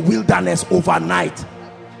make a wilderness overnight?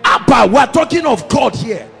 Abba, we're talking of God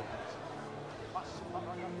here.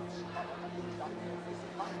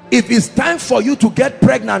 If it's time for you to get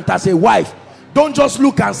pregnant as a wife, don't just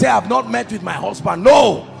look and say, I've not met with my husband.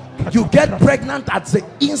 No, You get pregnant at the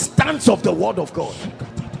instance of the word of God.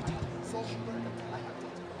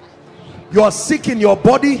 You are sick in your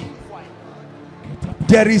body.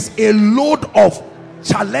 There is a load of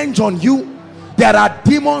challenge on you. There are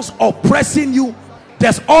demons oppressing you.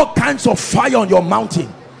 There's all kinds of fire on your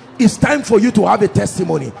mountain. It's time for you to have a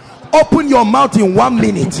testimony. Open your mouth in 1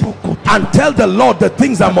 minute and tell the Lord the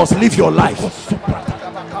things that must live your life.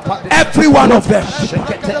 Every one of them.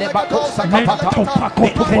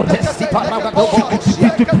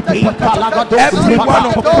 Every one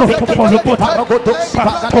of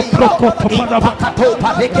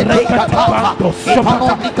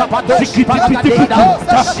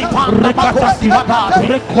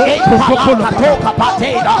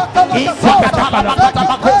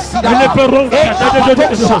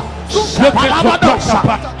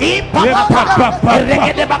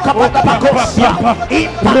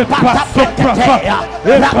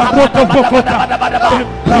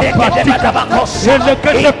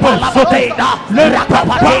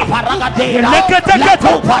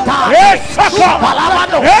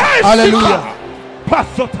Hallelujah.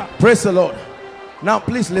 Praise the Lord. Now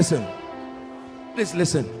please listen. Please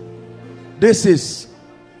listen. This is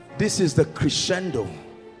the crescendo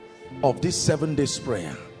of this 7 days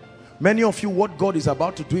prayer. Many of you, what God is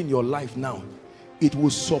about to do in your life now, it will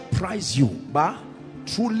surprise you, but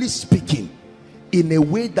truly speaking, in a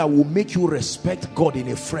way that will make you respect God in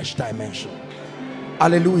a fresh dimension.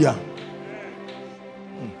 Hallelujah.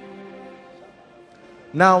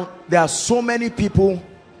 Now there are so many people,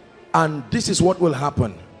 and this is what will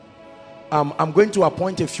happen. I'm going to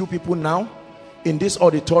appoint a few people now in this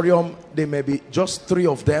auditorium. There may be just 3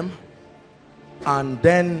 of them, and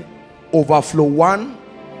then overflow 1,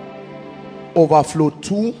 overflow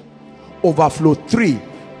 2, overflow 3.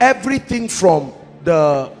 Everything from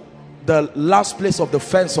the last place of the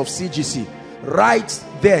fence of CGC right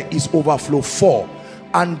there is overflow 4,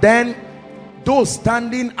 and then those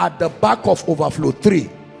standing at the back of overflow 3,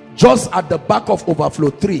 just at the back of overflow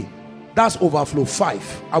 3, that's overflow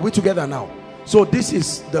 5. Are we together now? So this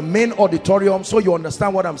is the main auditorium, so you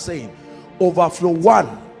understand what I'm saying. Overflow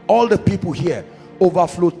 1, all the people here.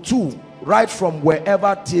 Overflow 2, right from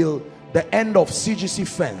wherever till the end of CGC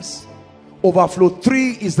fence. Overflow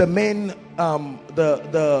 3 is the main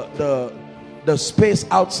the space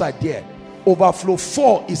outside there. Overflow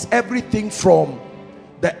 4 is everything from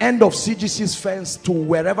the end of CGC's fence to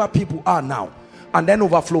wherever people are now. And then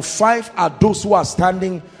overflow 5 are those who are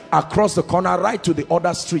standing across the corner right to the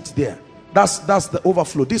other street there. That's the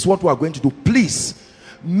overflow. This is what we are going to do. Please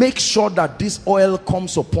make sure that this oil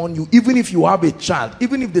comes upon you. Even if you have a child,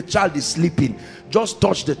 even if the child is sleeping, just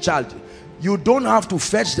touch the child. You don't have to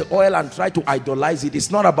fetch the oil and try to idolize it.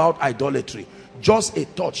 It's not about idolatry. Just a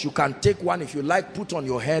touch. You can take one if you like, put on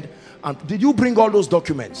your head. And did you bring all those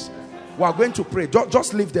documents? We are going to pray.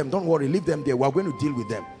 Just leave them. Don't worry. Leave them there. We are going to deal with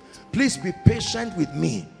them. Please be patient with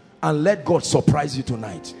me and let God surprise you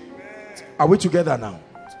tonight. Are we together now?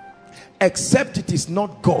 Except it is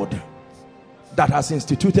not God that has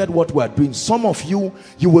instituted what we are doing. Some of you,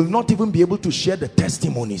 you will not even be able to share the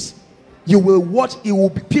testimonies. You will watch, it will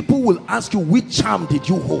be, people will ask you, which charm did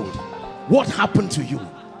you hold? What happened to you?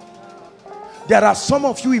 There are some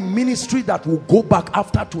of you in ministry that will go back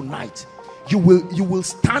after tonight. You will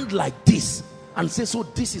stand like this and say, so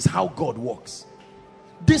this is how God works.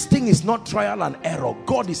 This thing is not trial and error.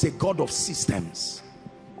 God is a God of systems.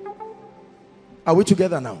 Are we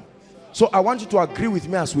together now? So I want you to agree with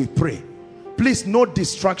me as we pray. Please, no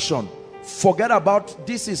distraction. Forget about,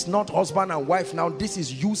 this is not husband and wife now. This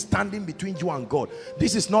is you standing between you and God.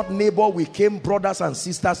 This is not neighbor, we came, brothers and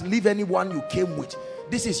sisters. Leave anyone you came with.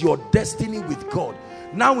 This is your destiny with God.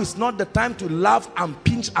 Now is not the time to laugh and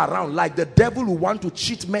pinch around like the devil who want to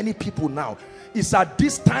cheat many people now. It's at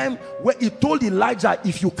this time where he told Elijah,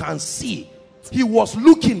 if you can see. He was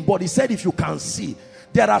looking, but he said, if you can see.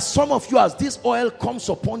 There are some of you, as this oil comes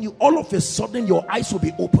upon you, all of a sudden your eyes will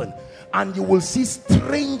be open and you will see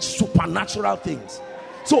strange supernatural things.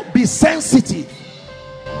 So be sensitive.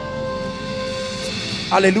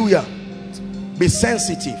 Hallelujah. Be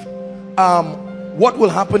sensitive. What will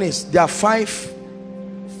happen is there are five,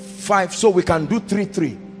 so we can do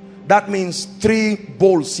 3. That means 3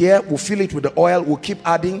 bowls here. We'll fill it with the oil. We'll keep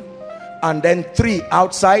adding, and then 3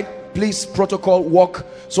 outside. Please, protocol, work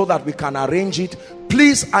so that we can arrange it.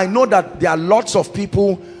 Please, I know that there are lots of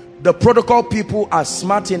people. The protocol people are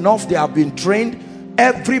smart enough. They have been trained.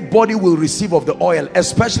 Everybody will receive of the oil,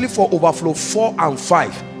 especially for overflow 4 and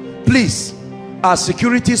 5. Please, as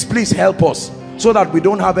securities, please help us so that we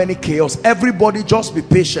don't have any chaos. Everybody just be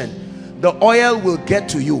patient. The oil will get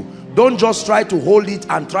to you. Don't just try to hold it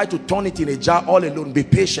and try to turn it in a jar all alone. Be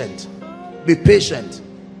patient. Be patient.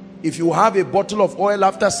 If you have a bottle of oil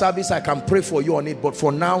after service, I can pray for you on it. But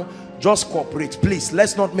for now, just cooperate. Please,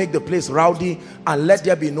 let's not make the place rowdy and let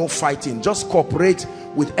there be no fighting. Just cooperate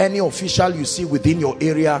with any official you see within your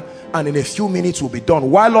area, and in a few minutes we'll be done.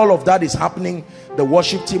 While all of that is happening, the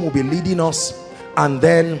worship team will be leading us, and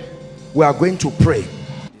then we are going to pray.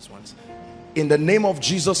 In the name of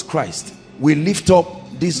Jesus Christ, we lift up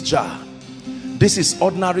this jar. This is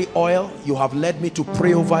ordinary oil. You have led me to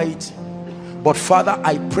pray over it. But Father,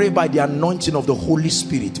 I pray by the anointing of the Holy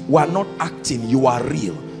Spirit. We are not acting, you are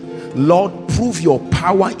real. Lord, prove your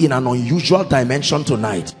power in an unusual dimension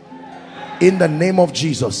tonight. In the name of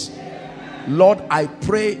Jesus. Lord, I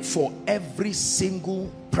pray for every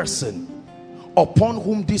single person upon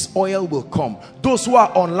whom this oil will come. Those who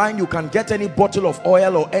are online, you can get any bottle of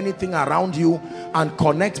oil or anything around you and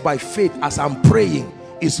connect by faith as I'm praying.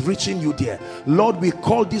 Is reaching you there. Lord, we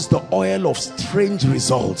call this the oil of strange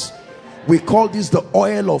results. We call this the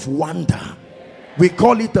oil of wonder. We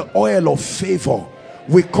call it the oil of favor.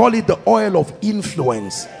 We call it the oil of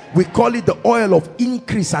influence. We call it the oil of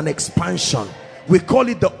increase and expansion. We call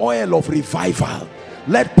it the oil of revival.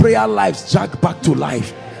 Let prayer lives jack back to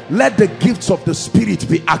life. Let the gifts of the Spirit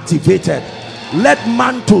be activated. Let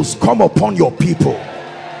mantles come upon your people.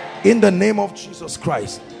 In the name of Jesus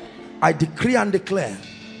Christ, I decree and declare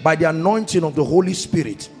by the anointing of the Holy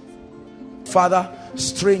Spirit, Father,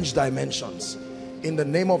 strange dimensions. In the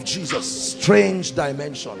name of Jesus, strange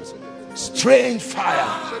dimensions, strange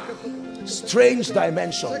fire, strange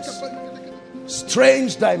dimensions,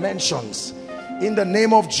 strange dimensions. In the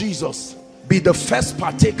name of Jesus, be the first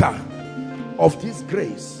partaker of this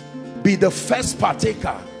grace. Be the first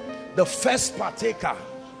partaker, the first partaker.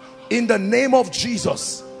 In the name of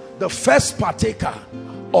Jesus, the first partaker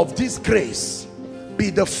of this grace. Be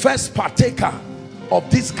the first partaker of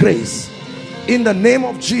this grace. In the name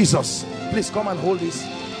of Jesus, please come and hold this.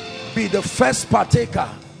 Be the first partaker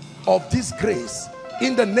of this grace.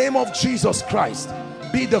 In the name of Jesus Christ,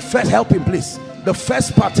 be the first, help him please, the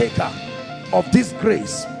first partaker of this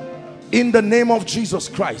grace. In the name of Jesus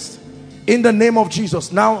Christ. In the name of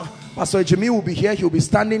Jesus. Now Pastor Jimmy will be here. He'll be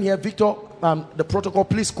standing here. Victor, the protocol,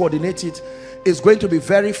 please coordinate it. It's going to be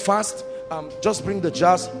very fast. Just bring the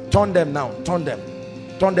jars, turn them now, turn them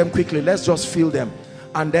quickly. Let's just fill them,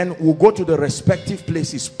 and then we'll go to the respective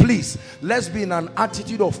places. Please, let's be in an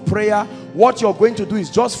attitude of prayer. What you're going to do is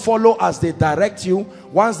just follow as they direct you.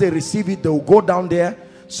 Once they receive it, they'll go down there.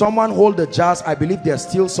 Someone hold the jars. I believe there's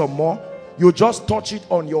still some more. You just touch it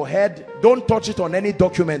on your head. Don't touch it on any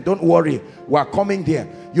document. Don't worry, we are coming there.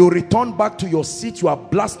 You return back to your seat. You are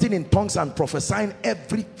blasting in tongues and prophesying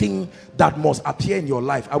everything that must appear in your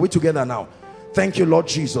life. Are we together now? Thank you, Lord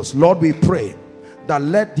Jesus. Lord, we pray that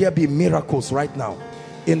let there be miracles right now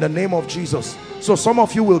in the name of Jesus. So some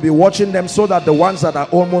of you will be watching them, so that the ones that are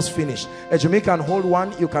almost finished, Ejimi can hold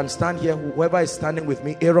one. You can stand here, whoever is standing with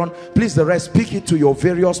me. Aaron, please, the rest, pick it to your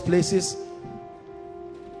various places.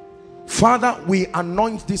 Father, we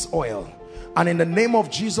anoint this oil, and in the name of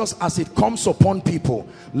Jesus, as it comes upon people,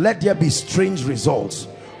 let there be strange results.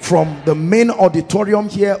 From the main auditorium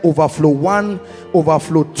here, overflow 1,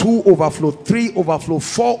 overflow 2, overflow 3, overflow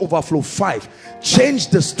 4, overflow 5. Change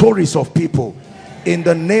the stories of people. In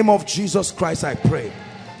the name of Jesus Christ, I pray.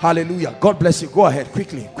 Hallelujah. God bless you. Go ahead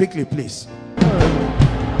quickly, please.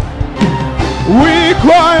 We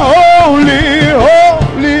cry holy,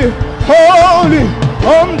 holy, holy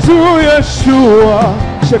unto Yeshua.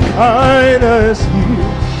 Shekinah is here.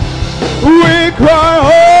 We cry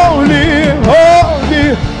holy,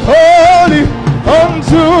 holy, holy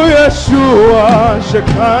unto Yeshua.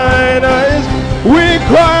 Shekinah is. We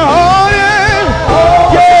cry holy,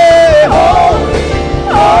 yeah, holy,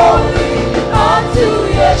 holy unto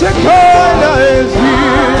Yeshua. Shekinah is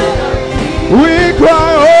here. We cry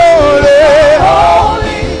holy,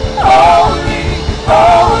 holy, holy,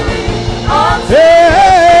 holy unto Yeshua.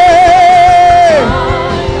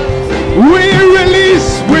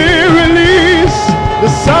 The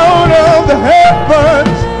sound of the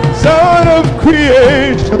heavens, sound of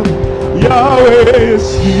creation, Yahweh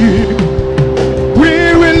is here. We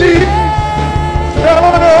release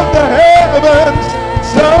sound of the heavens,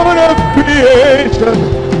 sound of creation,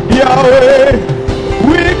 Yahweh.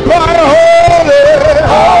 We cry holy,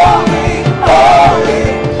 holy, holy,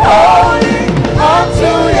 holy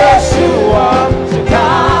unto Yeshua.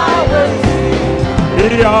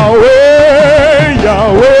 Yahweh,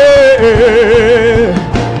 Yahweh.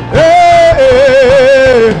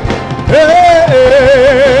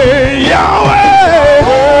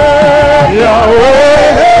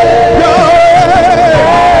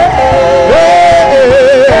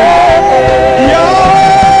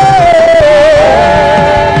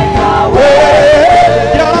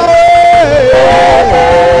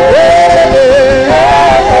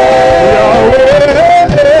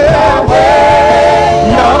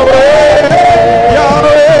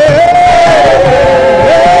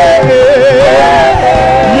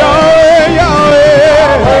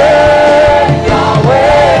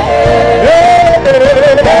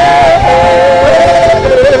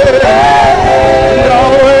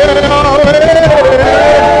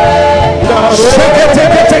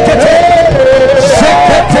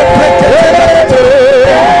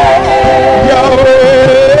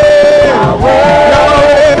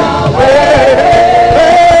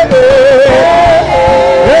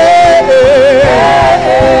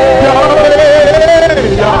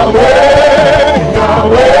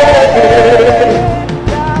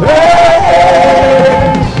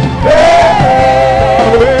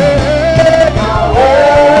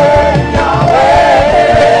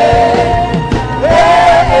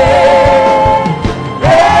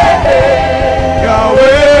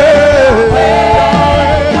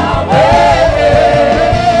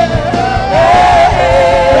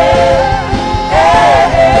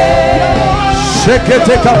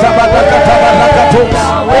 Shekete katabada katabada katos.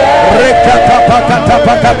 Rekata pakata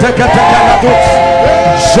pakata katakalados.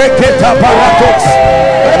 Sheketa paradox.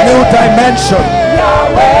 New dimension.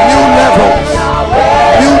 New levels.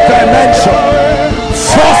 New dimension.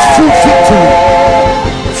 Forceful victory.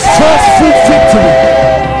 Forceful victory.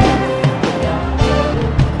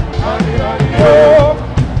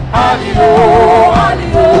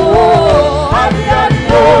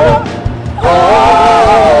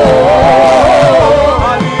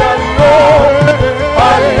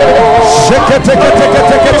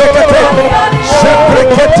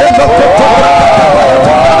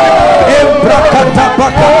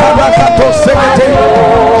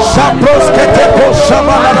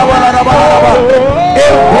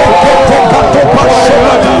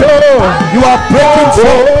 You are breaking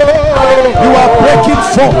forth. You are breaking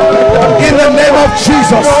forth in the name of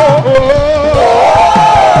Jesus.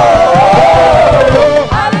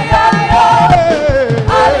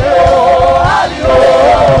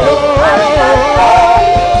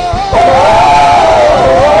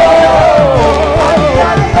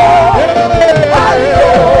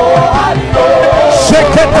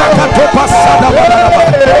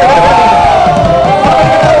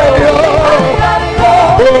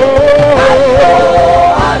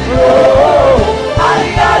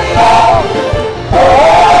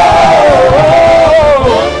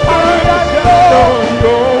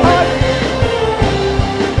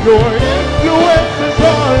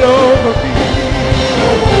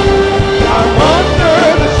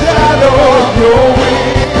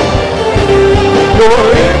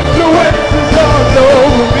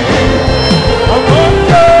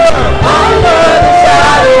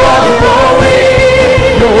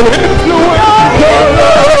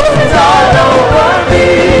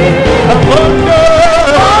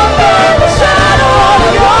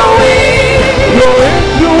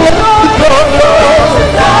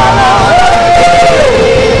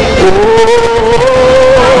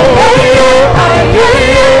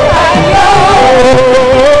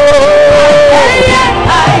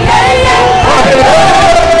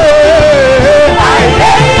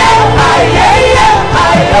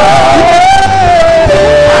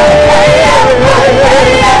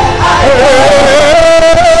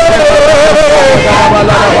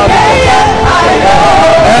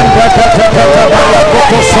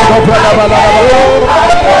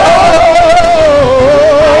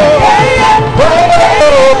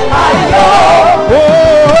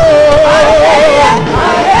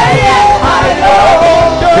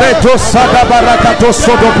 Sada barakato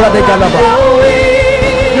sodo brade galaba.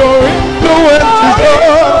 Your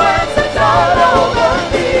influence is all over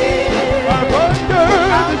me. I'm under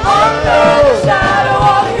the shadow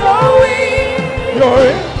of your wings. Your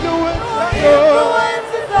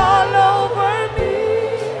influence is all over me.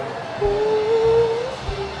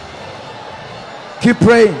 Keep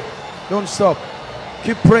praying. Don't stop.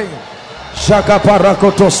 Keep praying. Shaka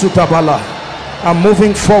parakoto sutabala. I'm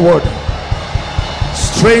moving forward.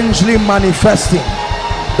 Strangely manifesting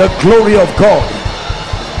the glory of God,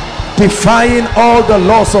 defying all the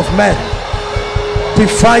laws of men,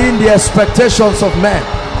 defying the expectations of men,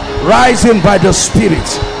 rising by the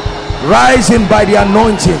Spirit, rising by the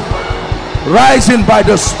anointing, rising by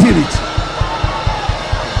the Spirit.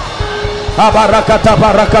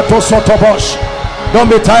 Don't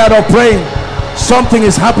be tired of praying. Something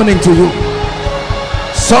is happening to you.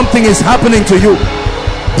 Something is happening to you.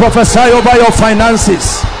 Prophesy over your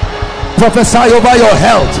finances. Prophesy over your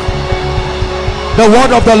health. The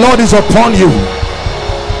word of the Lord is upon you.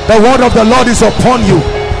 The word of the Lord is upon you.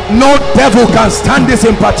 No devil can stand this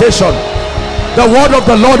impartation. The word of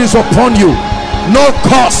the Lord is upon you. No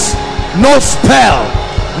curse, no spell,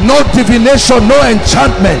 no divination, no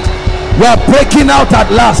enchantment. We are breaking out at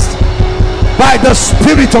last by the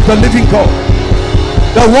Spirit of the living God.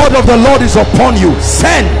 The word of the Lord is upon you.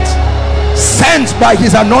 Sent by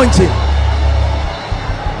his anointing.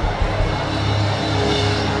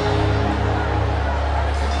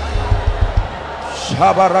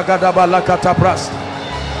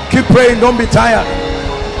 Keep praying, don't be tired.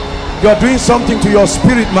 You're doing something to your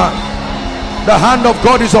spirit, man. The hand of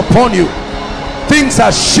God is upon you. Things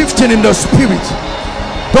are shifting in the spirit.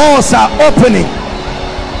 Doors are opening.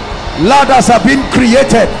 Ladders are being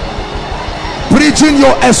created, bridging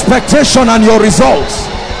your expectation and your results.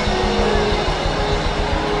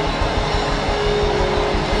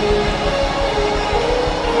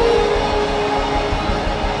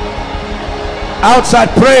 Outside,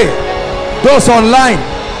 pray. Those online,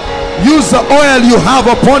 use the oil you have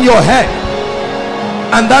upon your head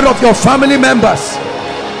and that of your family members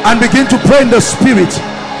and begin to pray in the spirit.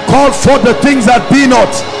 Call forth the things that be not,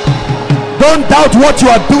 Don't doubt what you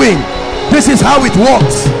are doing. This is how it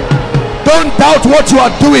works. Don't doubt what you are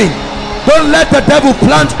doing. Don't let the devil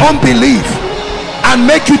plant unbelief and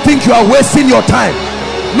make you think you are wasting your time.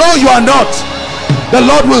 No, you are not. The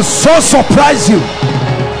Lord will so surprise you.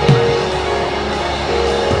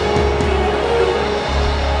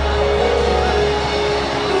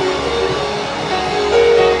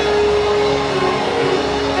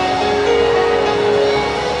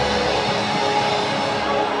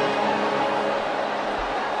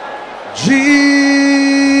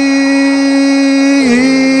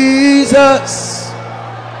 Jesus,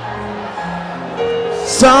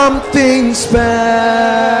 something special,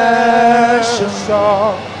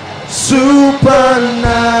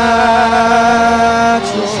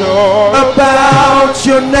 supernatural about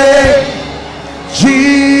your name,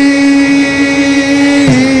 Jesus.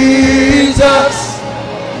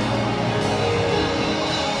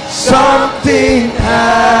 Something happens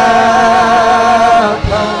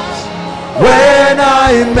when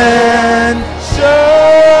I mention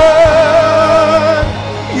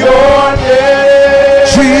your name,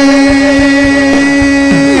 Jesus.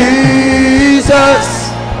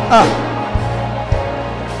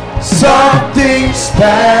 Something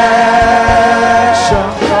special,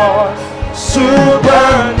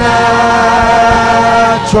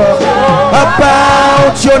 supernatural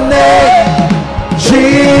about your name, Jesus.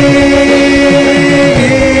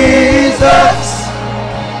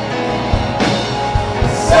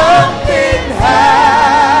 Something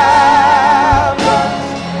happens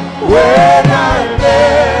when I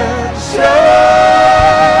mention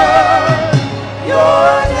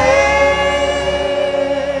your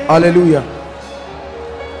name. Hallelujah.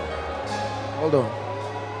 Hold on.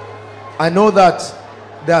 I know that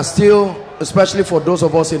there are still, especially for those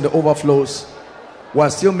of us in the overflows, we are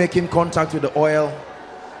still making contact with the oil.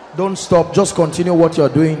 Don't stop, just continue what you're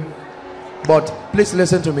doing. But please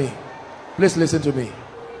listen to me. Please listen to me.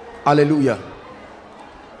 Hallelujah.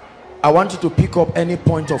 I want you to pick up any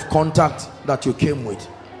point of contact that you came with.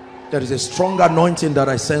 There is a strong anointing that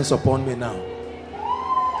I sense upon me now.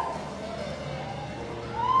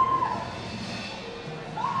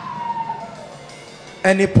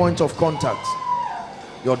 Any point of contact,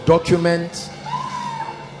 your document,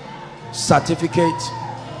 certificate,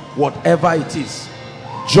 whatever it is,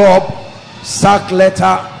 job, sack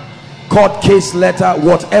letter, court case letter,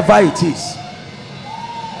 whatever it is.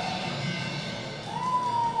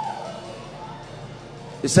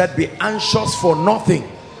 He said, be anxious for nothing,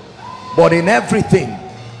 but in everything,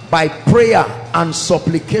 by prayer and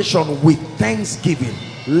supplication with thanksgiving,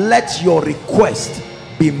 let your request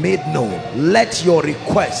be made known. Let your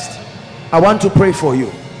request. I want to pray for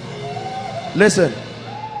you. Listen,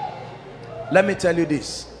 let me tell you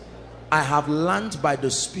this. I have learned by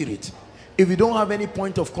the Spirit, if you don't have any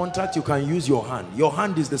point of contact, you can use your hand. Your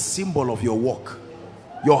hand is the symbol of your work.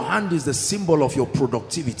 Your hand is the symbol of your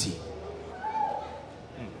productivity.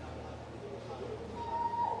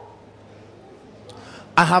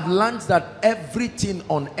 I have learned that everything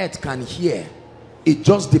on earth can hear. It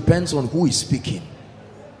just depends on who is speaking.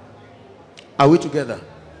 Are we together?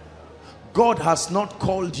 God has not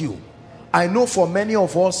called you. I know for many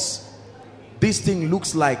of us, this thing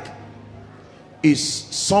looks like is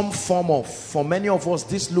some form of, for many of us,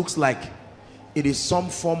 this looks like it is some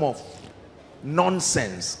form of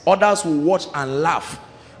nonsense. Others will watch and laugh.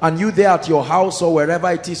 And you there at your house or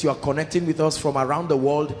wherever it is you are connecting with us from around the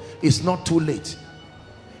world, it's not too late.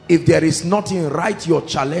 If there is nothing, write your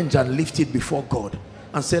challenge and lift it before God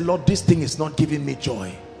and say, Lord, this thing is not giving me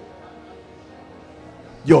joy.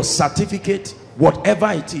 Your certificate,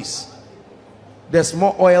 whatever it is. There's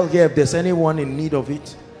more oil here if there's anyone in need of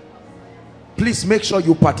it. Please make sure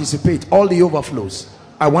you participate. All the overflows.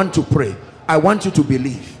 I want to pray. I want you to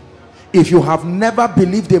believe. If you have never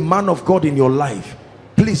believed a man of God in your life,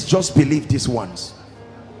 please just believe these ones.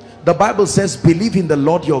 The Bible says, believe in the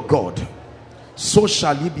Lord your God, so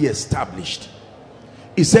shall he be established.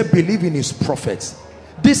 He said, believe in his prophets.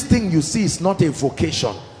 This thing you see is not a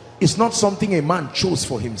vocation. It's not something a man chose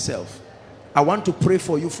for himself. I want to pray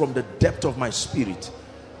for you from the depth of my spirit.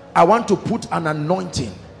 I want to put an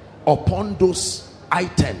anointing upon those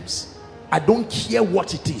items. I don't care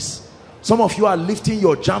what it is. Some of you are lifting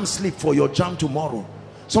your jam slip for your jam tomorrow.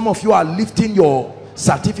 Some of you are lifting your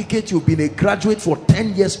certificate. You've been a graduate for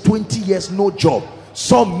 10 years, 20 years, no job.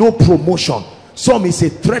 Some no promotion. Some is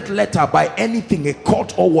a threat letter by anything, a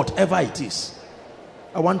court or whatever it is.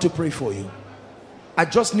 I want to pray for you. I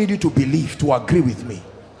just need you to believe, to agree with me.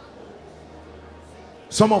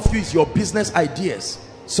 Some of you is your business ideas.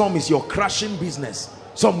 Some is your crashing business.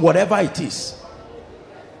 Some whatever it is.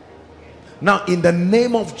 Now, in the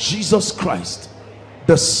name of Jesus Christ,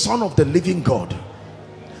 the Son of the living God,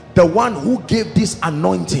 the one who gave this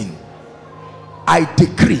anointing, I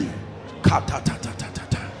decree,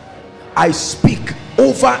 I speak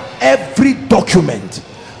over every document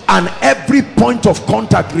and every point of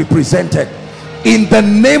contact represented. In the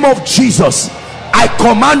name of Jesus, I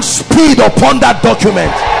command speed upon that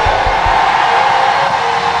document.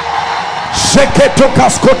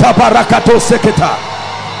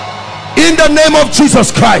 In the name of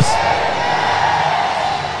Jesus Christ,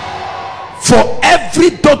 for every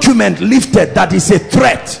document lifted that is a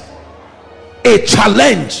threat, a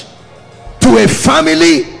challenge to a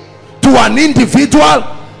family, to an individual,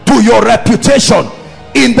 to your reputation,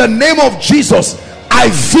 in the name of Jesus, I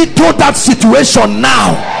veto that situation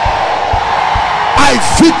now. I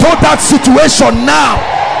veto that situation now.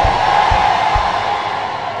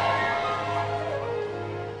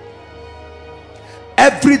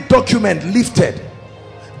 Every document lifted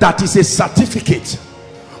that is a certificate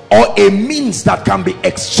or a means that can be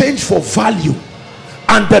exchanged for value,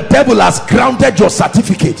 and the devil has grounded your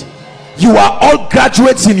certificate. You are all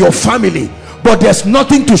graduates in your family, but there's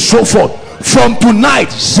nothing to show for. From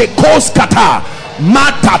tonight,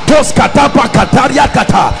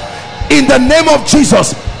 in the name of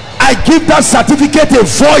Jesus, I give that certificate a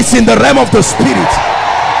voice in the realm of the spirit.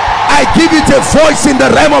 I give it a voice in the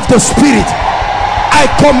realm of the spirit. I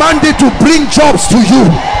command it to bring jobs to you.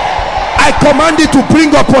 I command it to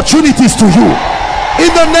bring opportunities to you, in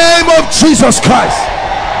the name of Jesus Christ.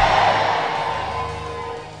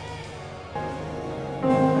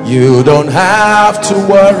 You don't have to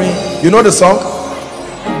worry. You know the song?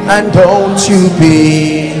 And don't you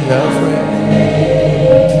be afraid.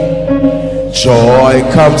 Joy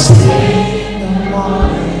comes in the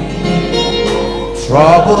morning.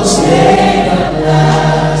 Troubles never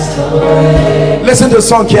last away. Listen to the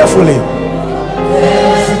song carefully.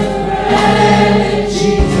 There's a friend in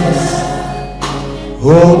Jesus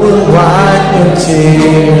who will wipe your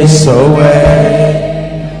tears away.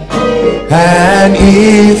 And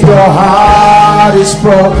if your heart is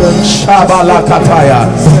broken,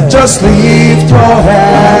 just lift your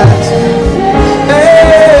hands.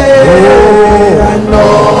 Hey, I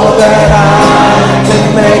know that I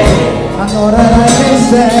can make it. I know that I can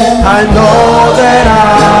stand. I know that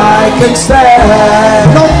I can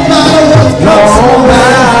stand. No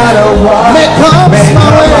matter what may come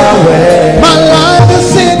my way. My life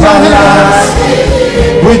is in your hands.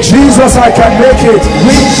 With Jesus I can make it.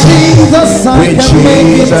 With Jesus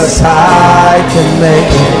I can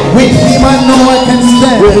make it. With him I know I can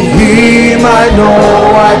stand. With him I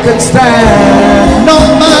know I can stand. No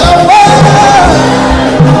matter what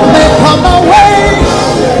may come my way,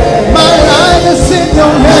 my life is in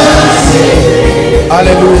your hands.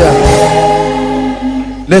 Hallelujah.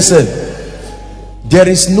 Listen, there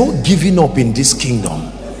is no giving up in this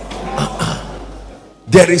kingdom.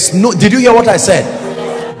 There is no, did you hear what I said?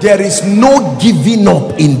 There is no giving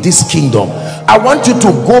up in this kingdom. I want you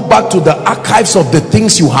to go back to the archives of the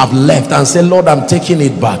things you have left and say, Lord, I'm taking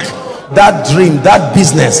it back. That dream, that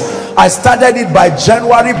business, I started it by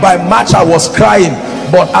January, by March I was crying,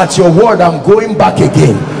 but at your word I'm going back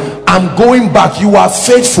again. I'm going back. You are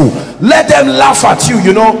faithful. Let them laugh at you.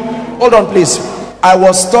 You know, hold on please. I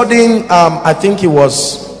was studying, I think it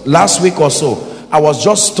was last week or so, I was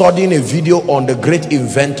just studying a video on the great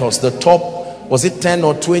inventors, the top, was it 10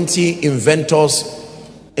 or 20 inventors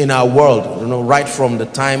in our world, you know, right from the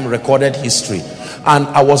time recorded history. And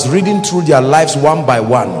I was reading through their lives one by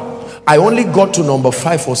one. I only got to number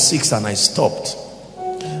 5 or 6 and I stopped.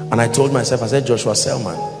 And I told myself, I said, Joshua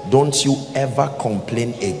Selman, don't you ever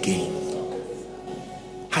complain again.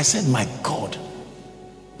 I said, my God,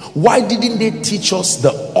 why didn't they teach us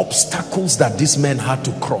the obstacles that these men had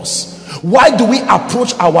to cross? Why do we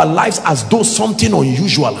approach our lives as though something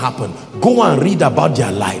unusual happened? Go and read about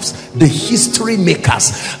their lives, the history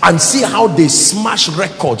makers, and see how they smash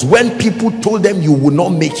records. When people told them you will not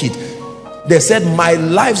make it, they said, my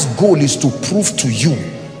life's goal is to prove to you.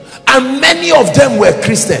 And many of them were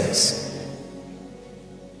Christians.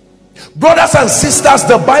 Brothers and sisters,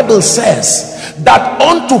 the Bible says that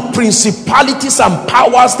unto principalities and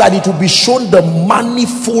powers that it will be shown the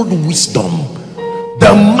manifold wisdom.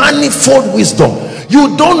 The manifold wisdom.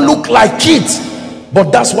 You don't look like it,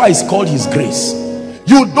 but that's why it's called his grace.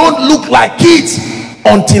 You don't look like it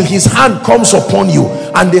until his hand comes upon you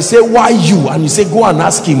and they say, why you? And you say, go and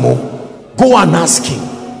ask him. Oh, go and ask him.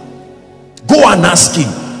 Go and ask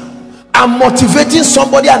him. I'm motivating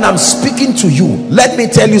somebody and I'm speaking to you. Let me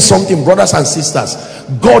tell you something, brothers and sisters.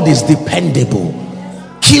 God is dependable.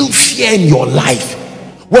 Kill fear in your life.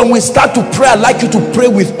 When we start to pray, I'd like you to pray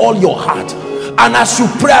with all your heart. And as you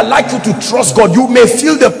pray, I'd like you to trust God. You may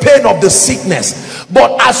feel the pain of the sickness,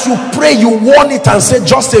 but as you pray, you warn it and say,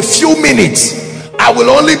 just a few minutes. I will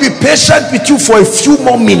only be patient with you for a few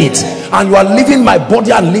more minutes, and you are leaving my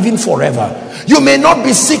body and living forever. You may not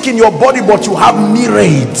be sick in your body, but you have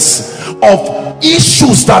myriads of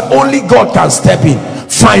issues that only God can step in.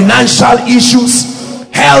 Financial issues,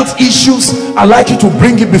 health issues. I'd like you to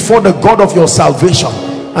bring it before the God of your salvation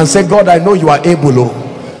and say, God, I know you are able. Oh,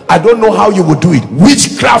 I don't know how you will do it.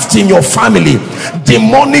 Witchcraft in your family,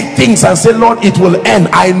 demonic things, and say, Lord, it will end.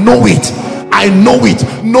 I know it. I know it.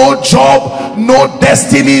 No job, no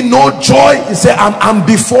destiny, no joy. He said, I'm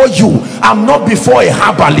before you. I'm not before a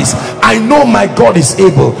herbalist. I know my God is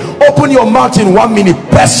able. Open your mouth in 1 minute.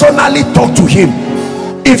 Personally talk to him.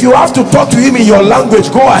 If you have to talk to him in your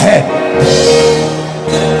language, go ahead.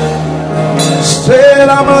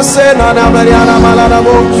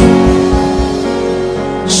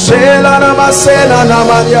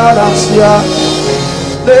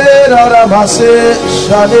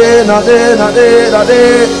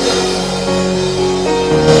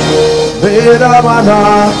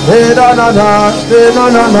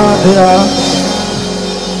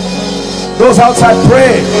 Those outside,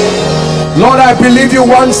 pray. Lord, I believe you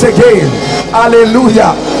once again.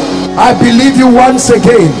 Hallelujah. I believe you once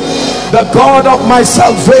again. The God of my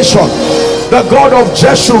salvation, the God of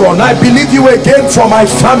Jeshurun, I believe you again for my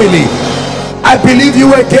family. I believe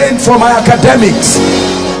you again for my academics.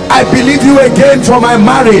 I believe you again for my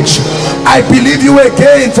marriage. I believe you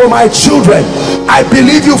again for my children. I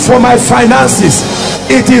believe you for my finances.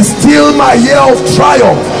 It is still my year of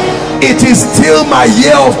triumph. It is still my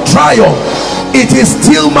year of triumph. It is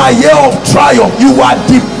still my year of triumph. You are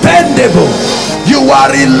dependable. You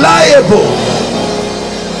are reliable.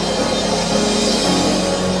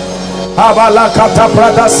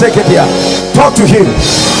 Talk to him.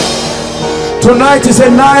 Tonight is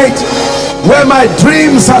a night where my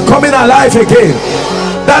dreams are coming alive again.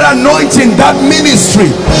 That anointing, that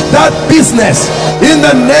ministry, that business, in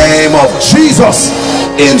the name of Jesus,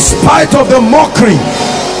 in spite of the mockery,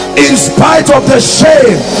 in spite of the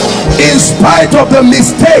shame, in spite of the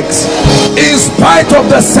mistakes, in spite of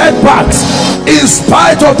the setbacks, in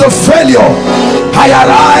spite of the failure, I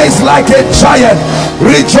arise like a giant.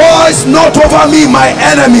 Rejoice not over me, my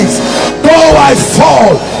enemies. Though I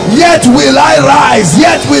fall, yet will I rise.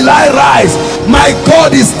 Yet will I rise. My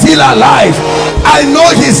God is still alive. I know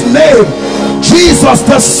his name, Jesus,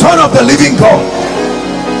 the Son of the living God.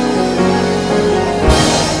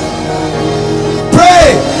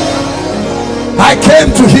 Pray. I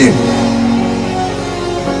came to him,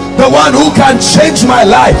 the one who can change my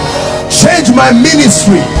life, change my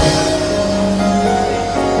ministry.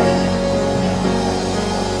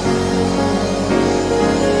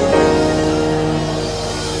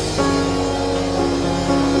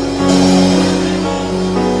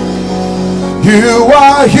 You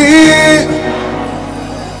are here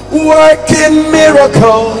working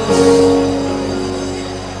miracles.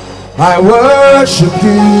 I worship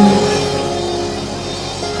you.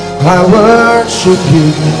 I worship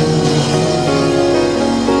you.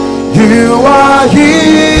 You are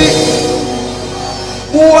here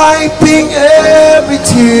wiping every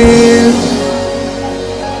tear.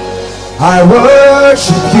 I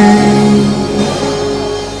worship you.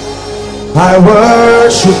 I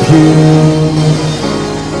worship you.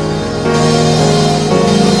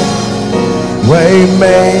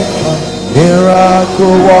 Waymaker,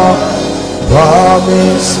 miracle worker,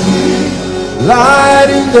 promise me light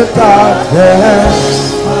in the darkness.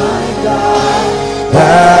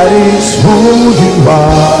 That is who you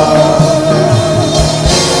are.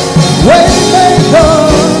 Waymaker,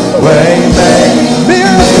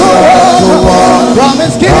 miracle worker,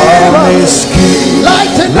 promise keeper,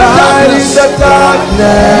 light in the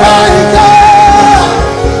darkness. My God.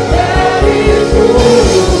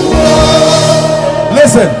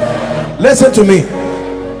 Listen to me.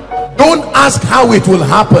 Don't ask how it will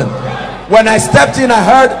happen. When I stepped in, I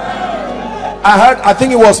heard, I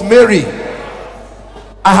think it was Mary.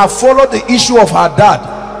 I have followed the issue of her dad.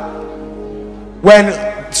 When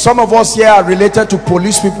some of us here are related to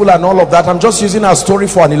police people and all of that, I'm just using her story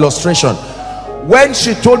for an illustration. When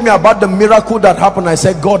she told me about the miracle that happened, I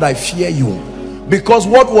said, God, I fear you. Because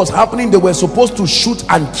what was happening, they were supposed to shoot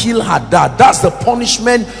and kill her dad. That's the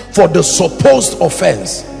punishment for the supposed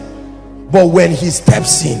offense. But when he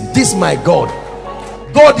steps in, this my God.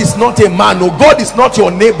 God is not a man. No, God is not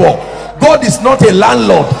your neighbor. God is not a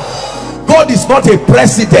landlord. God is not a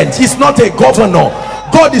president. He's not a governor.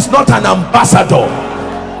 God is not an ambassador.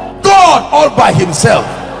 God all by himself.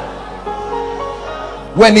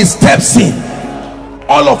 when he steps in,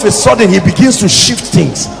 all of a sudden he begins to shift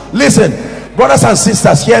things. Listen, brothers and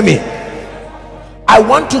sisters, hear me. I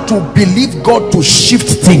want you to believe God to shift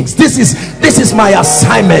things. This is my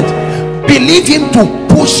assignment. Believe him to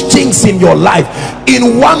push things in your life.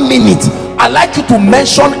 In 1 minute, I'd like you to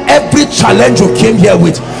mention every challenge you came here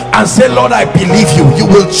with and say, Lord, I believe you. You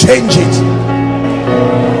will change it.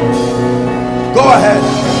 Go ahead.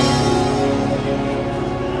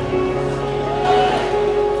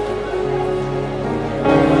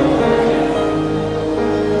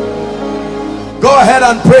 Go ahead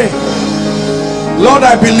and pray. Lord,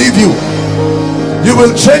 I believe you. You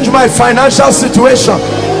will change my financial situation.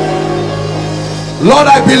 Lord,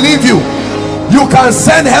 I believe you. You can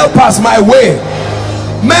send helpers my way.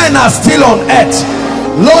 Men are still on earth.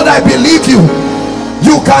 Lord, I believe you.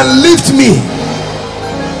 You can lift me.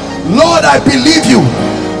 Lord, I believe you.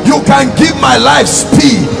 You can give my life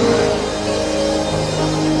speed.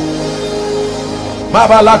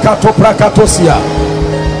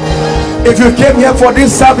 If you came here for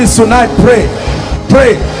this service tonight, pray.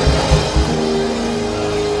 Pray.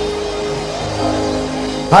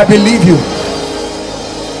 I believe you.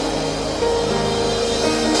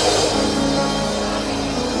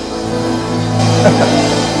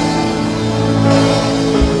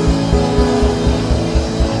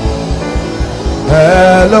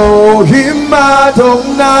 Elohim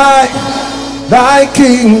Adonai, thy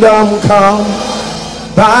kingdom come,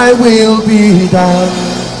 thy will be done.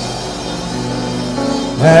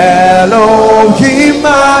 Elohim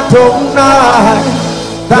Adonai,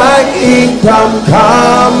 thy kingdom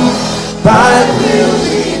come, thy will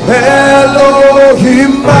be done.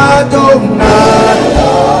 Elohim Adonai,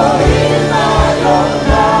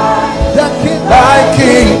 thy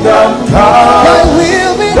kingdom come,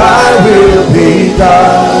 thy will be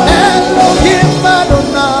done. Elohim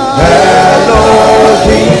Adonai,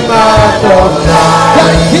 Elohim Adonai,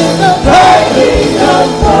 thy kingdom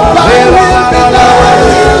come, thy will be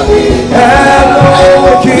done.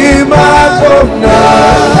 Elohim Adonai,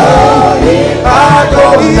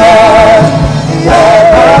 Adonai, Adonai,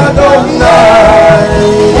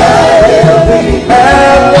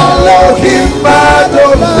 Elohim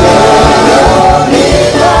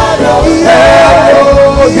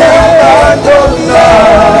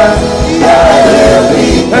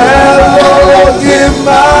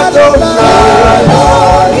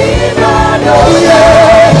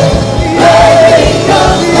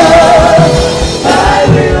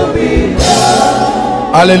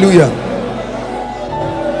Hallelujah.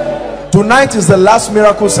 Tonight is the last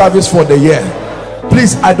miracle service for the year.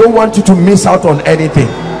 Please, I don't want you to miss out on anything.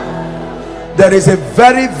 There is a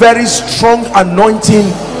very, very strong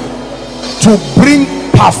anointing to bring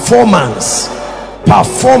performance.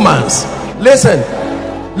 Listen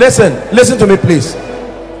to me, please.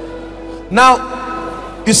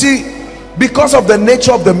 Now, you see, because of the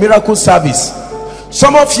nature of the miracle service,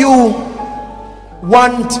 some of you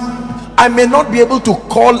want, I may not be able to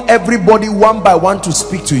call everybody one by one to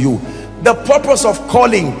speak to you. The purpose of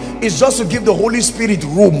calling is just to give the Holy Spirit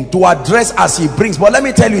room to address as he brings. But let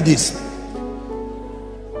me tell you this,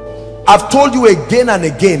 I've told you again and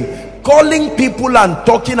again, calling people and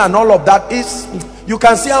talking and all of that is, you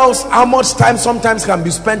can see how much time sometimes can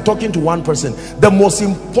be spent talking to one person. The most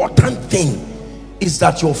important thing is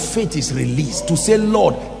that your faith is released to say,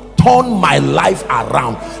 Lord, turn my life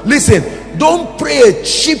around. Listen, don't pray a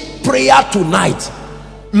cheap prayer tonight.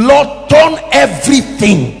 Lord, turn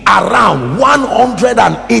everything around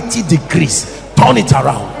 180 degrees. Turn it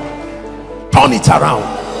around. Turn it around.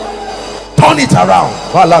 Turn it around.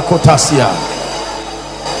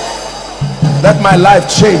 Let my life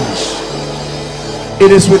change.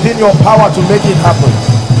 It is within your power to make it happen.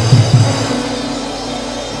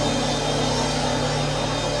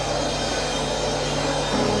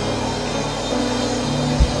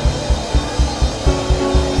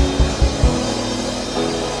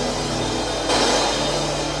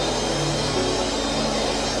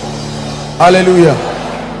 Hallelujah.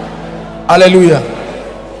 Hallelujah.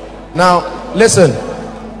 Now listen,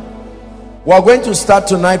 we are going to start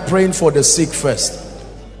tonight praying for the sick first.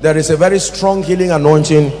 There is a very strong healing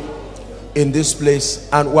anointing in this place,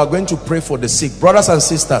 and we are going to pray for the sick. Brothers and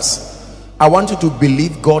sisters, I want you to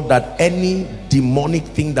believe God that any demonic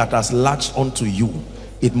thing that has latched onto you,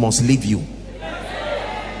 it must leave you.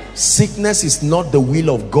 Sickness is not the will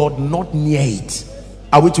of God, not near it.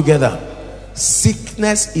 Are we together?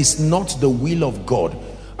 Sickness is not the will of God.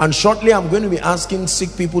 And shortly I'm going to be asking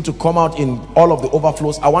sick people to come out in all of the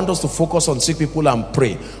overflows. I want us to focus on sick people and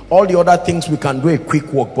pray. All the other things we can do a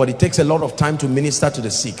quick walk, but it takes a lot of time to minister to the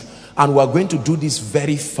sick, and we're going to do this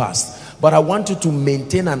very fast. but I want you to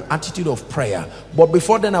maintain an attitude of prayer. But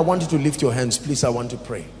before then, I want you to lift your hands. Please, I want to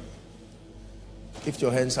pray. Lift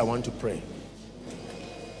your hands, I want to pray.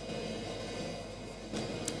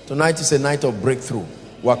 Tonight is a night of breakthrough.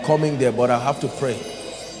 We're coming there, but I have to pray.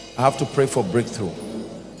 I have to pray for breakthrough.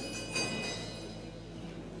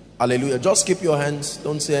 Hallelujah. Just keep your hands.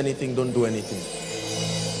 Don't say anything. Don't do anything.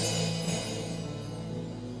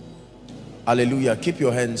 Hallelujah. Keep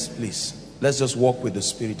your hands, please. Let's just walk with the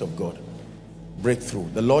Spirit of God. Breakthrough.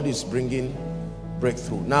 The Lord is bringing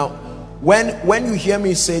breakthrough. Now, when you hear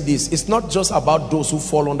me say this, it's not just about those who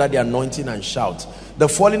fall under the anointing and shout. The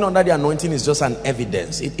falling under the anointing is just an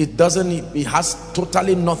evidence. It has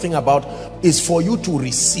totally nothing about, it's for you to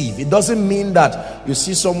receive. It doesn't mean that you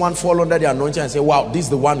see someone fall under the anointing and say, wow, this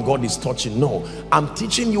is the one God is touching. No, I'm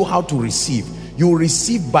teaching you how to receive. You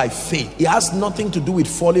receive by faith. It has nothing to do with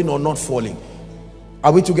falling or not falling.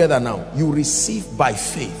 Are we together now? You receive by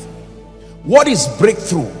faith. What is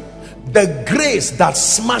breakthrough? The grace that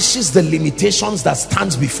smashes the limitations that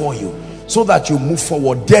stands before you so that you move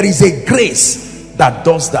forward. There is a grace that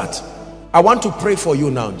does that. I want to pray for you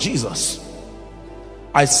now. Jesus,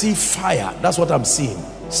 I see fire. That's what I'm seeing.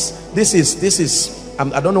 This is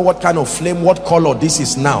I don't know what kind of flame, what color this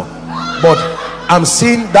is now, but I'm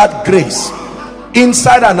seeing that grace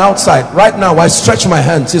inside and outside. Right now, I stretch my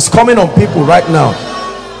hands. It's coming on people right now.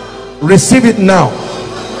 Receive it now.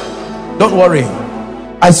 Don't worry.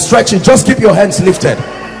 I stretch it. Just keep your hands lifted.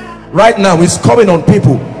 Right now, it's coming on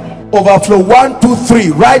people. Overflow 1, 2, 3.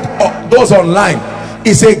 Right, those online.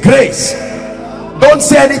 It's a grace. Don't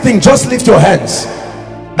say anything. Just lift your hands.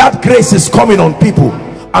 That grace is coming on people.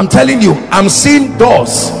 I'm telling you, I'm seeing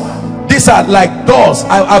doors. These are like doors.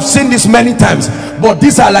 I've seen this many times, but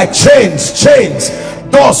these are like chains.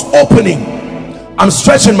 Doors opening. I'm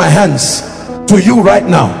stretching my hands to you right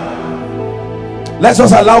now. Let's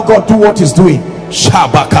just allow God to do what He's doing.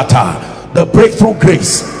 Shabakata, the breakthrough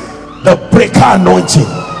grace, the breaker anointing,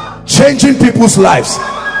 changing people's lives,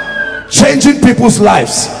 changing people's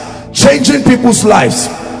lives, changing people's lives.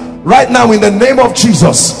 Right now, in the name of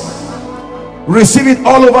Jesus, receive it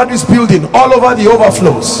all over this building, all over the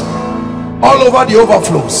overflows, all over the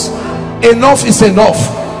overflows. Enough is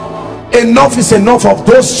enough. Enough is enough of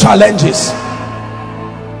those challenges.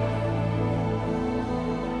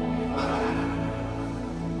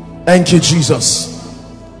 Thank you, Jesus.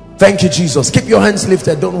 Thank you, Jesus. Keep your hands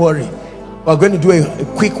lifted. Don't worry. We're going to do a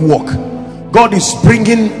quick walk. God is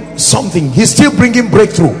bringing something. He's still bringing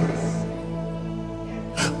breakthrough.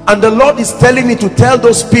 And the Lord is telling me to tell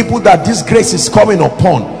those people that this grace is coming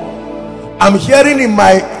upon. I'm hearing in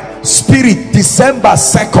my spirit December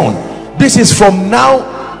 2nd. This is from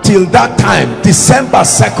now till that time. December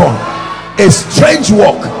 2nd. A strange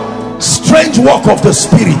walk of the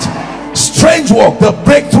Spirit. Strange walk, the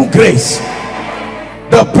breakthrough grace,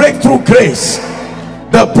 the breakthrough grace,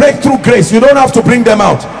 the breakthrough grace. You don't have to bring them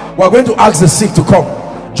out. We're going to ask the sick to come.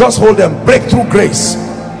 Just hold them. Breakthrough grace.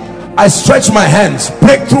 I stretch my hands.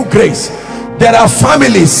 Breakthrough grace. There are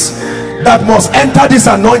families that must enter this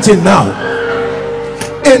anointing now.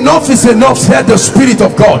 Enough is enough, said the Spirit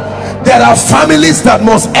of God. There are families that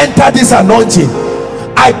must enter this anointing.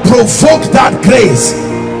 I provoke that grace.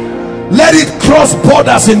 Let it cross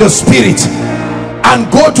borders in the Spirit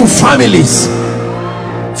and go to families.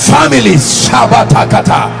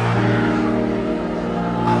 Shabatakata.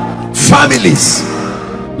 Families.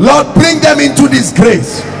 Lord, bring them into this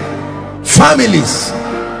grace. Families.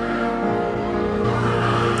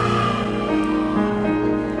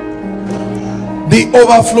 The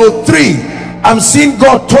overflow 3. I'm seeing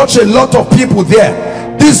God touch a lot of people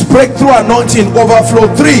there. This breakthrough anointing,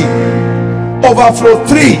 overflow 3. Overflow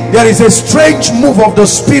 3, there is a strange move of the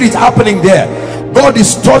Spirit happening there. God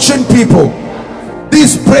is touching people.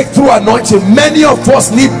 This breakthrough anointing, many of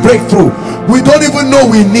us need breakthrough. We don't even know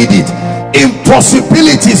we need it.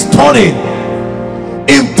 Impossibilities turning.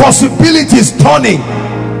 Impossibilities turning.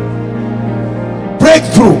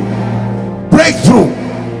 Breakthrough. Breakthrough.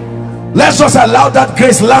 Let's just allow that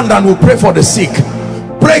grace land and we'll pray for the sick.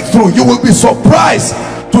 Breakthrough. You will be surprised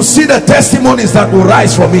to see the testimonies that will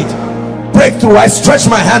rise from it. Breakthrough. I stretch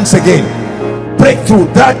my hands again. Breakthrough.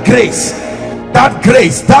 That grace, that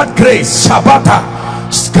grace, that grace. Shabata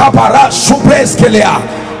skapara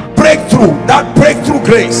shubreskelea. Breakthrough. That breakthrough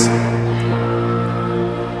grace.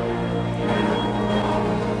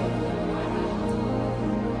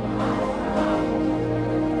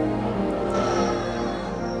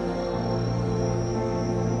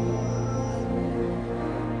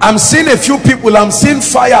 I'm seeing a few people. I'm seeing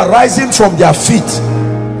fire rising from their feet.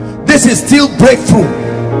 This is still breakthrough.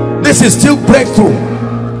 This is still breakthrough.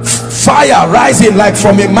 Fire rising like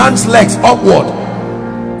from a man's legs upward.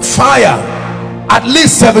 Fire. At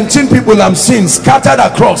least 17 people I'm seeing scattered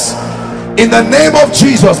across. In the name of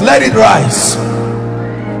Jesus, let it rise.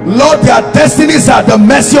 Lord, their destinies are at the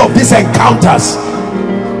mercy of these encounters.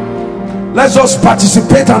 Let's just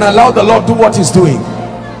participate and allow the Lord do what he's doing.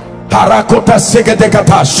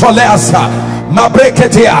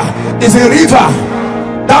 Is a river.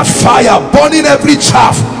 That fire burning every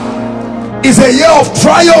chaff is a year of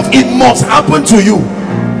triumph. It must happen to you.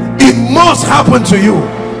 It must happen to you.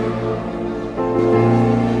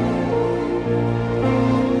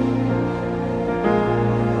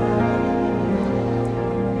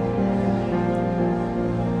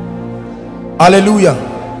 Hallelujah.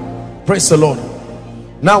 Praise the Lord.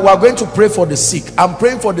 Now we are going to pray for the sick. I'm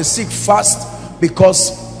praying for the sick fast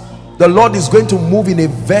because the Lord is going to move in a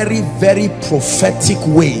very, very prophetic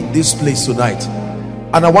way in this place tonight.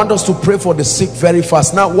 And I want us to pray for the sick very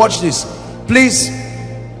fast. Now watch this. Please,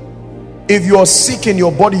 if you are sick in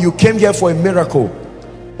your body, you came here for a miracle.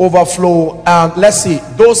 Overflow. Let's see.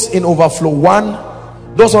 Those in overflow 1,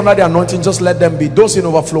 those under the anointing, just let them be. Those in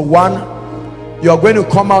overflow 1, you are going to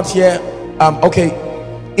come out here. Okay,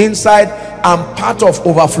 inside. I'm part of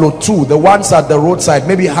overflow 2, the ones at the roadside,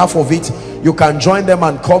 maybe half of it. You can join them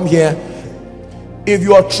and come here. If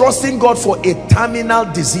you are trusting God for a terminal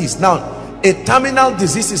disease, now a terminal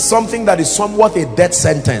disease is something that is somewhat a death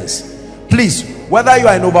sentence. Please, whether you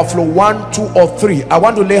are in overflow 1, 2 or 3, I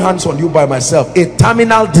want to lay hands on you by myself. A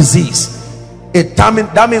terminal disease,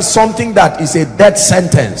 that means something that is a death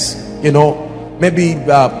sentence, you know, maybe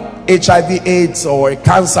HIV, AIDS, or a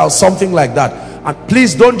cancer or something like that. And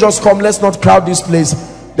please don't just come. Let's not crowd this place.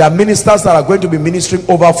 There are ministers that are going to be ministering.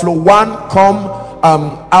 Overflow 1, come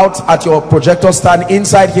out at your projector stand.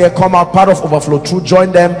 Inside here, come out part of overflow 2,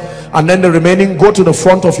 join them, and then the remaining go to the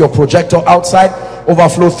front of your projector outside.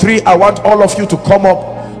 Overflow 3, I want all of you to come up,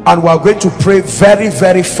 and we are going to pray very,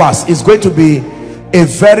 very fast. It's going to be a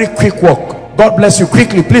very quick walk. God bless you.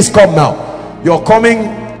 Quickly, please come now. You're coming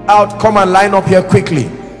out. Come and line up here quickly.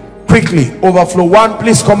 Overflow 1,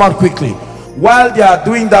 please come out quickly. While they are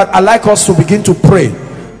doing that, I'd like us to begin to pray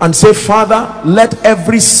and say, Father, let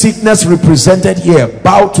every sickness represented here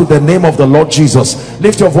bow to the name of the Lord Jesus.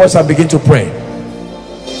 Lift your voice and begin to pray.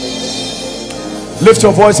 Lift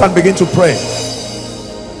your voice and begin to pray.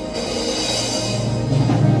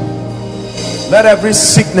 Let every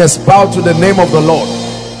sickness bow to the name of the Lord.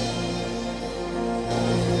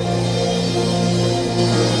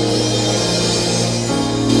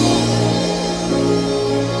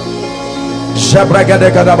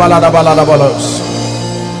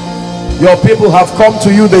 Your people have come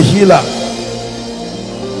to you, the healer.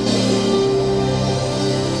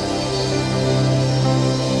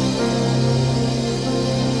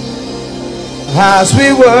 As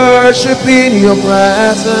we worship in your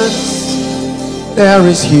presence, there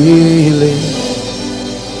is healing.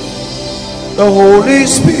 The Holy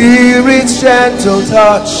Spirit's gentle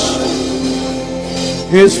touch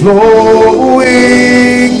is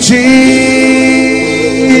flowing. Jesus,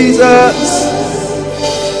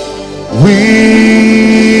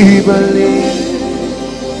 we believe.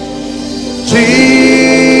 Jesus,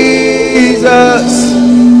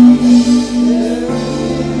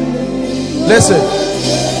 listen,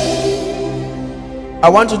 I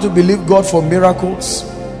want you to believe God for miracles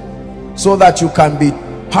so that you can be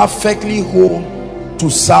perfectly whole to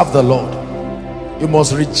serve the Lord. You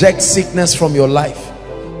must reject sickness from your life.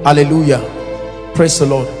 Hallelujah. Praise the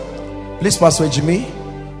Lord. Please, Pastor Jimmy,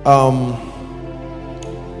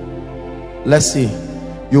 let's see,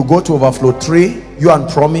 you go to overflow 3, you and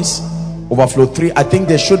Promise. Overflow 3, I think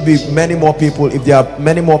there should be many more people. If there are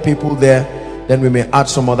many more people there, then we may add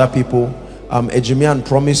some other people. Ejimi and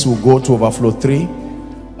Promise will go to overflow 3.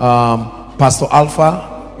 Pastor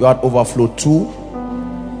Alpha, you are at overflow 2.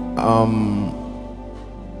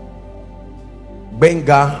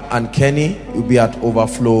 Benga and Kenny will be at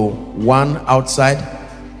overflow 1 outside.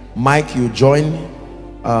 Mike, you join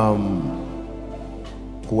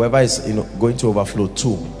whoever is going to overflow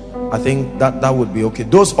 2. I think that would be okay.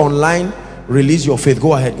 Those online, release your faith.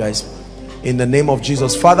 Go ahead, guys, in the name of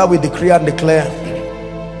Jesus. Father, we decree and declare,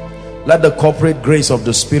 let the corporate grace of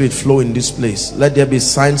the Spirit flow in this place. Let there be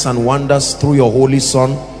signs and wonders through your Holy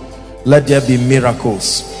Son. Let there be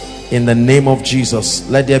miracles in the name of Jesus.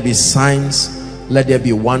 Let there be signs, let there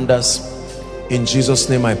be wonders. In Jesus'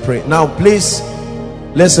 name I pray. Now please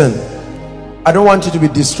listen, I don't want you to be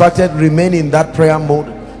distracted. Remain in that prayer mode.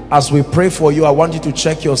 As we pray for you, I want you to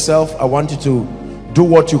check yourself. I want you to do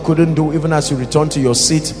what you couldn't do even as you return to your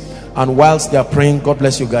seat. And whilst they are praying, God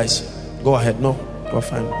bless you guys. Go ahead. No, go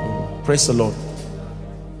fine. Praise the Lord.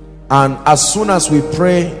 And as soon as we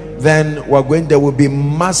pray, then there will be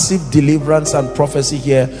massive deliverance and prophecy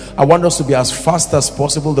here. I want us to be as fast as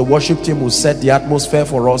possible. The worship team will set the atmosphere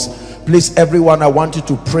for us. Please, everyone, I want you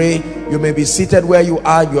to pray. You may be seated where you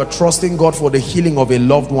are. You are trusting God for the healing of a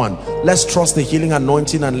loved one. Let's trust the healing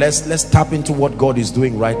anointing, and let's tap into what God is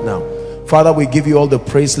doing right now. Father, we give you all the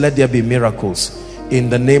praise. Let there be miracles in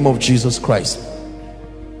the name of Jesus Christ.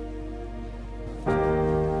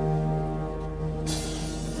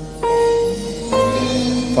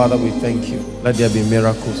 Father, we thank you. Let there be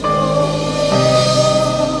miracles.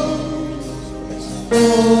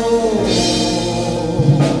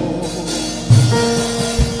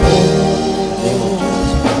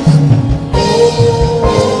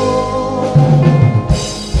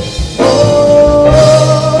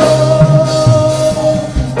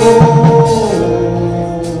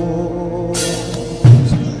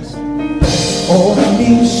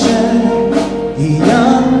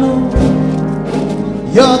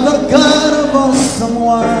 You're the God of awesome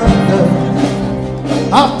wonder.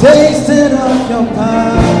 I've tasted of your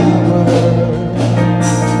power.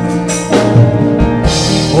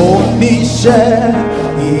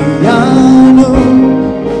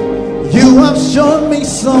 You have shown me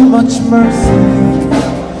so much mercy,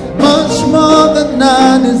 much more than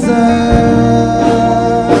I deserve.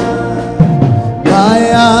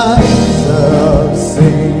 My eyes have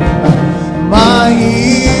seen, my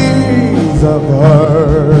ears have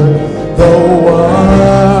heard the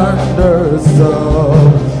wonders of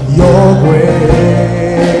your grace.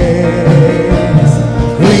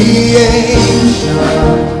 Creation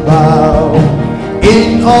bow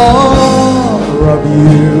in awe of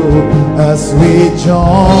you as we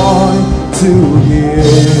join to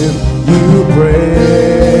give you praise.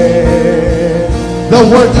 The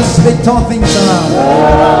word to speak, turn things around.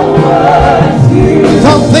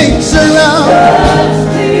 Turn things around.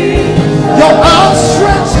 Your arms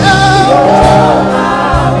stretched out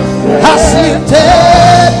has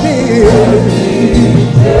lifted me.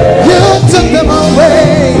 You took them away.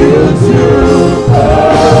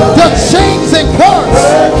 The chains and cords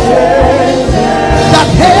that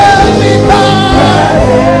held me bound.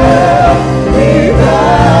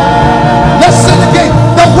 Let's sing again.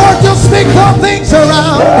 The word you speak, turn things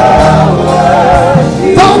around.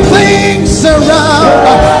 Turn things around.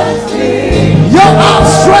 Your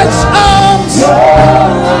outstretched arms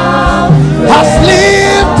has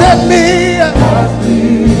lifted me.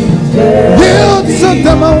 You took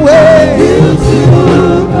them away.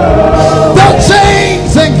 The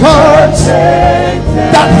chains and cords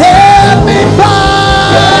that held me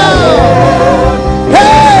bound.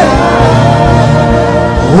 Hey!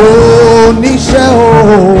 Oh, Nisha,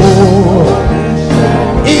 oh,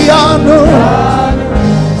 Iano,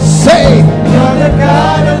 say, you're the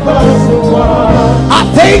God of awesome wonder. I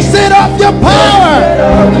tasted of your power.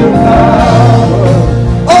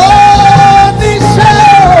 Oh, Nisha,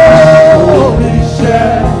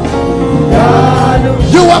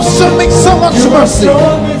 you have shown me so much mercy,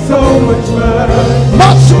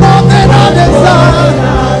 much more than I deserve.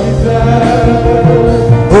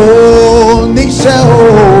 Oh, Nisha,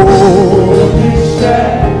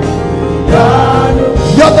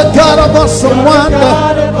 you're the God of awesome wonder.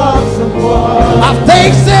 I've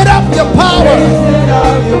tasted of your power.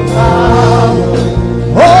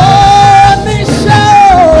 Oh, Nisha,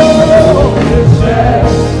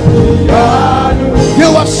 you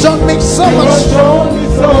have shown me so much,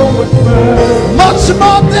 much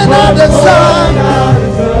more than I deserve.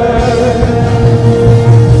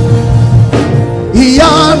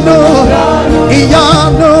 Iano,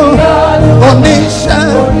 Iano, Onisha,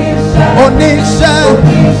 Onisha,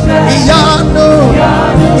 Iano,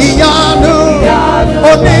 Iano,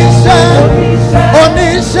 Onisha,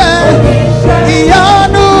 Onisha,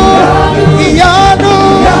 Iano, Iano,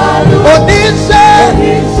 Onisha,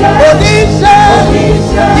 Onisha,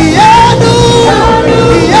 Iano,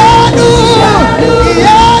 Iano,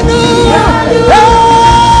 Iano,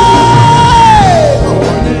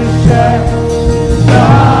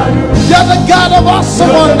 you're the God of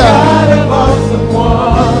awesome wonder.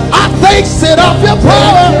 I tasted of your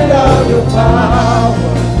power.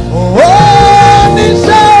 Oh,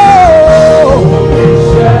 Nisha,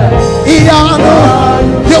 Iano,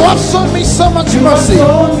 you have shown me so much mercy,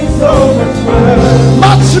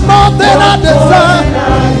 much more than I deserve.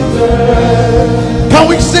 Can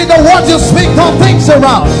we see the words you speak? Turn things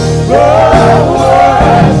around.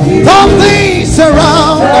 Turn things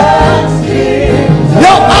around.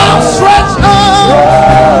 Your outstretched arm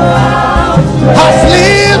has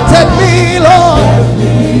lifted me, Lord.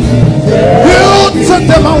 You took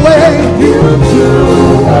them away.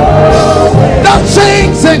 The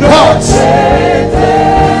chains and cords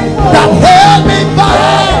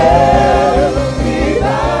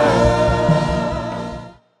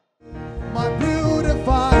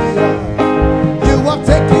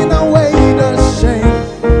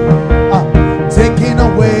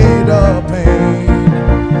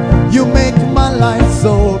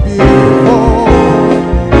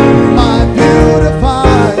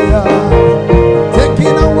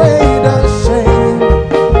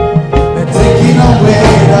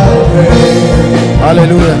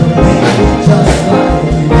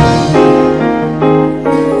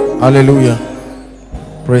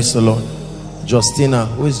Praise the Lord. Justina.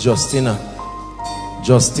 Who is Justina?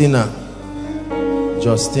 Justina.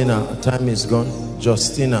 Justina. Time is gone.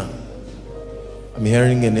 Justina. I'm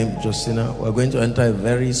hearing a name, Justina. We're going to enter a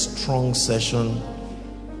very strong session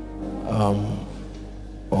of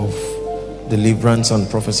deliverance and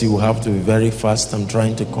prophecy. We'll have to be very fast. I'm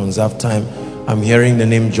trying to conserve time. I'm hearing the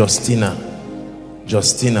name Justina.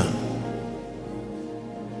 Justina.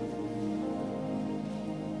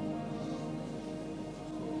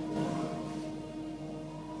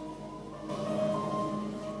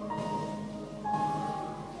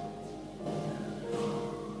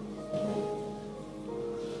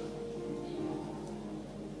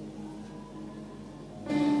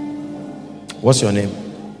 What's your name?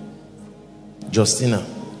 Justina.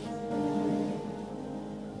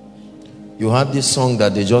 You had this song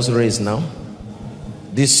that they just raised now.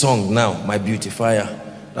 This song now, My Beautifier.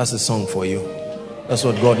 That's a song for you. That's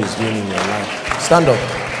what God is doing in your life. Stand up.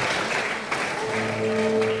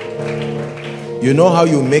 You know how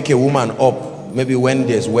you make a woman up, maybe when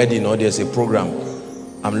there's wedding or there's a program.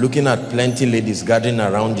 I'm looking at plenty ladies gathering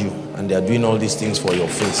around you and they are doing all these things for your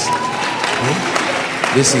face.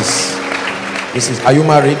 This is, are you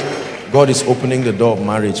married? God is opening the door of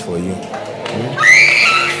marriage for you.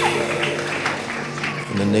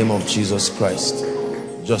 In the name of Jesus Christ.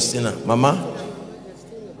 Justina. Mama?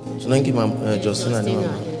 Justina.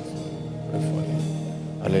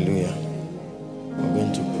 Hallelujah. We're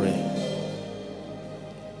going to pray.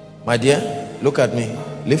 My dear, look at me.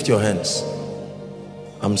 Lift your hands.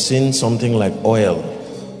 I'm seeing something like oil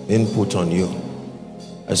being put on you.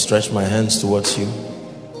 I stretch my hands towards you.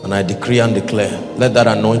 And I decree and declare, let that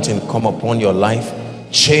anointing come upon your life.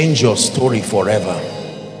 Change your story forever.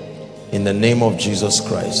 In the name of Jesus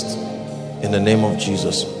Christ. In the name of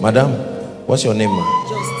Jesus. Madam, what's your name, ma?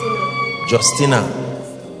 Justina. Justina.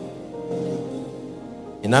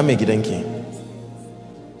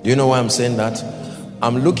 Do you know why I'm saying that?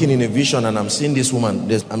 I'm looking in a vision and I'm seeing this woman.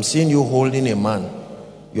 I'm seeing you holding a man.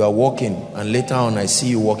 You are walking, and later on I see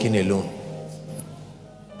you walking alone.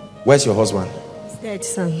 Where's your husband? Dead,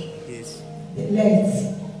 son. Yes.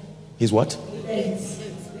 Dead. He's what? Dead.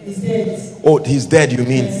 He's dead. Oh, he's dead, you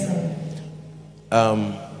mean? Yes,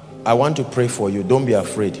 I want to pray for you. Don't be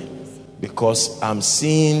afraid. Because I'm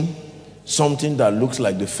seeing something that looks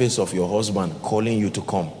like the face of your husband calling you to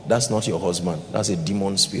come. That's not your husband. That's a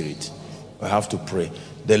demon spirit. I have to pray.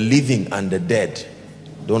 The living and the dead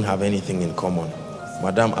don't have anything in common.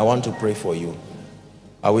 Madam, I want to pray for you.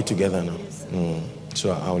 Are we together now?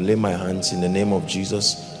 So I'll lay my hands in the name of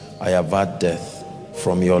Jesus. I avert death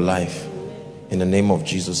from your life. In the name of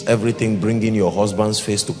Jesus. Everything bringing your husband's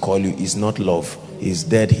face to call you is not love. He's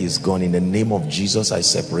dead. He's gone. In the name of Jesus, I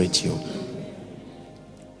separate you.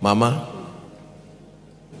 Mama,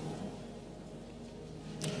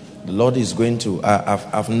 the Lord is going to...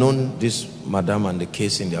 I've known this madam and the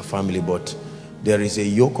case in their family, but there is a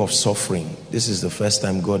yoke of suffering. This is the first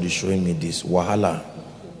time God is showing me this. Wahala.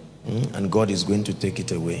 And God is going to take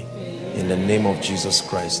it away in the name of Jesus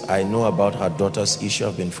Christ. I know about her daughter's issue.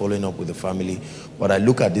 I've been following up with the family, but I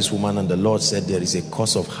look at this woman and the Lord said there is a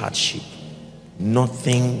cause of hardship.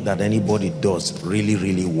 Nothing that anybody does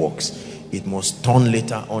really works. It must turn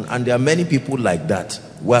later on, and there are many people like that.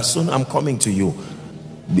 Well, soon I'm coming to you.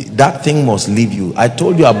 That thing must leave you. I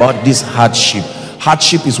told you about this hardship.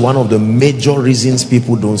 Hardship is one of the major reasons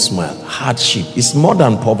people don't smile. Hardship is more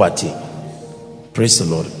than poverty. Praise the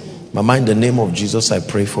Lord. Mama, in the name of Jesus, I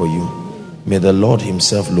pray for you. May the Lord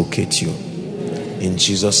himself locate you. In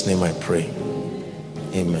Jesus' name I pray.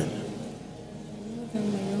 Amen.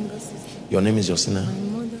 Your name is Justina? My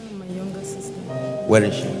mother and my younger sister. Where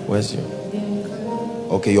is she? Where's you?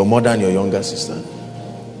 Okay, your mother and your younger sister.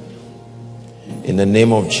 In the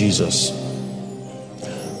name of Jesus.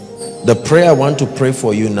 The prayer I want to pray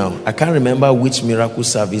for you now. I can't remember which miracle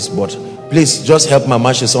service, but please just help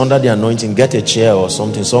Mama. She's under the anointing. Get a chair or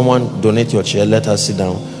something. Someone donate your chair. Let her sit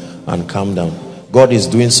down and calm down. God is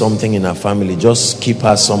doing something in her family. Just keep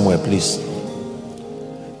her somewhere, please.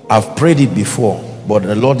 I've prayed it before, but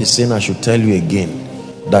the Lord is saying I should tell you again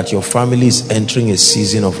that your family is entering a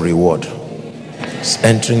season of reward. It's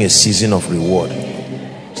entering a season of reward.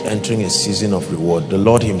 It's entering a season of reward. The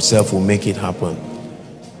Lord himself will make it happen.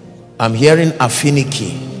 I'm hearing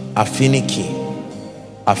affinity.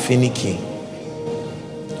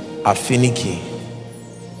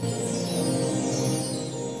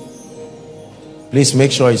 Please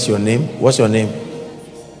make sure it's your name. What's your name?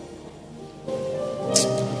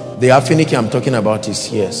 The affinity I'm talking about is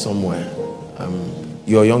here somewhere.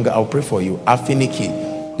 You're younger. I'll pray for you. Affinity.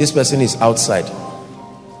 This person is outside.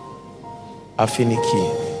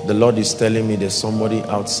 Affinity. The Lord is telling me there's somebody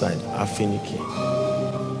outside. Afiniki.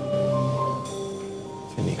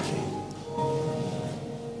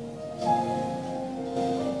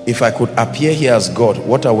 If I could appear here as God,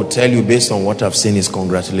 what I would tell you based on what I've seen is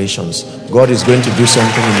congratulations. God is going to do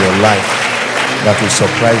something in your life that will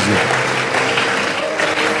surprise you.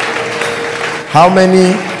 How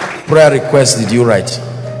many prayer requests did you write?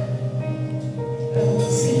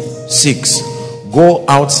 6. Go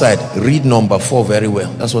outside, read number 4 very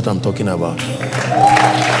well. That's what I'm talking about.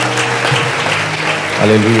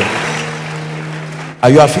 Hallelujah. Are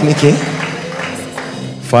you Afiniki?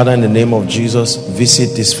 Father, in the name of Jesus,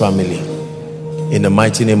 visit this family in the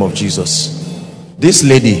mighty name of Jesus. This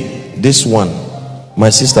lady, this one, my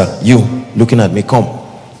sister, you looking at me, come.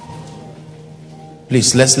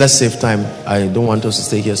 Please, let's save time. I don't want us to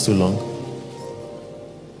stay here too long.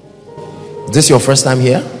 Is this your first time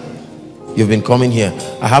here? You've been coming here.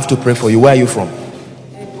 I have to pray for you. Where are you from?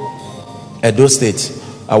 Edo State.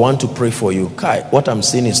 I want to pray for you. Kai, what I'm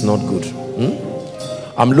seeing is not good.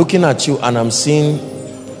 I'm looking at you and I'm seeing,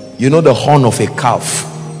 you know, the horn of a calf.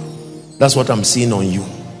 That's what I'm seeing on you.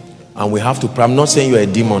 And we have to pray. I'm not saying you're a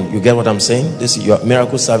demon. You get what I'm saying? This is your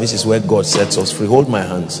miracle service is where God sets us free. Hold my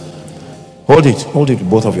hands. Hold it with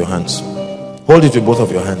both of your hands. Hold it with both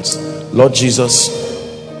of your hands. Lord Jesus,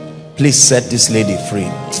 please set this lady free.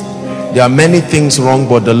 There are many things wrong,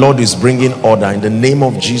 but the Lord is bringing order. In the name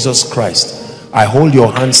of Jesus Christ, I hold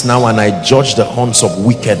your hands now and I judge the horns of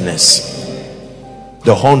wickedness.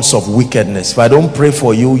 The horns of wickedness. If I don't pray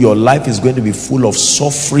for you, your life is going to be full of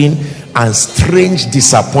suffering and strange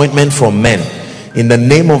disappointment from men. In the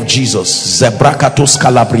name of Jesus, Zebrakatos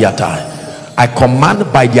Kalabriata, I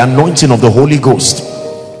command by the anointing of the Holy Ghost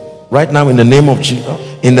right now, in the name of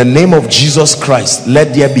Jesus Christ,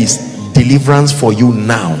 let there be deliverance for you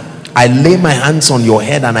now. I lay my hands on your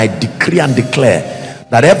head and I decree and declare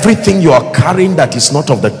that everything you are carrying that is not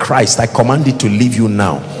of the Christ, I command it to leave you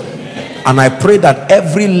now. And I pray that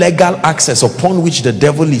every legal access upon which the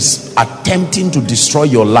devil is attempting to destroy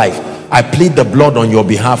your life, I plead the blood on your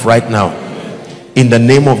behalf right now. In the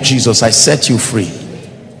name of Jesus, I set you free.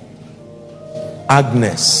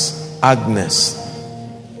 Agnes.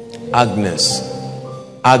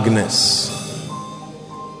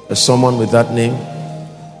 There's someone with that name?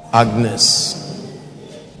 Agnes.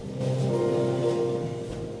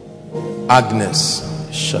 Agnes.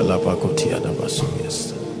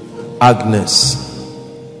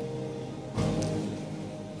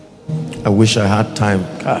 I wish I had time.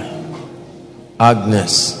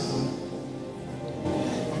 Agnes.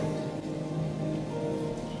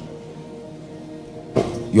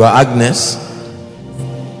 You are Agnes?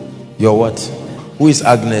 You're what? Who is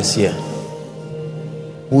Agnes here?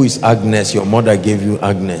 Who is Agnes? Your mother gave you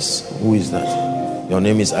Agnes. Who is that? Your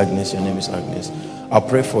name is Agnes. Your name is Agnes. I'll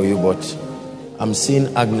pray for you, but I'm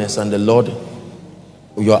seeing Agnes and the Lord.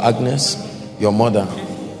 You're Agnes? Your mother?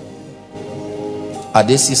 Are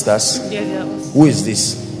they sisters? Yeah, they are all sisters. Who is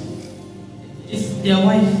this? It's their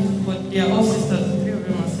wife, but they are all sisters. 3 of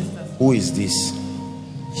them are sisters. Who is this?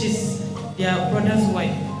 She's their brother's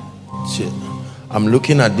wife. I'm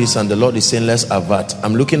looking at this and the Lord is saying let's avert.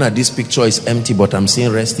 I'm looking at this picture, it's empty, but I'm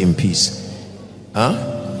saying rest in peace.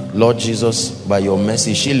 Lord Jesus, by your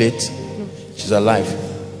mercy. Is she late? She's alive.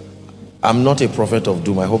 I'm not a prophet of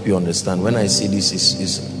doom. I hope you understand. When I see this,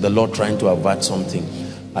 is the Lord trying to avert something.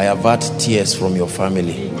 I avert tears from your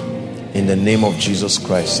family in the name of Jesus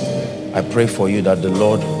Christ. I pray for you that the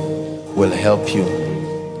Lord will help you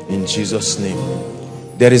in Jesus' name.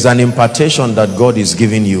 There is an impartation that God is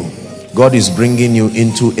giving you. God is bringing you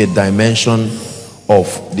into a dimension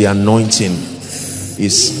of the anointing.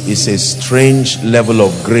 It's a strange level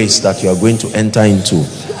of grace that you are going to enter into.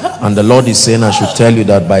 And the Lord is saying I should tell you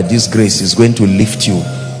that by this grace is going to lift you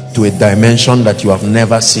to a dimension that you have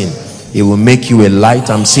never seen. It will make you a light.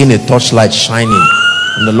 I'm seeing a torchlight shining.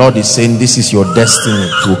 And the Lord is saying this is your destiny.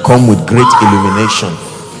 It will come with great illumination.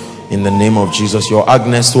 In the name of Jesus. You're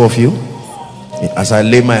Agnes, 2 of you. As I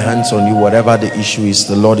lay my hands on you, whatever the issue is,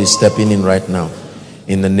 the Lord is stepping in right now.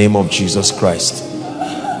 In the name of Jesus Christ.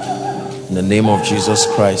 In the name of Jesus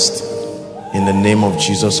Christ. In the name of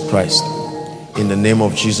Jesus Christ. In the name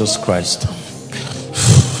of Jesus Christ.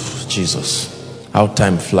 Jesus, how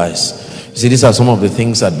time flies. See, these are some of the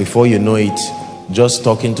things that before you know it, just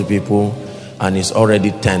talking to people and it's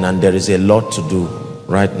already 10 and there is a lot to do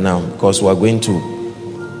right now, because we're going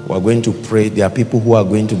to pray. There are people who are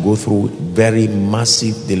going to go through very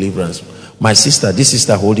massive deliverance. My sister, this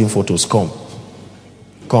sister holding photos, come.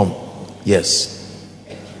 Yes,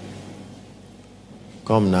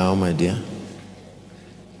 come now, my dear.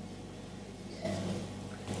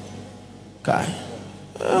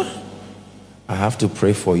 have to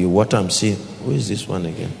pray for you. What I'm seeing, who is this one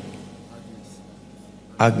again?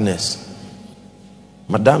 Agnes.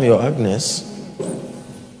 Madam, you're Agnes.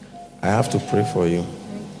 I have to pray for you.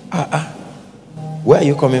 Where are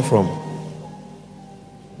you coming from?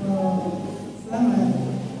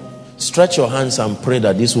 Stretch your hands and pray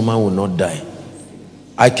that this woman will not die.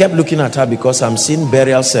 I kept looking at her because I'm seeing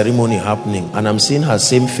burial ceremony happening and I'm seeing her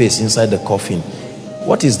same face inside the coffin.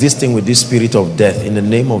 What is this thing with this spirit of death? In the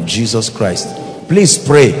name of Jesus Christ, please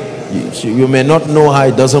pray. You may not know how,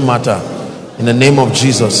 it doesn't matter. In the name of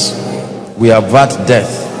Jesus, we avert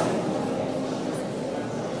death.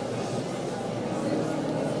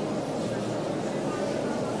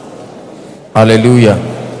 Hallelujah.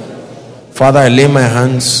 Father, I lay my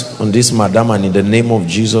hands on this madam, and in the name of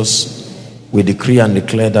Jesus, we decree and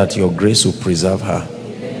declare that your grace will preserve her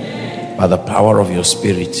by the power of your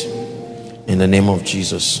spirit. In the name of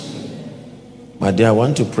Jesus. My dear, I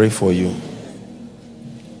want to pray for you.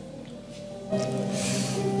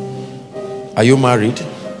 Are you married?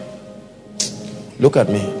 Look at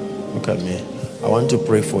me. Look at me. I want to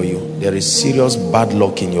pray for you. There is serious bad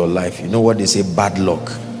luck in your life. You know what they say, bad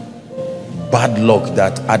luck? Bad luck,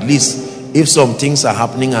 that at least if some things are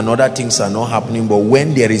happening and other things are not happening, but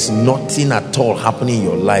when there is nothing at all happening in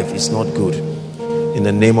your life, it's not good. In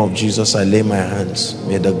the name of Jesus, I lay my hands.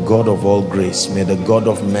 May the God of all grace, may the God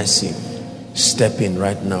of mercy step in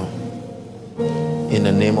right now. In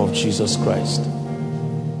the name of Jesus Christ,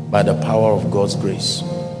 by the power of God's grace.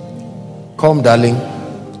 Come, darling.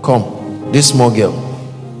 Come. This small girl.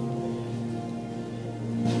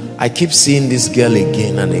 I keep seeing this girl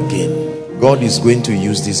again and again. God is going to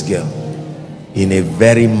use this girl in a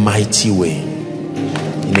very mighty way.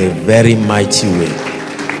 In a very mighty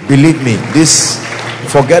way. Believe me, this,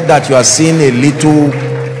 forget that you are seeing a little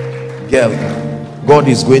girl. God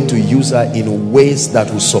is going to use her in ways that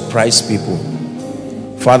will surprise people.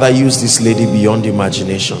 Father, use this lady beyond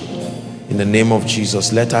imagination. In the name of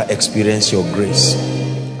Jesus, let her experience your grace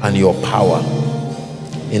and your power.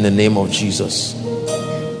 In the name of Jesus.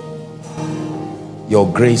 Your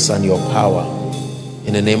grace and your power.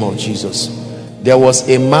 In the name of Jesus. There was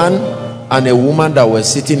a man and a woman that were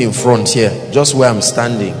sitting in front here, just where I'm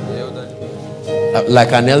standing.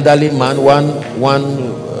 Like an elderly man,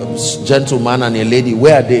 one gentleman and a lady.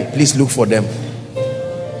 Where are they? Please look for them.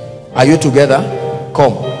 Are you together?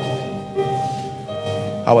 Come.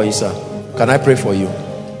 How are you, sir? Can I pray for you?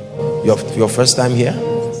 Your first time here?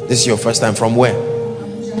 This is your first time. From where?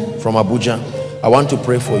 From Abuja. I want to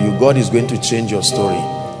pray for you. God is going to change your story.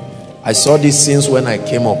 I saw this since when I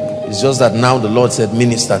came up. It's just that now the Lord said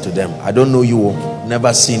minister to them. I don't know you,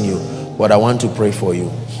 never seen you, but I want to pray for you.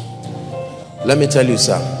 Let me tell you,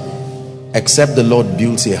 sir, except the Lord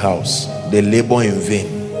builds a house, they labor in vain.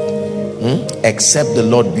 Except the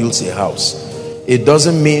Lord builds a house. It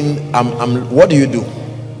doesn't mean what do you do?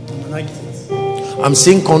 I'm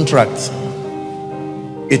seeing contract.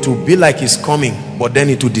 It will be like it's coming, but then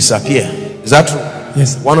it will disappear. Is that true?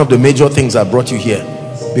 Yes. One of the major things that brought you here,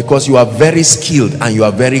 because you are very skilled and you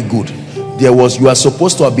are very good. You are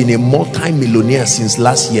supposed to have been a multi-millionaire since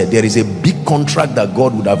last year. There is a big contract that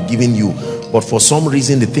God would have given you, but for some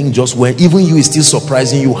reason the thing just went. Even you, is still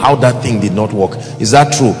surprising you how that thing did not work. Is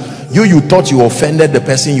that true? You thought you offended the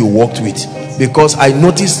person you worked with, because I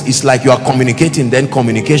noticed it's like you are communicating, then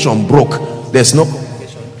communication broke. There's no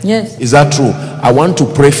communication. Yes. Is that true? I want to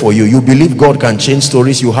pray for you. You believe God can change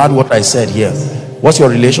stories. You heard what I said here. What's your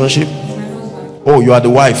relationship? Oh, you are the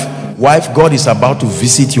wife. Wife, God is about to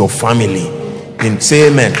visit your family in, say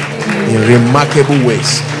amen, in remarkable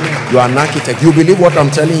ways. You are an architect. You believe what I'm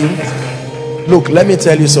telling you? Look, let me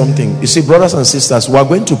tell you something. You see, brothers and sisters, we are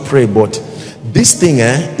going to pray, but this thing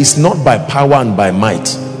is not by power and by might.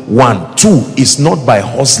 1, 2, it's not by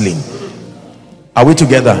hustling. Are we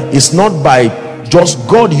together? It's not by just,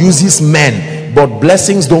 God uses men, but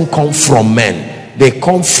blessings don't come from men. They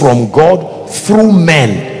come from God through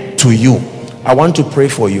men to you. I want to pray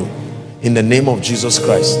for you in the name of Jesus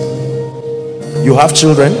Christ. You have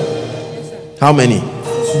children? How many?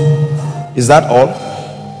 Is that all?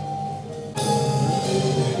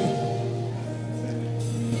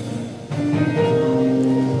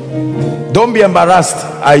 Don't be embarrassed.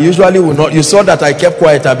 I usually will not. You saw that I kept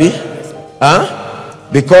quiet, Abi? Huh?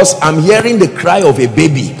 Because I'm hearing the cry of a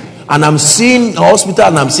baby, and I'm seeing a hospital,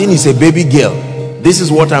 and I'm seeing it's a baby girl. This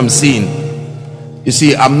is what I'm seeing. You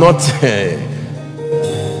see, I'm not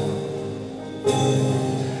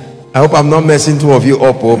I hope I'm not messing two of you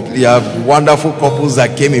up. You have wonderful couples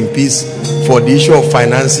that came in peace for the issue of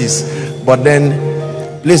finances, but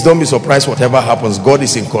then please don't be surprised whatever happens. God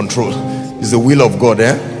is in control. It's the will of God.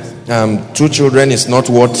 2 children is not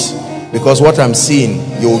what because what I'm seeing,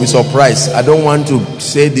 you will be surprised. I don't want to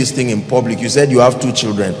say this thing in public. You said you have 2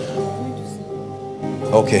 children.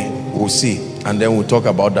 Okay, we'll see, and then we'll talk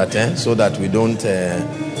about that, so that we don't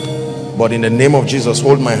but in the name of Jesus,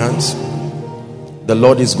 hold my hands. The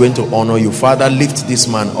Lord is going to honor you. Father, lift this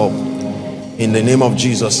man up in the name of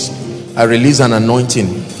Jesus. I release an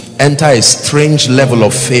anointing. Enter a strange level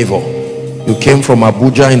of favor. You came from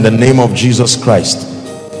Abuja in the name of Jesus Christ.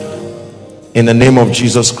 In the name of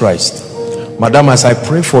Jesus Christ. Madam, as I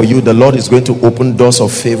pray for you, the Lord is going to open doors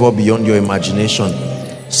of favor beyond your imagination.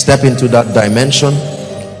 Step into that dimension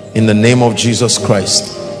in the name of Jesus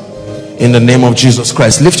Christ. In the name of Jesus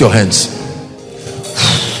Christ. Lift your hands.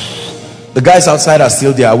 The guys outside are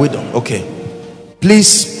still there. Are we done? Okay.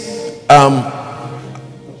 Please,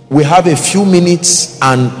 we have a few minutes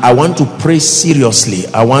and I want to pray seriously.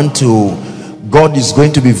 God is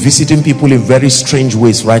going to be visiting people in very strange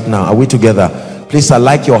ways right now. Are we together? Please, I'd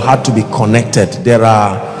like your heart to be connected. There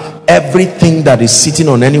are everything that is sitting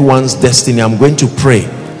on anyone's destiny. I'm going to pray,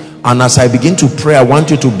 and as I begin to pray, I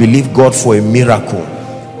want you to believe God for a miracle.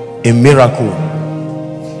 A miracle.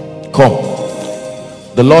 Come.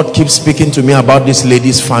 The Lord keeps speaking to me about this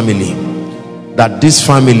lady's family, that this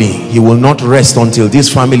family, he will not rest until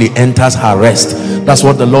this family enters her rest. That's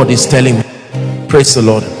what the Lord is telling me. Praise the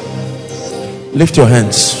Lord. Lift your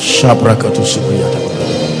hands.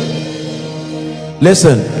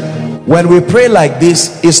 Listen, when we pray like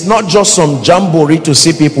this, it's not just some jamboree to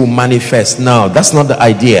see people manifest. No, that's not the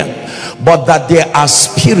idea. But that there are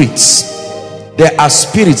spirits. There are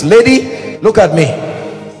spirits. Lady, look at me.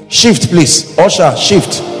 Shift, please. Usher,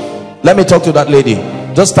 shift. Let me talk to that lady.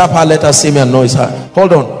 Just tap her, let her see me and noise her.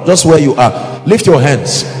 Hold on, just where you are. Lift your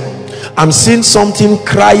hands. I'm seeing something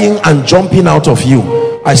crying and jumping out of you.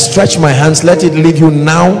 I stretch my hands. Let it leave you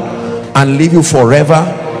now and leave you forever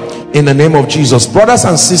in the name of Jesus. Brothers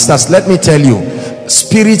and sisters, let me tell you,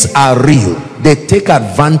 spirits are real. They take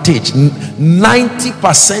advantage.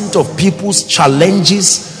 90% of people's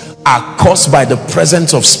challenges are caused by the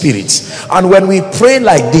presence of spirits. And when we pray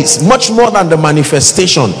like this, much more than the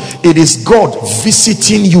manifestation, it is God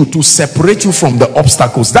visiting you to separate you from the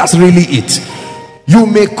obstacles. That's really it. You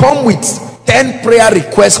may come with 10 prayer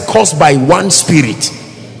requests caused by one spirit,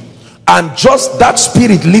 and just that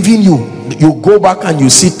spirit leaving you, you go back and you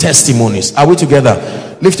see testimonies. Are we together?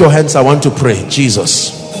 Lift your hands. I want to pray.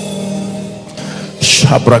 Jesus.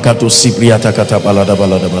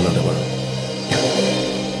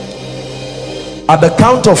 At the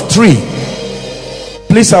count of 3,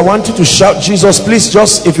 please, I want you to shout Jesus. Please,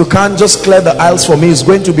 just if you can, just clear the aisles for me. It's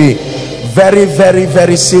going to be very, very,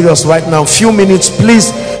 very serious right now. Few minutes,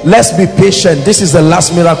 please. Let's be patient. This is the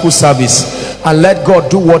last miracle service, and let God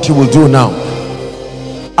do what he will do now.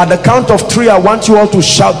 At the count of 3, I want you all to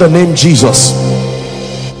shout the name Jesus.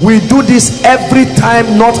 We do this every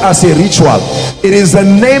time, not as a ritual. It is the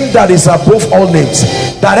name that is above all names.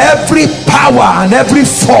 That every power and every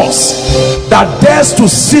force that dares to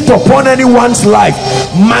sit upon anyone's life,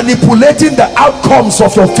 manipulating the outcomes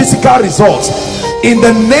of your physical results, in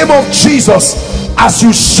the name of Jesus, as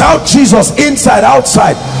you shout Jesus inside,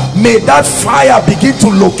 outside, may that fire begin to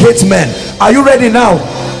locate men. Are you ready now?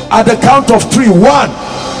 At the count of 3, 1,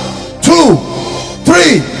 2,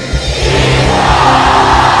 3.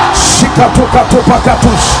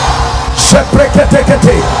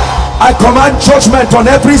 I command judgment on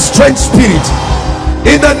every strange spirit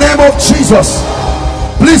in the name of Jesus.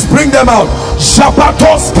 Please bring them out.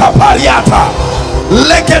 Shabatos kapariata,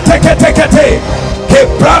 leketeketekete,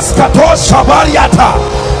 kebraskatos shabariata,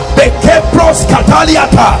 bekebros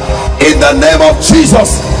kataliata. In the name of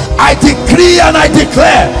Jesus, I decree and I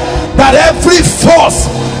declare that every force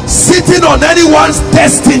sitting on anyone's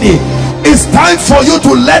destiny, it's time for you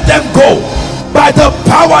to let them go by the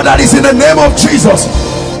power that is in the name of Jesus.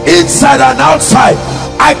 Inside and outside,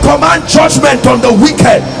 I command judgment on the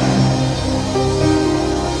wicked.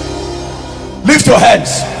 Lift your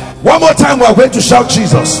hands. One more time, we're going to shout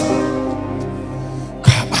Jesus.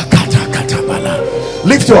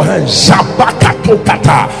 Lift your hands. At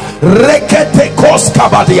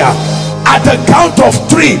the count of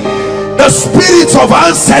 3, the spirits of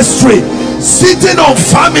ancestry sitting on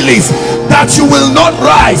families that you will not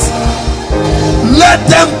rise, let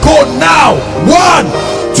them go now. 1,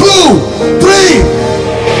 2, 3.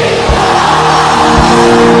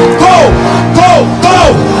 Go, go, go,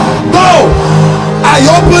 go. I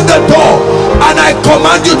open the door and I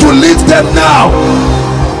command you to leave them now.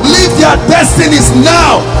 Leave their destinies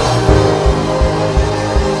now.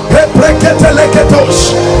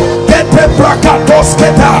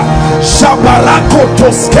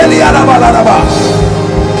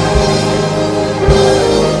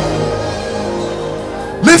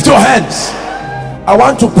 Lift your hands. I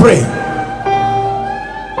want to pray.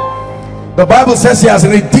 The Bible says he has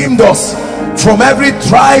redeemed us from every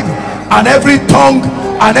tribe and every tongue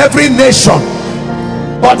and every nation,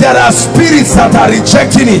 but there are spirits that are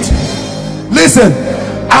rejecting it. Listen,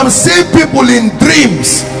 I'm seeing people in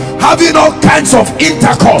dreams having all kinds of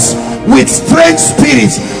intercourse with strange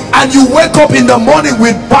spirits, and you wake up in the morning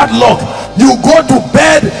with bad luck. You go to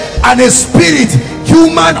bed and a spirit,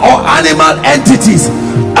 human or animal entities,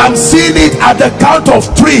 I'm seeing it at the count of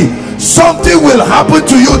 3. Something will happen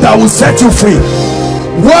to you that will set you free.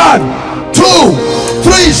 1, 2,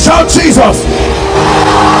 3. Shout Jesus.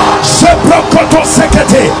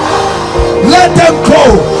 Let them go.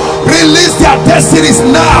 Release their destinies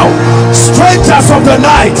now. Strangers of the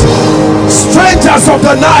night, strangers of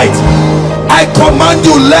the night, I command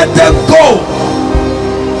you, let them go.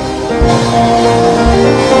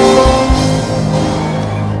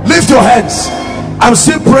 Lift your hands. I'm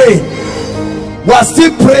still praying. We are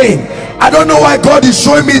still praying. I don't know why God is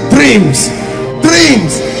showing me dreams.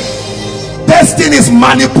 Destiny is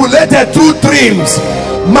manipulated through dreams.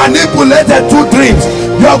 Manipulated through dreams.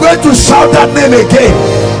 You are going to shout that name again.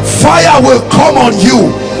 Fire will come on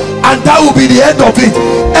you, and that will be the end of it.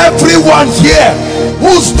 Everyone here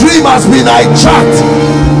whose dream has been hijacked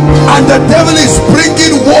and the devil is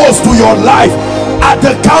bringing wars to your life, at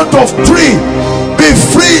the count of 3, be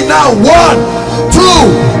free now. 1, 2,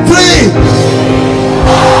 3.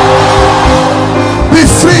 Be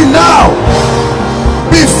free now.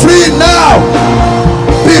 Be free now.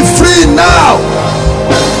 Be free now.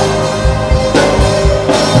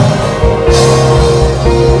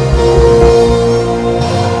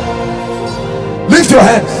 Lift your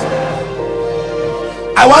hands.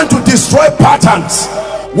 I want to destroy patterns.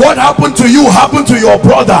 What happened to you happened to your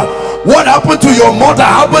brother. What happened to your mother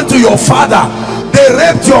happened to your father. They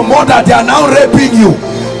raped your mother, they are now raping you.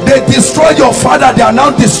 They destroyed your father, they are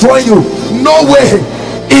now destroying you. No way.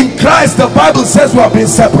 In Christ, the Bible says we have been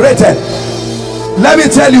separated. Let me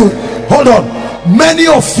tell you, hold on, many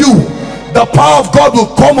of you, the power of God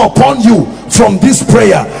will come upon you from this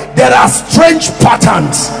prayer. There are strange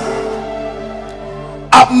patterns,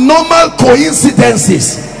 abnormal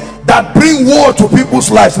coincidences that bring war to people's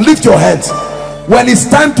lives. Lift your hands. When it's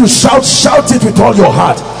time to shout, shout it with all your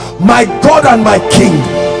heart. My God and my King,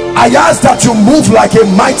 I ask that you move like a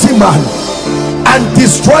mighty man and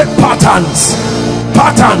destroy patterns.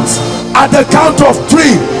 At the count of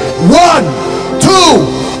 3. 1, 2,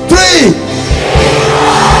 3.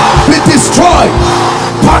 Be destroyed.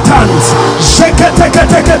 Patterns.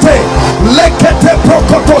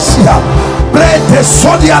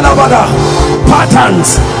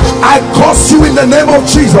 Patterns, I curse you in the name of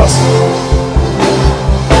Jesus.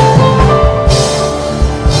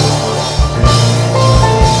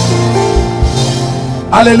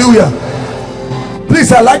 Hallelujah.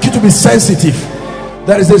 Please, I'd like you to be sensitive.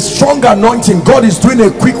 There is a strong anointing. God is doing a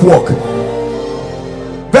quick work.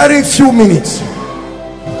 Very few minutes.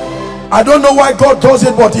 I don't know why God does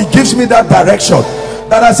it, but he gives me that direction,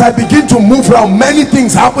 that as I begin to move around, many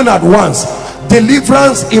things happen at once.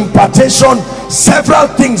 Deliverance, impartation, several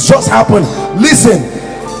things just happen. Listen,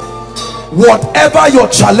 whatever your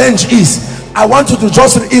challenge is, I want you to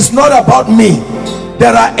just, it's not about me.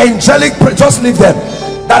 There are angelic, just leave them.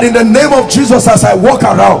 That in the name of Jesus, as I walk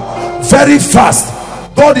around very fast,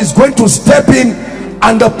 God is going to step in,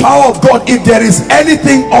 and the power of God, if there is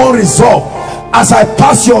anything unresolved, as I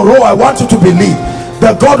pass your row, I want you to believe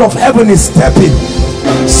the God of heaven is stepping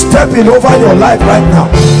over your life right now,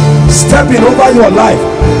 stepping over your life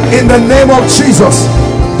in the name of Jesus.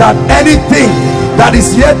 That anything that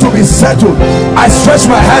is yet to be settled, I stretch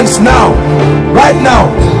my hands now, right now.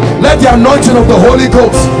 Let the anointing of the Holy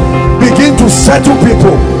Ghost begin to settle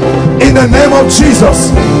people in the name of Jesus.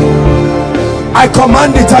 I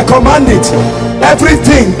command it, I command it.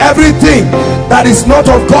 Everything that is not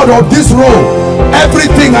of God, of this role,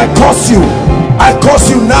 everything, I curse you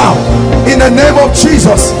now in the name of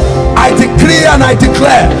Jesus. I decree and I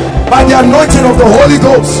declare by the anointing of the Holy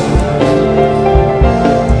Ghost,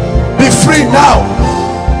 be free now.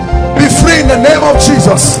 Be free in the name of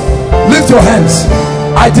Jesus. Lift your hands.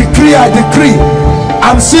 I decree,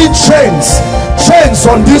 I'm seeing chains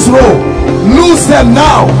on this road. Loose them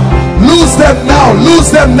now. Loose them now. Loose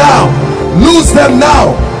them now. Loose them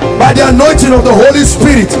now by the anointing of the Holy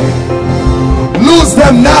Spirit. Lose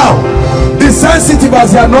them now. Be sensitive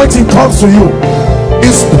as the anointing comes to you.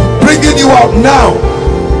 It's bringing you out now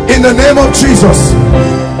in the name of Jesus.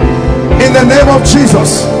 In the name of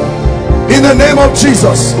Jesus. In the name of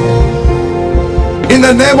Jesus. In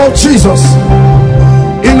the name of Jesus.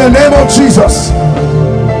 In the name of Jesus.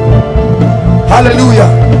 Hallelujah.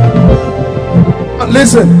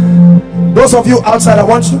 Listen, those of you outside, I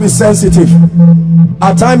want you to be sensitive.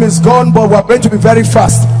 Our time is gone, but we're going to be very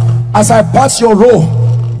fast. As I pass your row,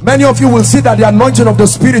 many of you will see that the anointing of the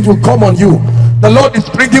Spirit will come on you. The Lord is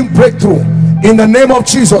bringing breakthrough in the name of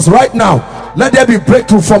Jesus right now. Let there be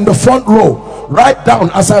breakthrough from the front row right down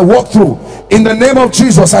as I walk through. In the name of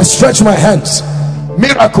Jesus, I stretch my hands.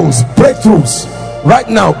 Miracles, breakthroughs right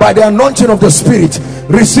now by the anointing of the Spirit.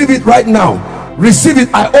 Receive it right now. Receive it.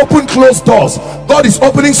 I open closed doors. God is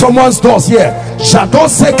opening someone's doors here. Shadow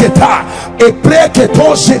seketa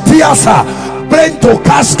epreketo shetiasa brento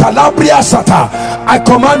kaskalabria sata. I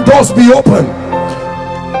command doors be open.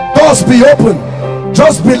 Doors be open.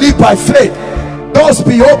 Just believe by faith. Doors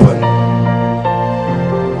be open.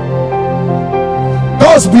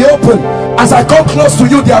 Doors be open. As I come close to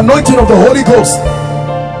you, the anointing of the Holy Ghost,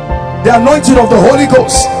 the anointing of the Holy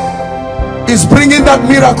Ghost is bringing that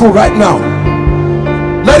miracle right now.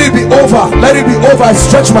 Let it be over. Let it be over. I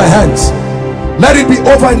stretch my hands. Let it be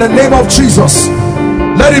over in the name of Jesus.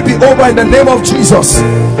 Let it be over in the name of Jesus.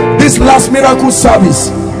 This last miracle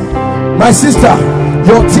service, my sister,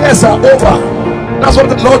 your tears are over. That's what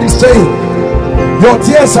the Lord is saying. Your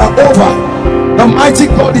tears are over. The mighty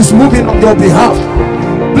God is moving on your behalf.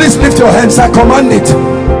 Please lift your hands. I command it.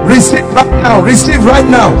 Receive right now. Receive right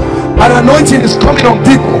now. An anointing is coming on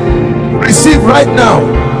people. Receive right now.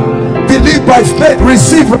 Believe by faith.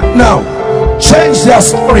 Receive right now. Change their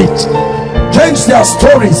stories. Change their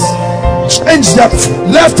stories. Change their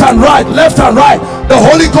left and right. Left and right. The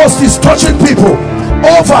Holy Ghost is touching people.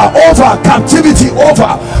 Over captivity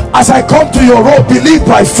over. As I come to your road, believe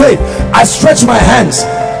by faith. I stretch my hands.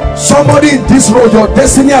 Somebody in this road, your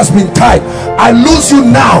destiny has been tied. I lose you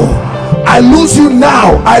now. I lose you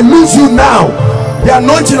now. I lose you now. The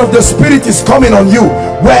anointing of the Spirit is coming on you.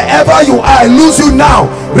 Wherever you are, I lose you now.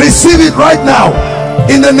 Receive it right now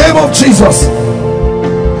in the name of Jesus.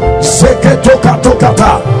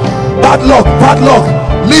 Bad luck, bad luck.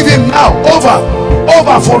 Leave him now. Over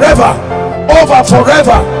forever. Over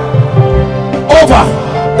forever. Over.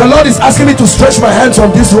 The Lord is asking me to stretch my hands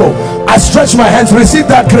on this row. I stretch my hands. Receive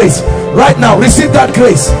that grace right now. Receive that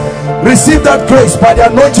grace. Receive that grace by the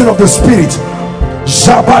anointing of the Spirit.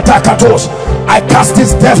 I cast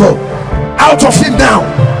this devil out of him now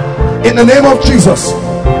in the name of Jesus.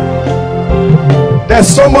 There's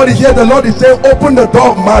somebody here. The Lord is saying, open the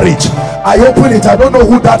door of marriage. I open it. I don't know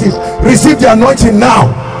who that is. Receive the anointing now.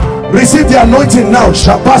 Receive the anointing now.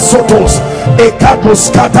 Shabasotos ekatos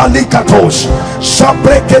katalikatos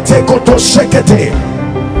shabrekete kotos shekete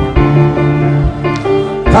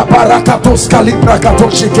kabarakatos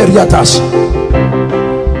kalibrakatos shikeriatas.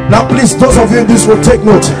 Now please, those of you in this will take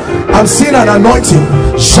note. I'm seeing an anointing.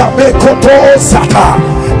 Shabekoto zata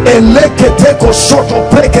eleketeko shoto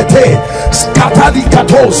brekete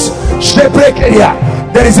skatalikatos shebrekeria.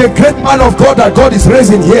 There is a great man of God that God is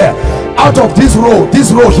raising here. Out of this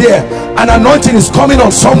row here, an anointing is coming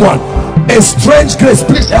on someone. A strange grace.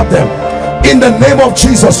 Please help them in the name of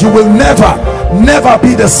Jesus. You will never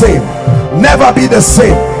be the same. Never be the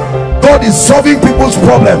same. God is solving people's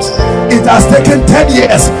problems. It has taken 10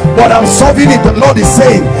 years, but I'm solving it. The Lord is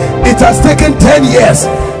saying it has taken 10 years,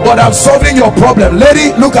 but I'm solving your problem.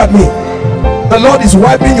 Lady, look at me. The Lord is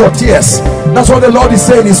wiping your tears. That's what the Lord is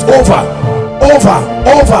saying. Is over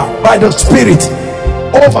by the Spirit.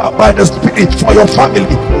 Over by the Spirit for your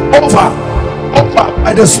family. Over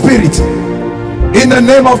by the Spirit in the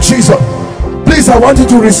name of Jesus. Please, I want you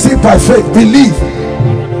to receive by faith. Believe.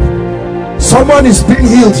 Someone is being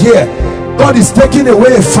healed here. God is taking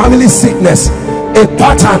away a family sickness, a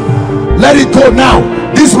pattern. Let it go now.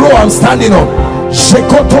 This row I'm standing on,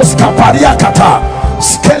 Shekotos kapariakata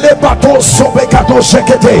skelebato sobekato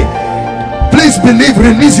shekete. Please believe.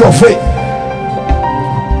 Release your faith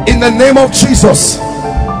in the name of Jesus.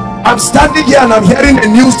 I'm standing here and I'm hearing a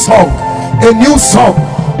new song. A new song.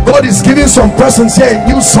 God is giving some persons here a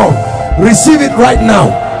new song. Receive it right now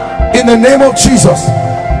in the name of Jesus.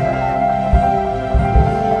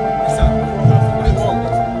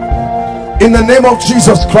 In the name of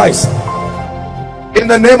Jesus Christ. In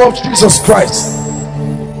the name of Jesus Christ.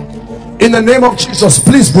 In the name of Jesus.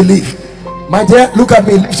 Please believe. My dear, look at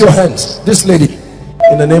me. Lift your hands. This lady.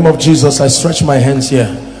 In the name of Jesus, I stretch my hands here.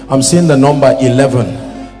 I'm seeing the number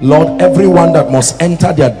 11. Lord, everyone that must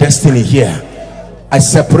enter their destiny here, I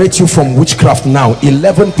separate you from witchcraft now.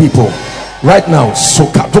 11 people right now.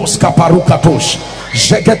 Sokatos kaparukatosh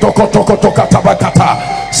jeketokotokotokata tabakata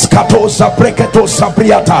skatos zabreketos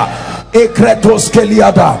sabriata ekretos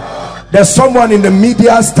keliada. There's someone in the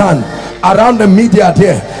media stand, around the media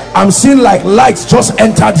there. I'm seeing like lights just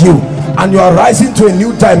entered you and you are rising to a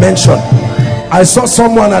new dimension. I saw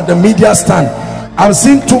someone at the media stand. I've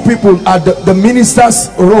seen two people at the minister's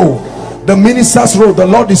row. The minister's row, the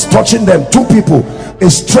Lord is touching them. Two people, a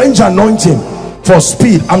strange anointing for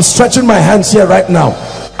speed. I'm stretching my hands here right now,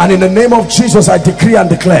 and in the name of Jesus, I decree and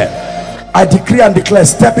declare, I decree and declare,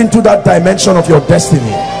 step into that dimension of your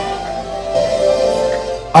destiny.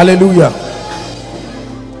 Hallelujah.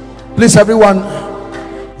 Please, everyone,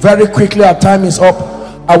 very quickly, our time is up.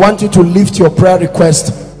 I want you to lift your prayer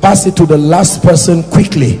request, pass it to the last person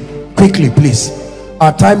quickly, please.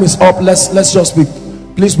 Our time is up. Let's just be,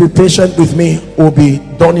 please be patient with me. We'll be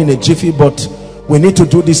done in a jiffy, but we need to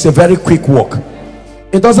do this a very quick walk.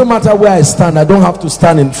 It doesn't matter where I stand. I don't have to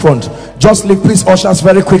stand in front. Just lift, please, ushers,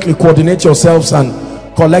 very quickly coordinate yourselves and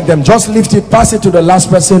collect them. Just lift it, pass it to the last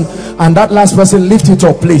person, and that last person lift it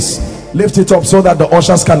up, please. Lift it up so that the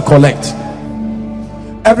ushers can collect.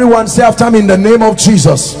 Everyone say after me, in the name of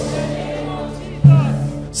Jesus.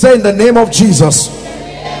 Say, in the name of Jesus,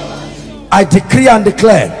 I decree and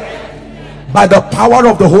declare by the power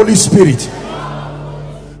of the Holy Spirit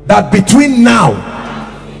that between now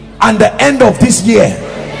and the end of this year,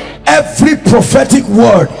 every prophetic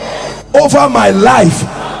word over my life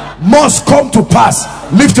must come to pass.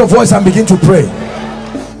 Lift your voice and begin to pray.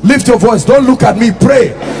 Lift your voice, don't look at me,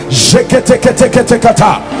 pray.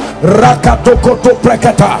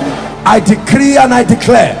 I decree and I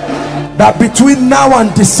declare that between now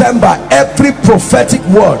and December, every prophetic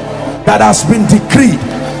word that has been decreed,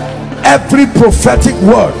 every prophetic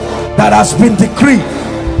word that has been decreed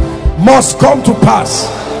must come to pass.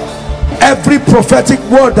 Every prophetic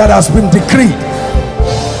word that has been decreed.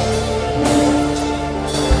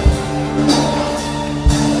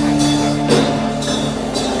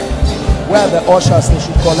 Where the ushers, they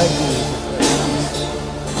should collect you.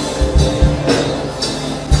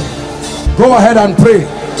 Go ahead and pray.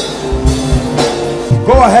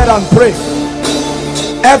 Go ahead and pray.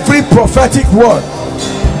 Every prophetic word.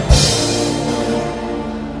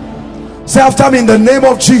 Say after me, in the name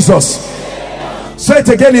of Jesus. Say it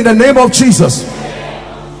again, in the name of Jesus.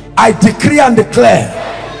 I decree and declare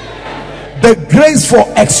the grace for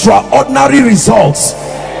extraordinary results.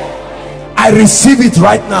 I receive it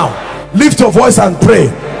right now. Lift your voice and pray.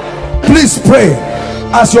 Please pray.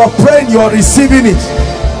 As you're praying, you're receiving it.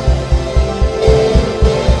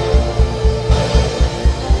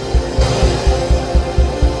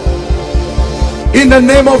 In the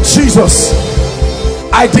name of Jesus,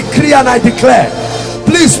 I decree and I declare.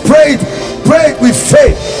 Please pray it. Pray it with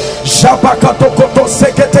faith.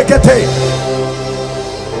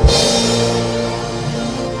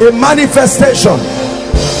 A manifestation.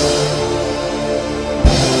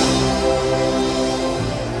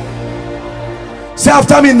 Say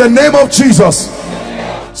after me, in the name of Jesus.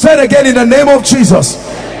 Say it again, in the name of Jesus.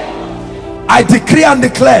 I decree and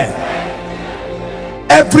declare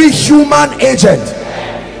every human agent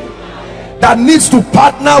that needs to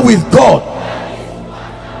partner with God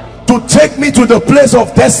to take me to the place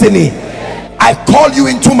of destiny, I call you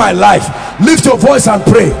into my life. Lift your voice and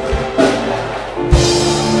pray.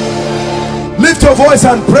 Lift your voice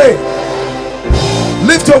and pray.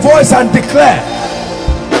 Lift your voice and declare,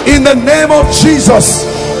 in the name of Jesus.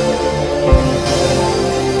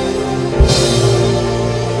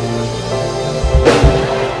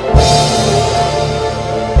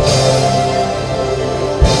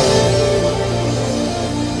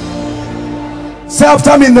 Say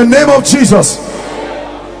after me, in the name of Jesus.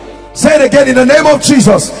 Say it again, in the name of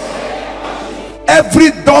Jesus.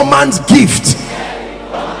 Every dormant gift,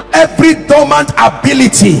 every dormant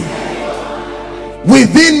ability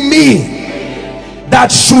within me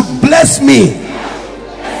that should bless me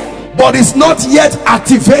but is not yet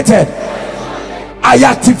activated, I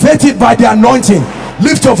activate it by the anointing.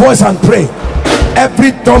 Lift your voice and pray.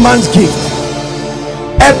 Every dormant gift,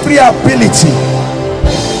 every ability,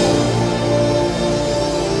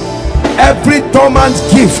 every dormant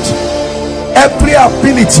gift, every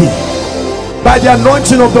ability, by the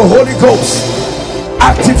anointing of the Holy Ghost,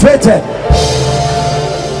 activated.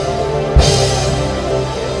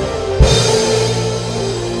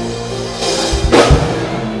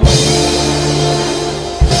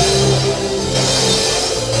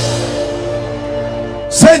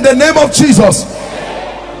 Say, in the name of Jesus,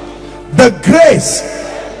 the grace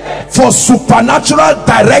for supernatural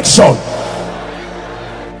direction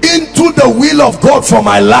into the will of God for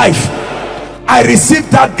my life, I receive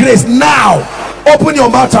that grace now. Open your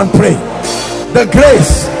mouth and pray. The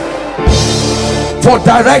grace for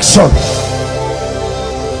direction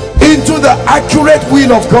into the accurate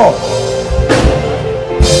will of God.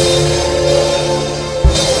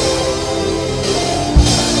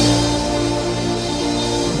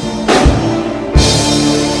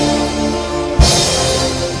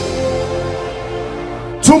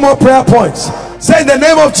 2 more prayer points. Say, in the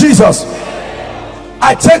name of Jesus,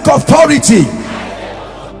 I take authority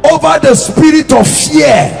over the spirit of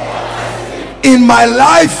fear in my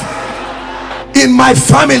life, in my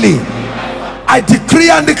family. I decree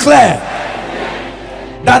and declare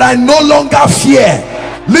that I no longer fear.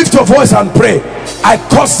 Lift your voice and pray. I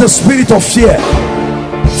curse the spirit of fear.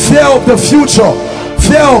 Fear of the future,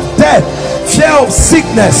 fear of death, fear of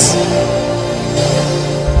sickness.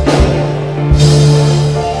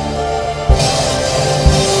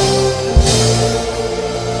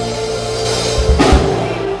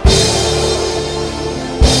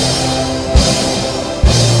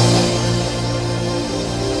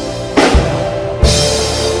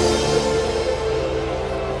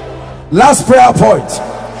 Last prayer point.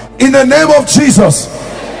 In the name of Jesus.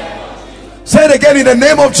 Say it again. In the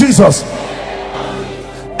name of Jesus.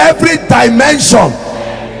 Every dimension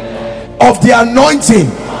of the anointing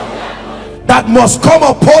that must come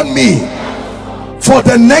upon me for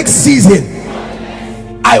the next season,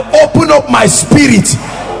 I open up my spirit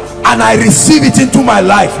and I receive it into my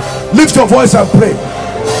life. Lift your voice and pray.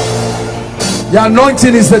 The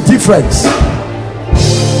anointing is the difference.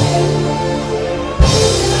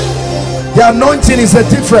 The anointing is the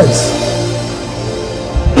difference.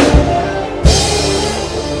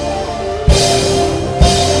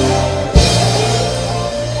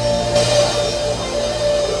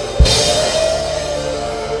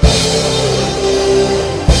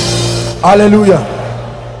 Hallelujah.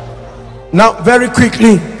 Now very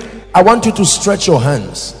quickly, I want you to stretch your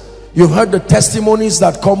hands. You've heard the testimonies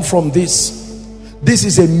that come from this. This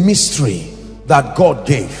is a mystery that God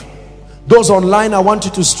gave. Those online, I want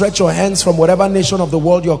you to stretch your hands from whatever nation of the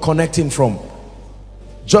world you're connecting from.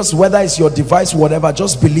 Just whether it's your device, whatever,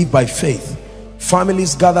 just believe by faith.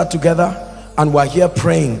 Families gather together and we're here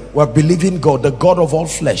praying. We're believing God, the God of all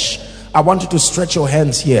flesh. I want you to stretch your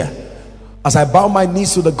hands here as I bow my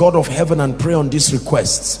knees to the God of heaven and pray on these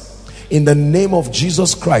requests. In the name of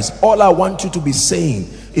Jesus Christ, all I want you to be saying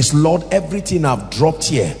is, Lord, everything I've dropped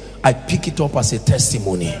here, I pick it up as a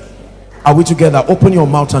testimony. Are we together? Open your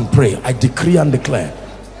mouth and pray. I decree and declare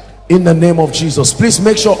in the name of Jesus. Please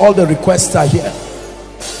make sure all the requests are here.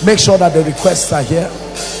 Make sure that the requests are here.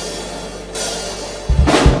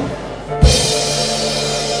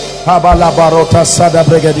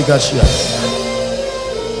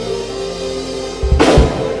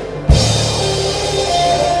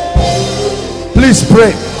 Please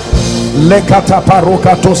pray. Lekata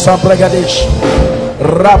parokato sabregadesh. I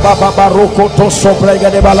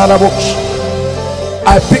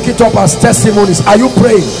pick it up as testimonies. Are you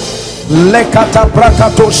praying? Lekata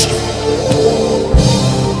brakatosh.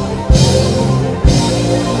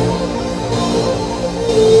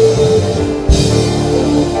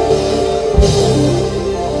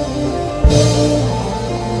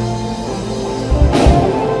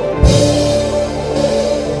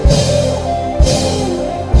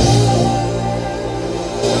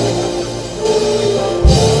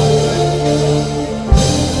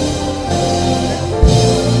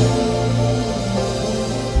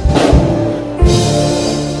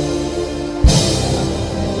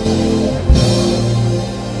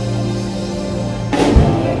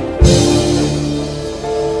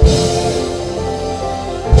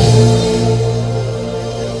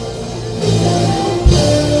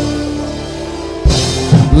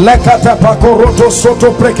 Lekata pakoroto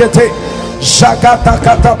soto prekete. Shakata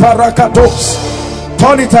kata parakatos.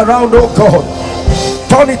 Turn it around, oh God.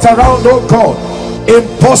 Turn it around, oh God.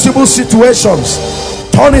 Impossible situations,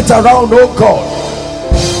 turn it around, oh God.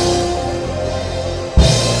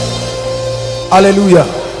 Hallelujah.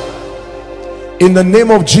 In the name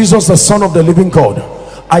of Jesus, the Son of the living God,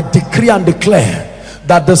 I decree and declare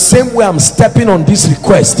that the same way I'm stepping on this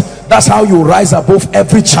request, that's how you rise above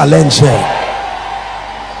every challenge here.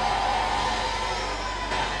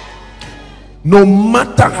 No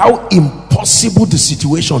matter how impossible the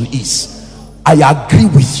situation is, I agree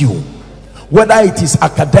with you. Whether it is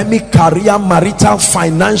academic, career, marital,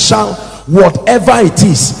 financial, whatever it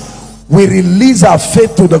is, we release our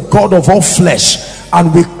faith to the God of all flesh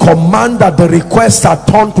and we command that the requests are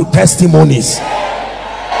turned to testimonies.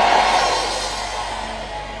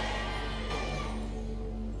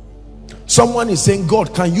 Someone is saying,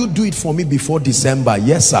 God, can you do it for me before December?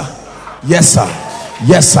 Yes, sir. Yes, sir.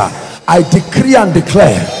 Yes, sir. I decree and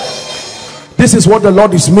declare, this is what the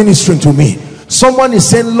Lord is ministering to me. Someone is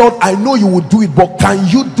saying, Lord, I know you will do it, but can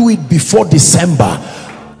you do it before December?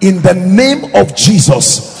 In the name of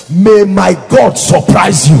Jesus, may my God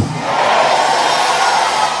surprise you.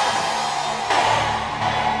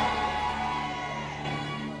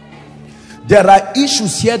 There are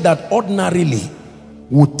issues here that ordinarily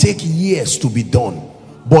would take years to be done.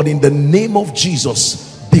 But in the name of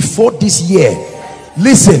Jesus, before this year,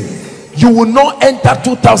 listen, you will not enter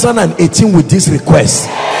 2018 with this request.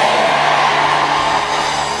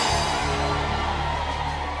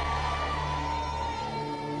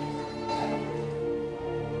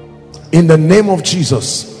 In the name of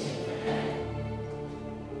Jesus,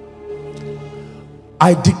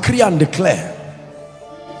 I decree and declare,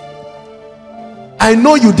 I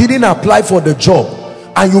know you didn't apply for the job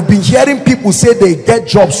and you've been hearing people say they get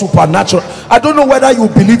jobs supernatural. I don't know whether you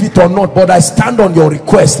believe it or not, but I stand on your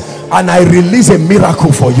request and I release a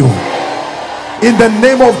miracle for you. In the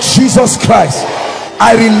name of Jesus Christ,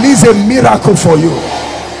 I release a miracle for you.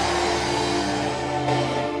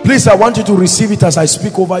 Please, I want you to receive it as I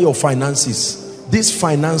speak over your finances. This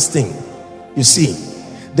finance thing, you see,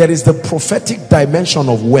 there is the prophetic dimension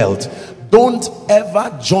of wealth. Don't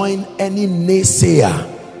ever join any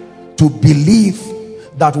naysayer to believe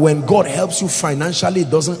that when God helps you financially, it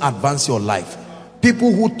doesn't advance your life.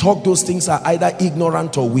 People who talk those things are either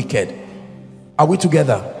ignorant or wicked. Are we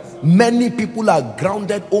together? Many people are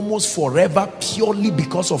grounded almost forever purely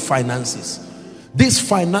because of finances. This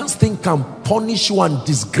finance thing can punish you and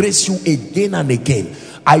disgrace you again and again.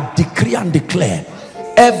 I decree and declare,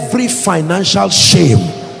 every financial shame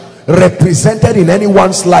represented in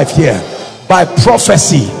anyone's life here, by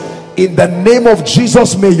prophecy, in the name of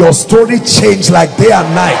Jesus, may your story change like day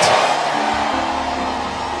and night.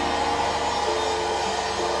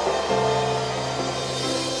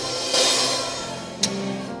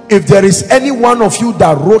 If there is any one of you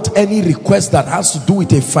that wrote any request that has to do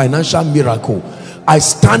with a financial miracle, I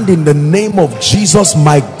stand in the name of Jesus,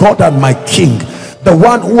 my God and my King, the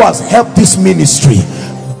one who has helped this ministry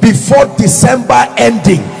before December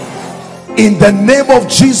ending. In the name of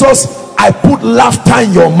Jesus, I put laughter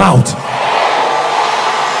in your mouth.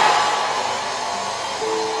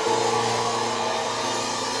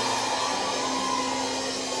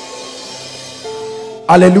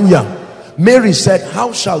 Hallelujah. Mary said,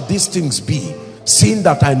 how shall these things be, seeing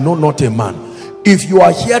that I know not a man? If you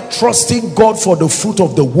are here trusting God for the fruit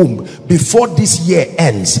of the womb, before this year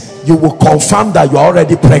ends, you will confirm that you are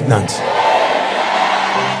already pregnant.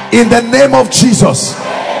 In the name of Jesus.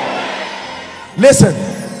 Listen,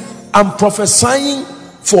 I'm prophesying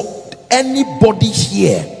for anybody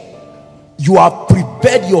here. You have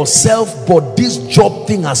prepared yourself, but this job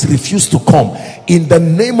thing has refused to come. In the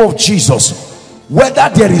name of Jesus, whether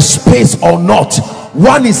there is space or not,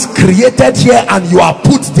 one is created here and you are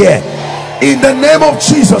put there. In the name of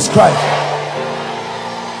Jesus Christ.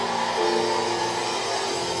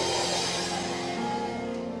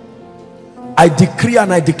 I decree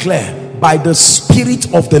and I declare, by the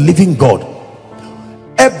Spirit of the living God,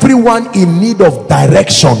 everyone in need of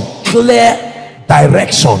direction, clear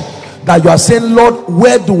direction, that you are saying, Lord,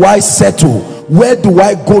 where do I settle? Where do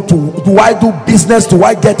I go to? Do I do business? Do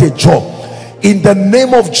I get a job? In the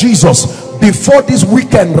name of Jesus, before this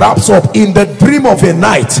weekend wraps up, in the dream of a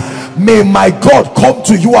night, may my God come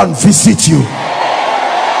to you and visit you.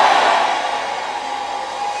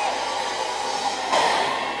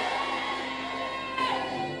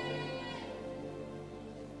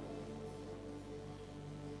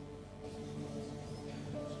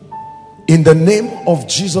 In the name of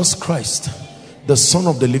Jesus Christ, the Son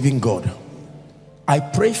of the living God, I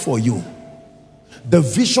pray for you. The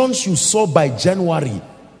visions you saw by January,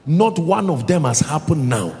 not one of them has happened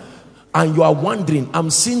now. And you are wondering, I'm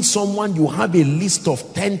seeing someone, you have a list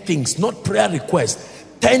of 10 things, not prayer requests,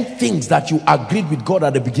 10 things that you agreed with God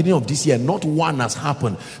at the beginning of this year, not one has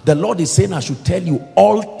happened. The Lord is saying I should tell you,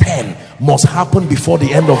 all 10 must happen before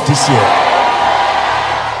the end of this year.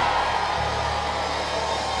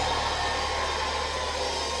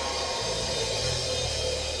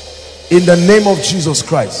 In the name of Jesus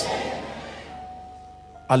Christ.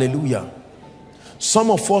 Hallelujah.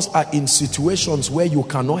 Some of us are in situations where you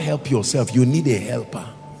cannot help yourself. You need a helper.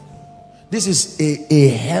 This is a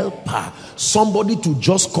helper. Somebody to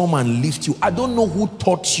just come and lift you. I don't know who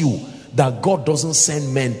taught you that God doesn't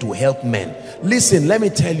send men to help men. Listen, let me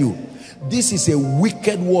tell you, this is a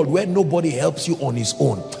wicked world where nobody helps you on his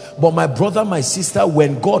own. But my brother, my sister,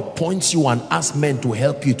 when God points you and asks men to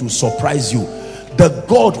help you, to surprise you, the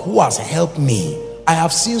God who has helped me, I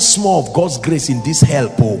have seen small of God's grace in this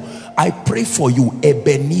help. I pray for you,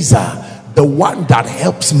 Ebenezer, the one that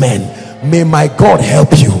helps men. May my God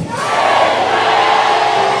help you.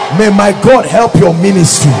 May my God help your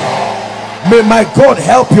ministry. May my God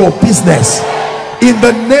help your business. In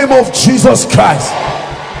the name of Jesus Christ.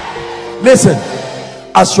 Listen,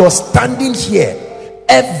 as you're standing here,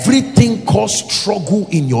 everything caused struggle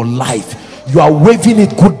in your life. you are waving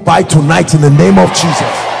it goodbye tonight in the name of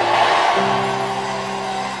Jesus.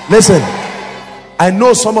 Listen, I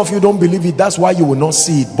know some of you don't believe it, that's why you will not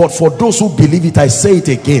see it, but for those who believe it, I say it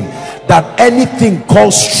again, that anything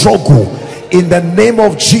called struggle, in the name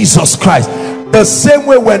of Jesus Christ, the same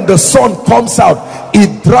way when the sun comes out,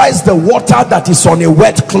 it dries the water that is on a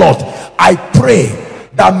wet cloth. I pray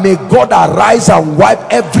that may God arise and wipe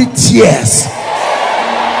every tears.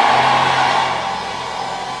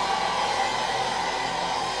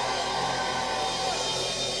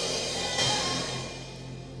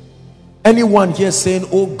 Anyone here saying,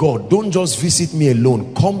 oh God, don't just visit me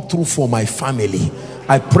alone, come through for my family,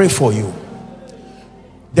 I pray for you.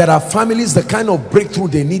 There are families, the kind of breakthrough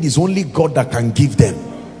they need is only God that can give them.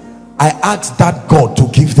 I ask that God to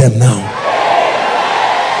give them now,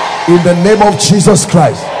 in the name of Jesus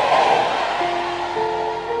Christ.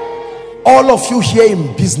 All of you here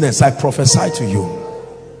in business, I prophesy to you,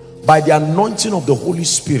 by the anointing of the Holy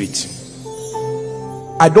Spirit,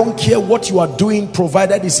 I don't care what you are doing,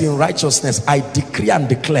 provided it's in righteousness, I decree and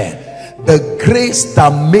declare the grace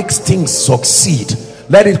that makes things succeed,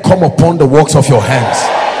 let it come upon the works of your hands,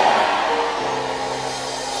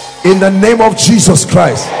 in the name of Jesus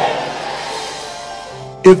Christ.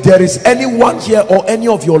 If there is anyone here or any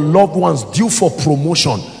of your loved ones due for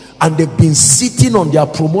promotion and they've been sitting on their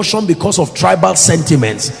promotion because of tribal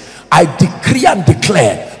sentiments, I decree and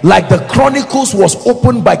declare, like the Chronicles was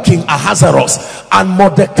opened by King Ahasuerus and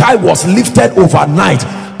Mordecai was lifted overnight,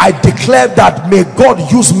 I declare that may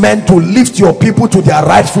God use men to lift your people to their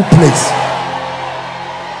rightful place.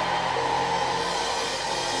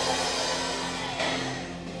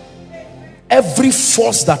 Every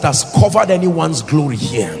force that has covered anyone's glory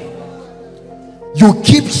here, you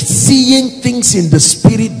keep seeing things in the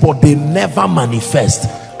spirit but they never manifest,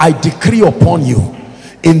 I decree upon you,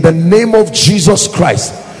 in the name of Jesus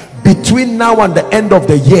Christ, between now and the end of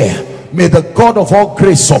the year, may the God of all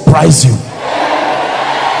grace surprise you.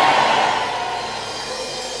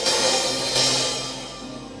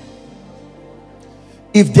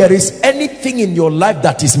 If there is anything in your life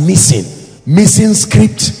that is missing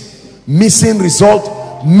script, missing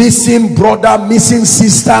result, missing brother, missing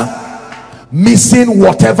sister, missing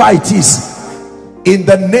whatever it is, in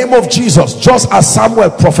the name of Jesus, just as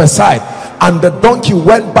Samuel prophesied and the donkey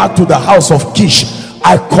went back to the house of Kish,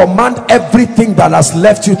 I command everything that has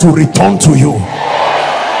left you to return to you.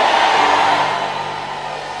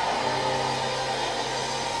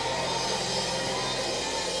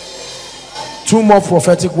 Two more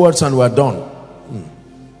prophetic words and we're done.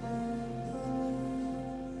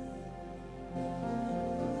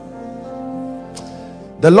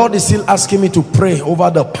 The Lord is still asking me to pray over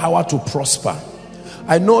the power to prosper.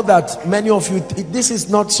 I know that many of you, this is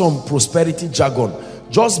not some prosperity jargon.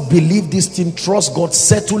 Just believe this thing, trust God,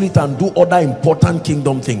 settle it and do other important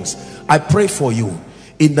kingdom things. I pray for you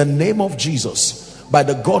in the name of Jesus, by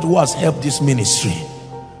the God who has helped this ministry.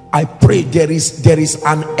 I pray there is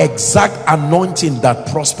an exact anointing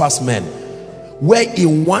that prospers men, where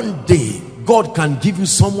in one day God can give you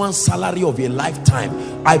someone's salary of a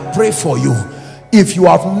lifetime. I pray for you. If you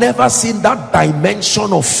have never seen that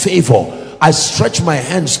dimension of favor, I stretch my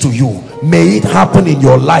hands to you. May it happen in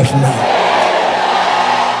your life now.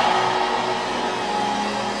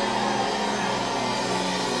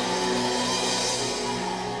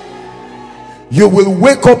 You will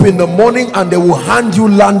wake up in the morning and they will hand you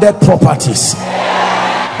landed properties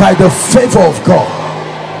by the favor of God.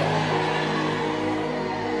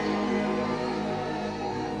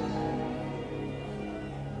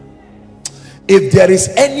 If there is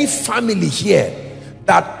any family here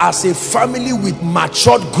that as a family with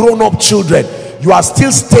matured grown-up children, you are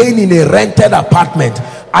still staying in a rented apartment,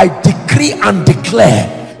 I decree and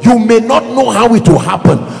declare, you may not know how it will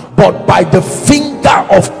happen, but by the finger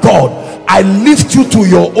of God, I lift you to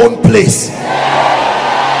your own place.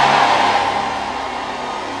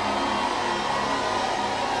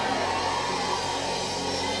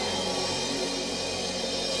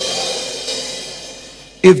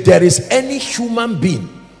 If there is any human being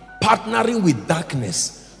partnering with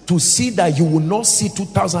darkness to see that you will not see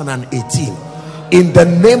 2018, in the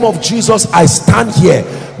name of Jesus, I stand here.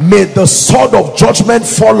 May the sword of judgment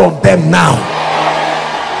fall on them now.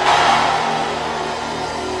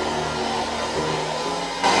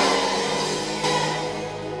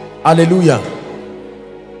 Hallelujah.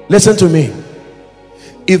 Listen to me.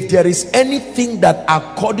 If there is anything that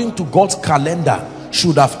according to God's calendar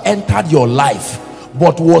should have entered your life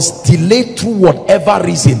but was delayed through whatever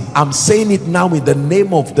reason, I'm saying it now in the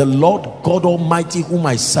name of the Lord God Almighty whom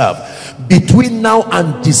I serve. Between now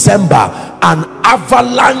and December, an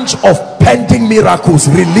avalanche of pending miracles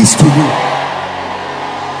released to you.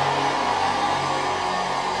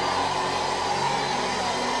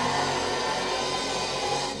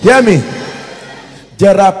 Hear me.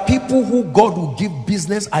 There are people who God will give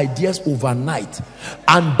business ideas overnight,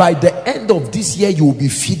 and by the end of this year you will be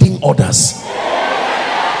feeding others.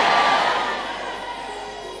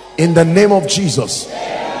 In the name of Jesus.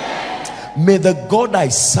 May the God I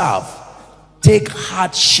serve take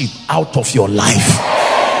hardship out of your life.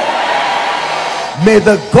 May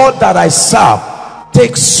the God that I serve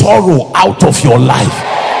take sorrow out of your life.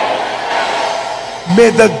 May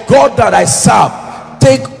the God that I serve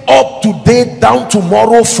take up today down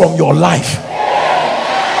tomorrow from your life.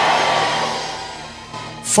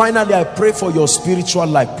 Finally, I pray for your spiritual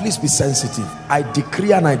life. Please be sensitive. I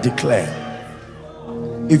decree and I declare,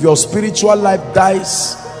 if your spiritual life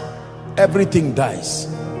dies, everything dies.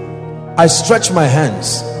 I stretch my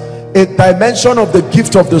hands. A dimension of the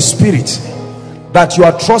gift of the Spirit that you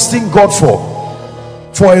are trusting God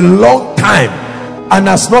for a long time and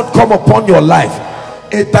has not come upon your life.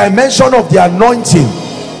 A dimension of the anointing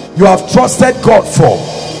you have trusted God for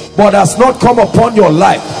but has not come upon your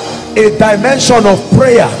life. A dimension of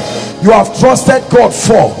prayer you have trusted God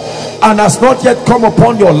for and has not yet come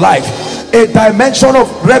upon your life. A dimension of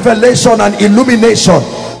revelation and illumination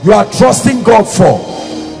you are trusting God for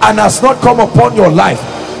and has not come upon your life.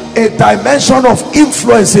 A dimension of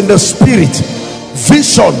influence in the spirit,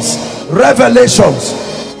 visions, revelations,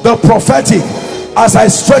 the prophetic. As I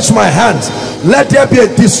stretch my hands, let there be a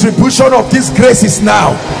distribution of these graces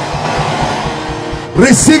now.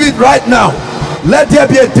 Receive it right now. Let there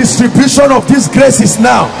be a distribution of these graces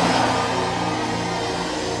now.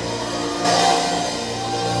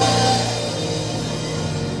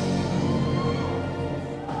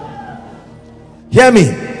 Hear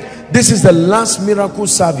me. This is the last miracle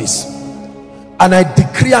service, and I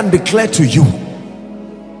decree and declare to you,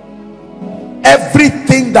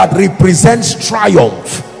 everything that represents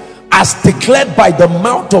triumph as declared by the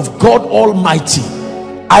mouth of God Almighty,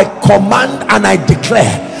 I command and I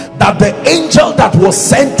declare that the angel that was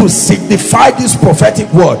sent to signify this prophetic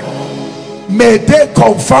word, may they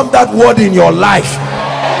confirm that word in your life.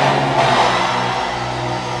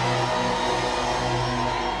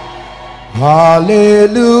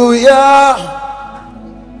 Hallelujah.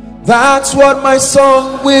 That's what my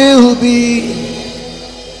song will be.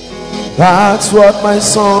 That's what my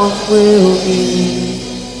song will be.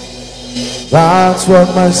 That's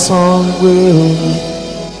what my song will be.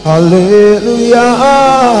 Hallelujah.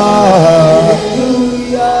 Hallelujah.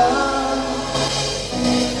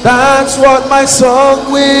 That's what my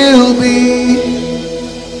song will be.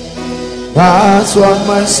 That's what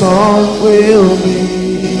my song will be.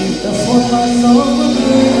 That's what my song will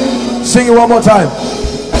be. Sing it one more time.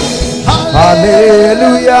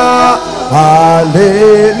 Hallelujah.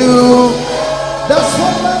 Hallelujah. That's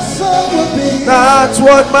what my song will be. That's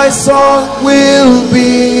what my song will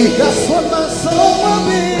be. That's what my song will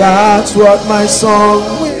be. That's what my song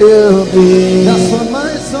will be. That's what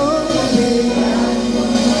my song will be.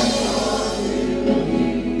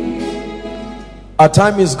 Our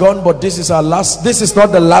time is gone, but this is our last. This is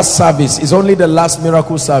not the last service. It's only the last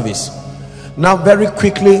miracle service. Now, very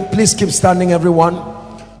quickly, please keep standing, everyone.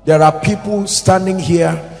 There are people standing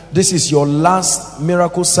here. This is your last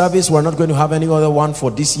miracle service. We're not going to have any other one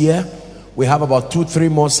for this year. We have about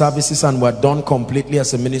 2-3 more services and we're done completely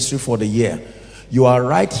as a ministry for the year. You are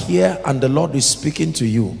right here and the Lord is speaking to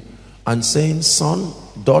you and saying, son,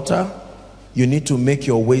 daughter, you need to make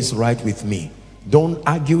your ways right with me. Don't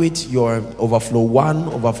argue it. You're overflow 1,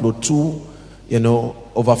 overflow 2,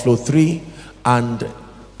 overflow 3, and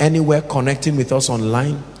anywhere connecting with us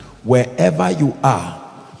online, wherever you are,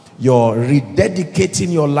 you're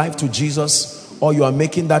rededicating your life to Jesus, or you are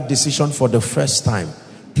making that decision for the first time.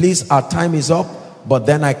 Please, our time is up, but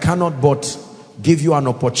then I cannot but give you an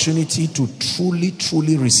opportunity to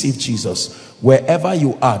truly receive Jesus. Wherever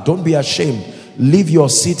you are, don't be ashamed. Leave your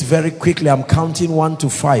seat very quickly. I'm counting 1 to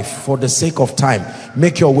 5 for the sake of time.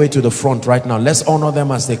 Make your way to the front right now. Let's honor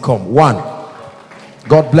them as they come. 1.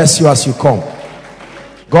 God bless you as you come.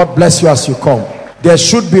 God bless you as you come. There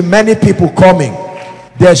should be many people coming.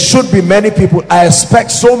 There should be many people. I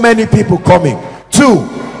expect so many people coming. 2,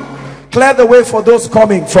 clear the way for those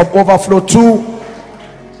coming from overflow 2.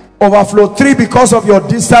 Overflow 3, because of your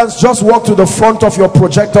distance, just walk to the front of your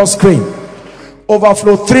projector screen.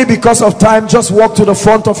 Overflow 3, because of time, just walk to the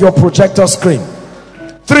front of your projector screen.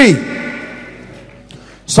 3,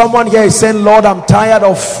 someone here is saying, Lord, I'm tired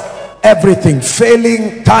of everything,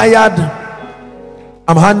 failing, tired.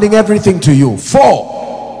 I'm handing everything to you. 4,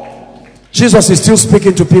 Jesus is still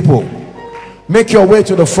speaking to people. Make your way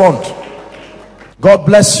to the front. God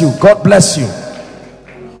bless you. God bless you.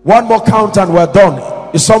 1 more count and we're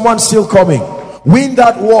done. Is someone still coming? Win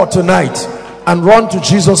that war tonight and run to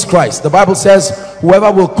Jesus Christ. The Bible says whoever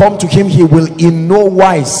will come to him, he will in no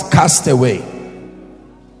wise cast away.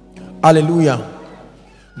 Hallelujah.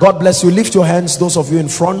 God bless you. Lift your hands, those of you in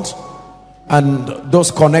front and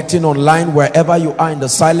those connecting online, wherever you are, in the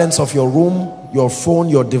silence of your room, your phone,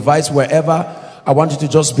 your device, wherever. I want you to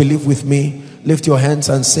just believe with me. Lift your hands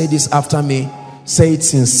and say this after me. Say it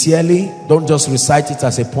sincerely. Don't just recite it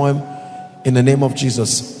as a poem. In the name of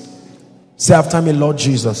Jesus. Say after me, Lord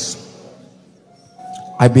Jesus,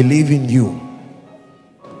 I believe in you,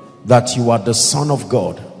 that you are the Son of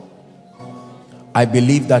God. I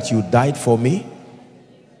believe that you died for me.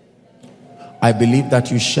 I believe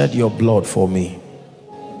that you shed your blood for me.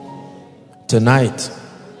 Tonight,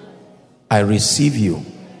 I receive you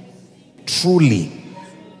truly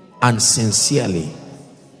and sincerely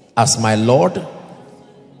as my Lord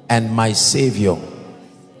and my Savior.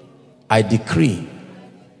 I decree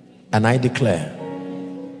and I declare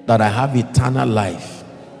that I have eternal life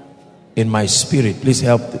in my spirit. Please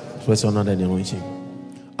help the person under the anointing.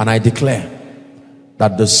 And I declare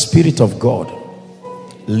that the Spirit of God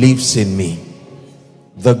lives in me.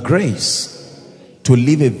 The grace to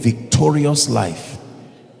live a victorious life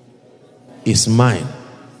is mine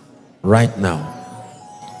right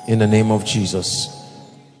now, in the name of Jesus.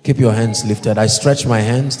 Keep your hands lifted. I stretch my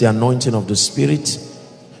hands, the anointing of the Spirit,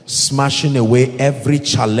 smashing away every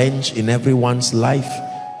challenge in everyone's life.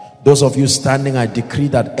 Those of you standing, I decree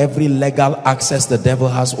that every legal access the devil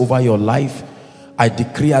has over your life, I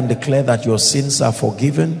decree and declare that your sins are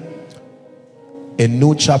forgiven. A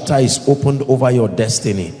new chapter is opened over your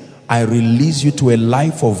destiny. I release you to a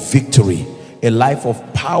life of victory, a life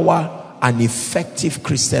of power, an effective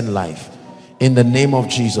Christian life. In the name of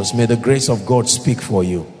Jesus, may the grace of God speak for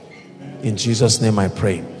you. In Jesus' name I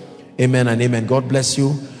pray. Amen and amen. God bless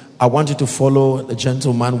you. I want you to follow the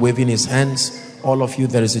gentleman waving his hands. All of you,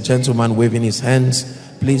 there is a gentleman waving his hands.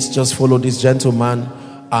 Please just follow this gentleman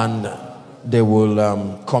and they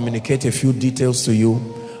will communicate a few details to you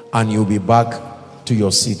and you'll be back to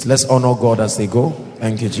your seat. Let's honor God as they go.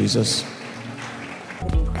 Thank you, Jesus.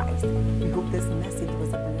 In Christ, we hope this message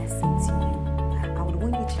was a blessing to you. I would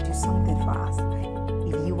want you to do something for us.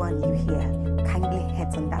 If you are new here, kindly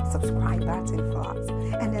hit on that subscribe button for us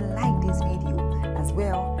and then like this video as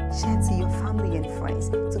well. Share to your family and friends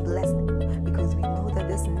to bless them, because we know that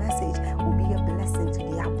this message will be a blessing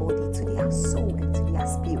to their body, to their soul, and to their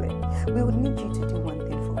spirit. We would need you to do one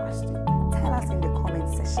thing for us too. Tell us in the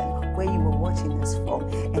comment section where you were watching us from,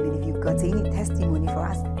 and then if you've got any testimony for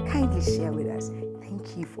us, kindly share with us.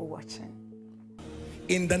 Thank you for watching.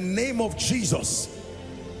 In the name of Jesus,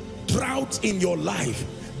 drought in your life,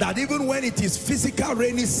 that even when it is physical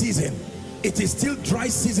rainy season, it is still dry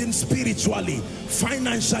season spiritually,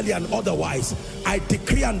 financially, and otherwise. I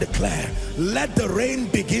decree and declare, let the rain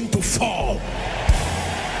begin to fall.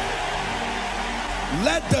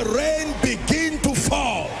 Let the rain begin to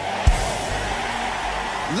fall.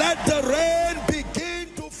 Let the rain